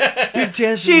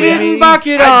 She didn't buck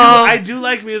it off. I do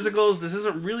like musicals. This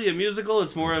isn't really a musical.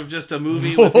 It's more of just a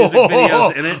movie with music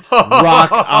videos in it.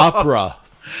 rock opera.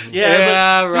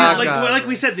 Yeah, but rock like opera.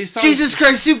 we said, these songs. Jesus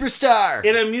Christ Superstar.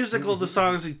 In a musical, the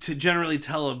songs to generally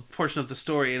tell a portion of the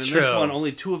story, and in this True. one,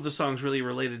 only 2 of the songs really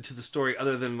related to the story,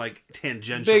 other than like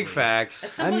tangentially. Big facts. A I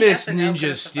simple miss yes or no ninjas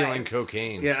could've stealing sufficed.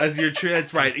 cocaine. Yeah, as you're true.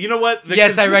 That's right. You know what? The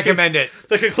Yes, I recommend it.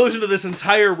 The conclusion to this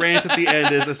entire rant at the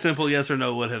end is a simple yes or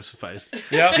no would have sufficed.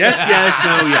 Yep. Yes,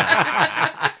 no,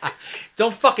 yes.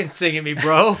 Don't fucking sing at me,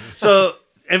 bro. So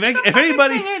if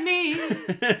anybody Sing at me.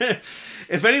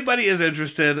 if anybody is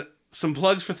interested, some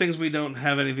plugs for things we don't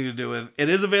have anything to do with. It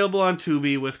is available on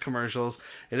Tubi with commercials.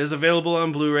 It is available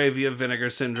on Blu-ray via Vinegar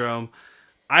Syndrome.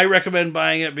 I recommend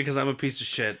buying it because I'm a piece of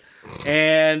shit.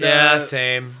 And Yeah,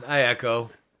 same. I echo.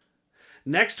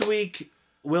 next week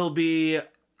will be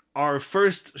our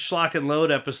first Schlock and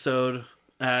Load episode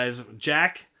as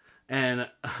Jack and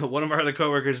one of our other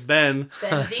coworkers, Ben,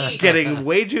 Ben D. getting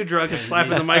way too drunk and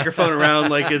slapping the microphone around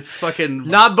like it's fucking...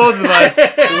 Not both of us.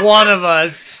 One of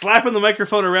us. slapping the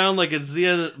microphone around like it's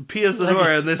Pia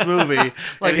Zedora in this movie. Like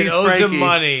and it he's owes him Frankie.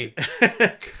 money.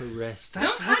 Caress.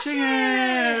 Don't touch touching it.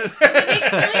 it. It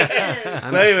makes noises.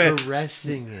 I'm But anyway.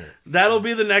 caressing it. That'll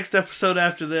be the next episode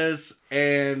after this.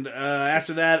 And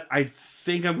after that, I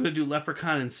think I'm going to do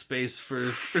Leprechaun in Space for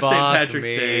St. Fuck Patrick's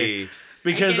me. Day. Are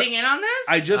Because you getting in on this?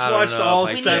 I just I don't watched know all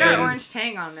if I we can. need our 7. orange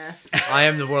tang on this. I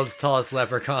am the world's tallest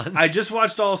leprechaun. I just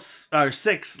watched all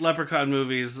 6 Leprechaun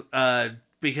movies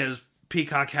because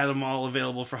Peacock had them all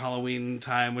available for Halloween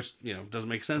time, which, you know, doesn't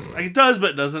make sense. Like, it does, but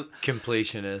it doesn't.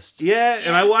 Completionist. Yeah,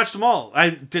 and I watched them all.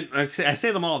 I say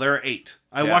them all. There are 8.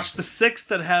 I Yeah. watched the 6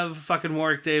 that have fucking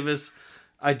Warwick Davis.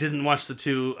 I didn't watch the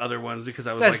 2 other ones because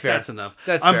I was That's like, fair. that's enough.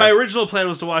 That's My fair. original plan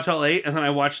was to watch all 8, and then I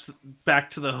watched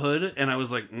Back to the Hood, and I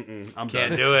was like, I'm Can't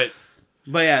done. do it.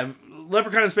 But yeah,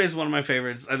 Leprechaun in Space is one of my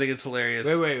favorites. I think it's hilarious.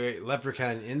 Wait.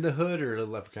 Leprechaun in the Hood or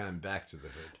Leprechaun Back to the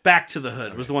Hood? Back to the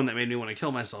Hood was the one that made me want to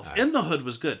kill myself. In the Hood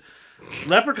was good.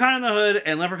 Leprechaun in the Hood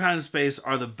and Leprechaun in Space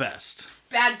are the best.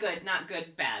 Bad, good, not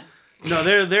good, bad. No,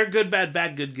 they're good, bad,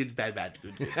 good, bad,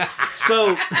 good.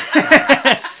 So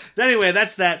anyway,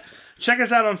 that's that. Check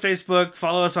us out on Facebook.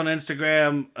 Follow us on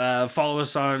Instagram. Follow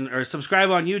us or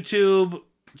subscribe on YouTube.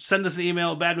 Send us an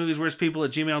email,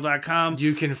 badmoviesworstpeople@gmail.com.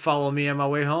 You can follow me on my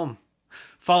way home.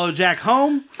 Follow Jack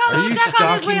home. Follow Are you Jack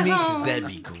on his way stalking me? Because home. that'd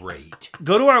be great.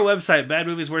 Go to our website,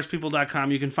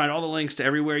 badmoviesworstpeople.com. You can find all the links to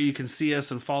everywhere you can see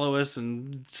us and follow us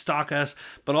and stalk us.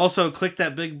 But also click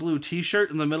that big blue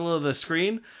t-shirt in the middle of the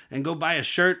screen and go buy a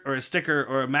shirt or a sticker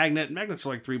or a magnet. Magnets are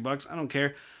like $3. I don't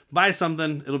care. Buy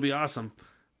something. It'll be awesome.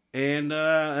 And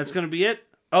that's going to be it.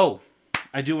 Oh,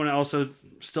 I do want to also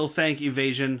still thank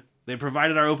Evasion. They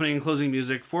provided our opening and closing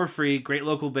music for free. Great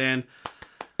local band.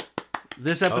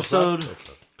 This episode...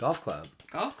 Golf club.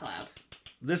 Golf club.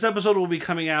 This episode will be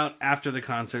coming out after the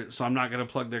concert, so I'm not going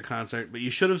to plug their concert. But you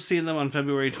should have seen them on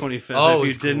February 25th Oh, if it you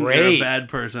was didn't. great. You're a bad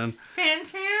person,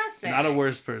 Fantastic. not a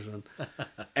worse person.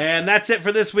 And that's it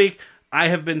for this week. I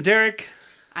have been Derrick.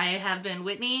 I have been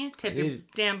Whitney. Tip your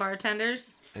damn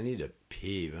bartenders. I need to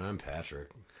pee, but I'm Patrick.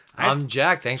 I'm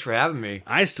Jack. Thanks for having me.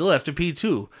 I still have to pee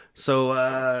too. So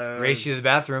Race you to the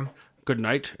bathroom. good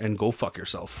night and go fuck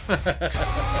yourself. Please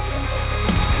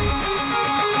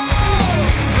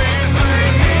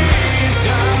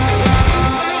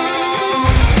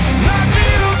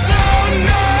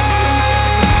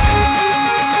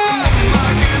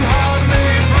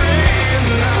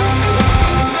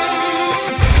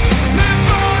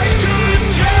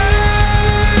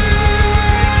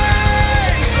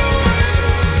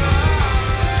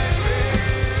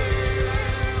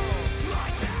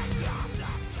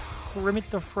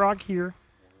Kermit the Frog here.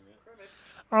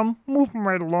 Moving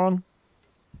right along.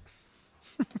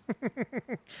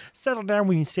 Settle down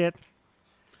when you sit.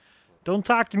 Don't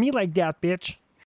talk to me like that, bitch.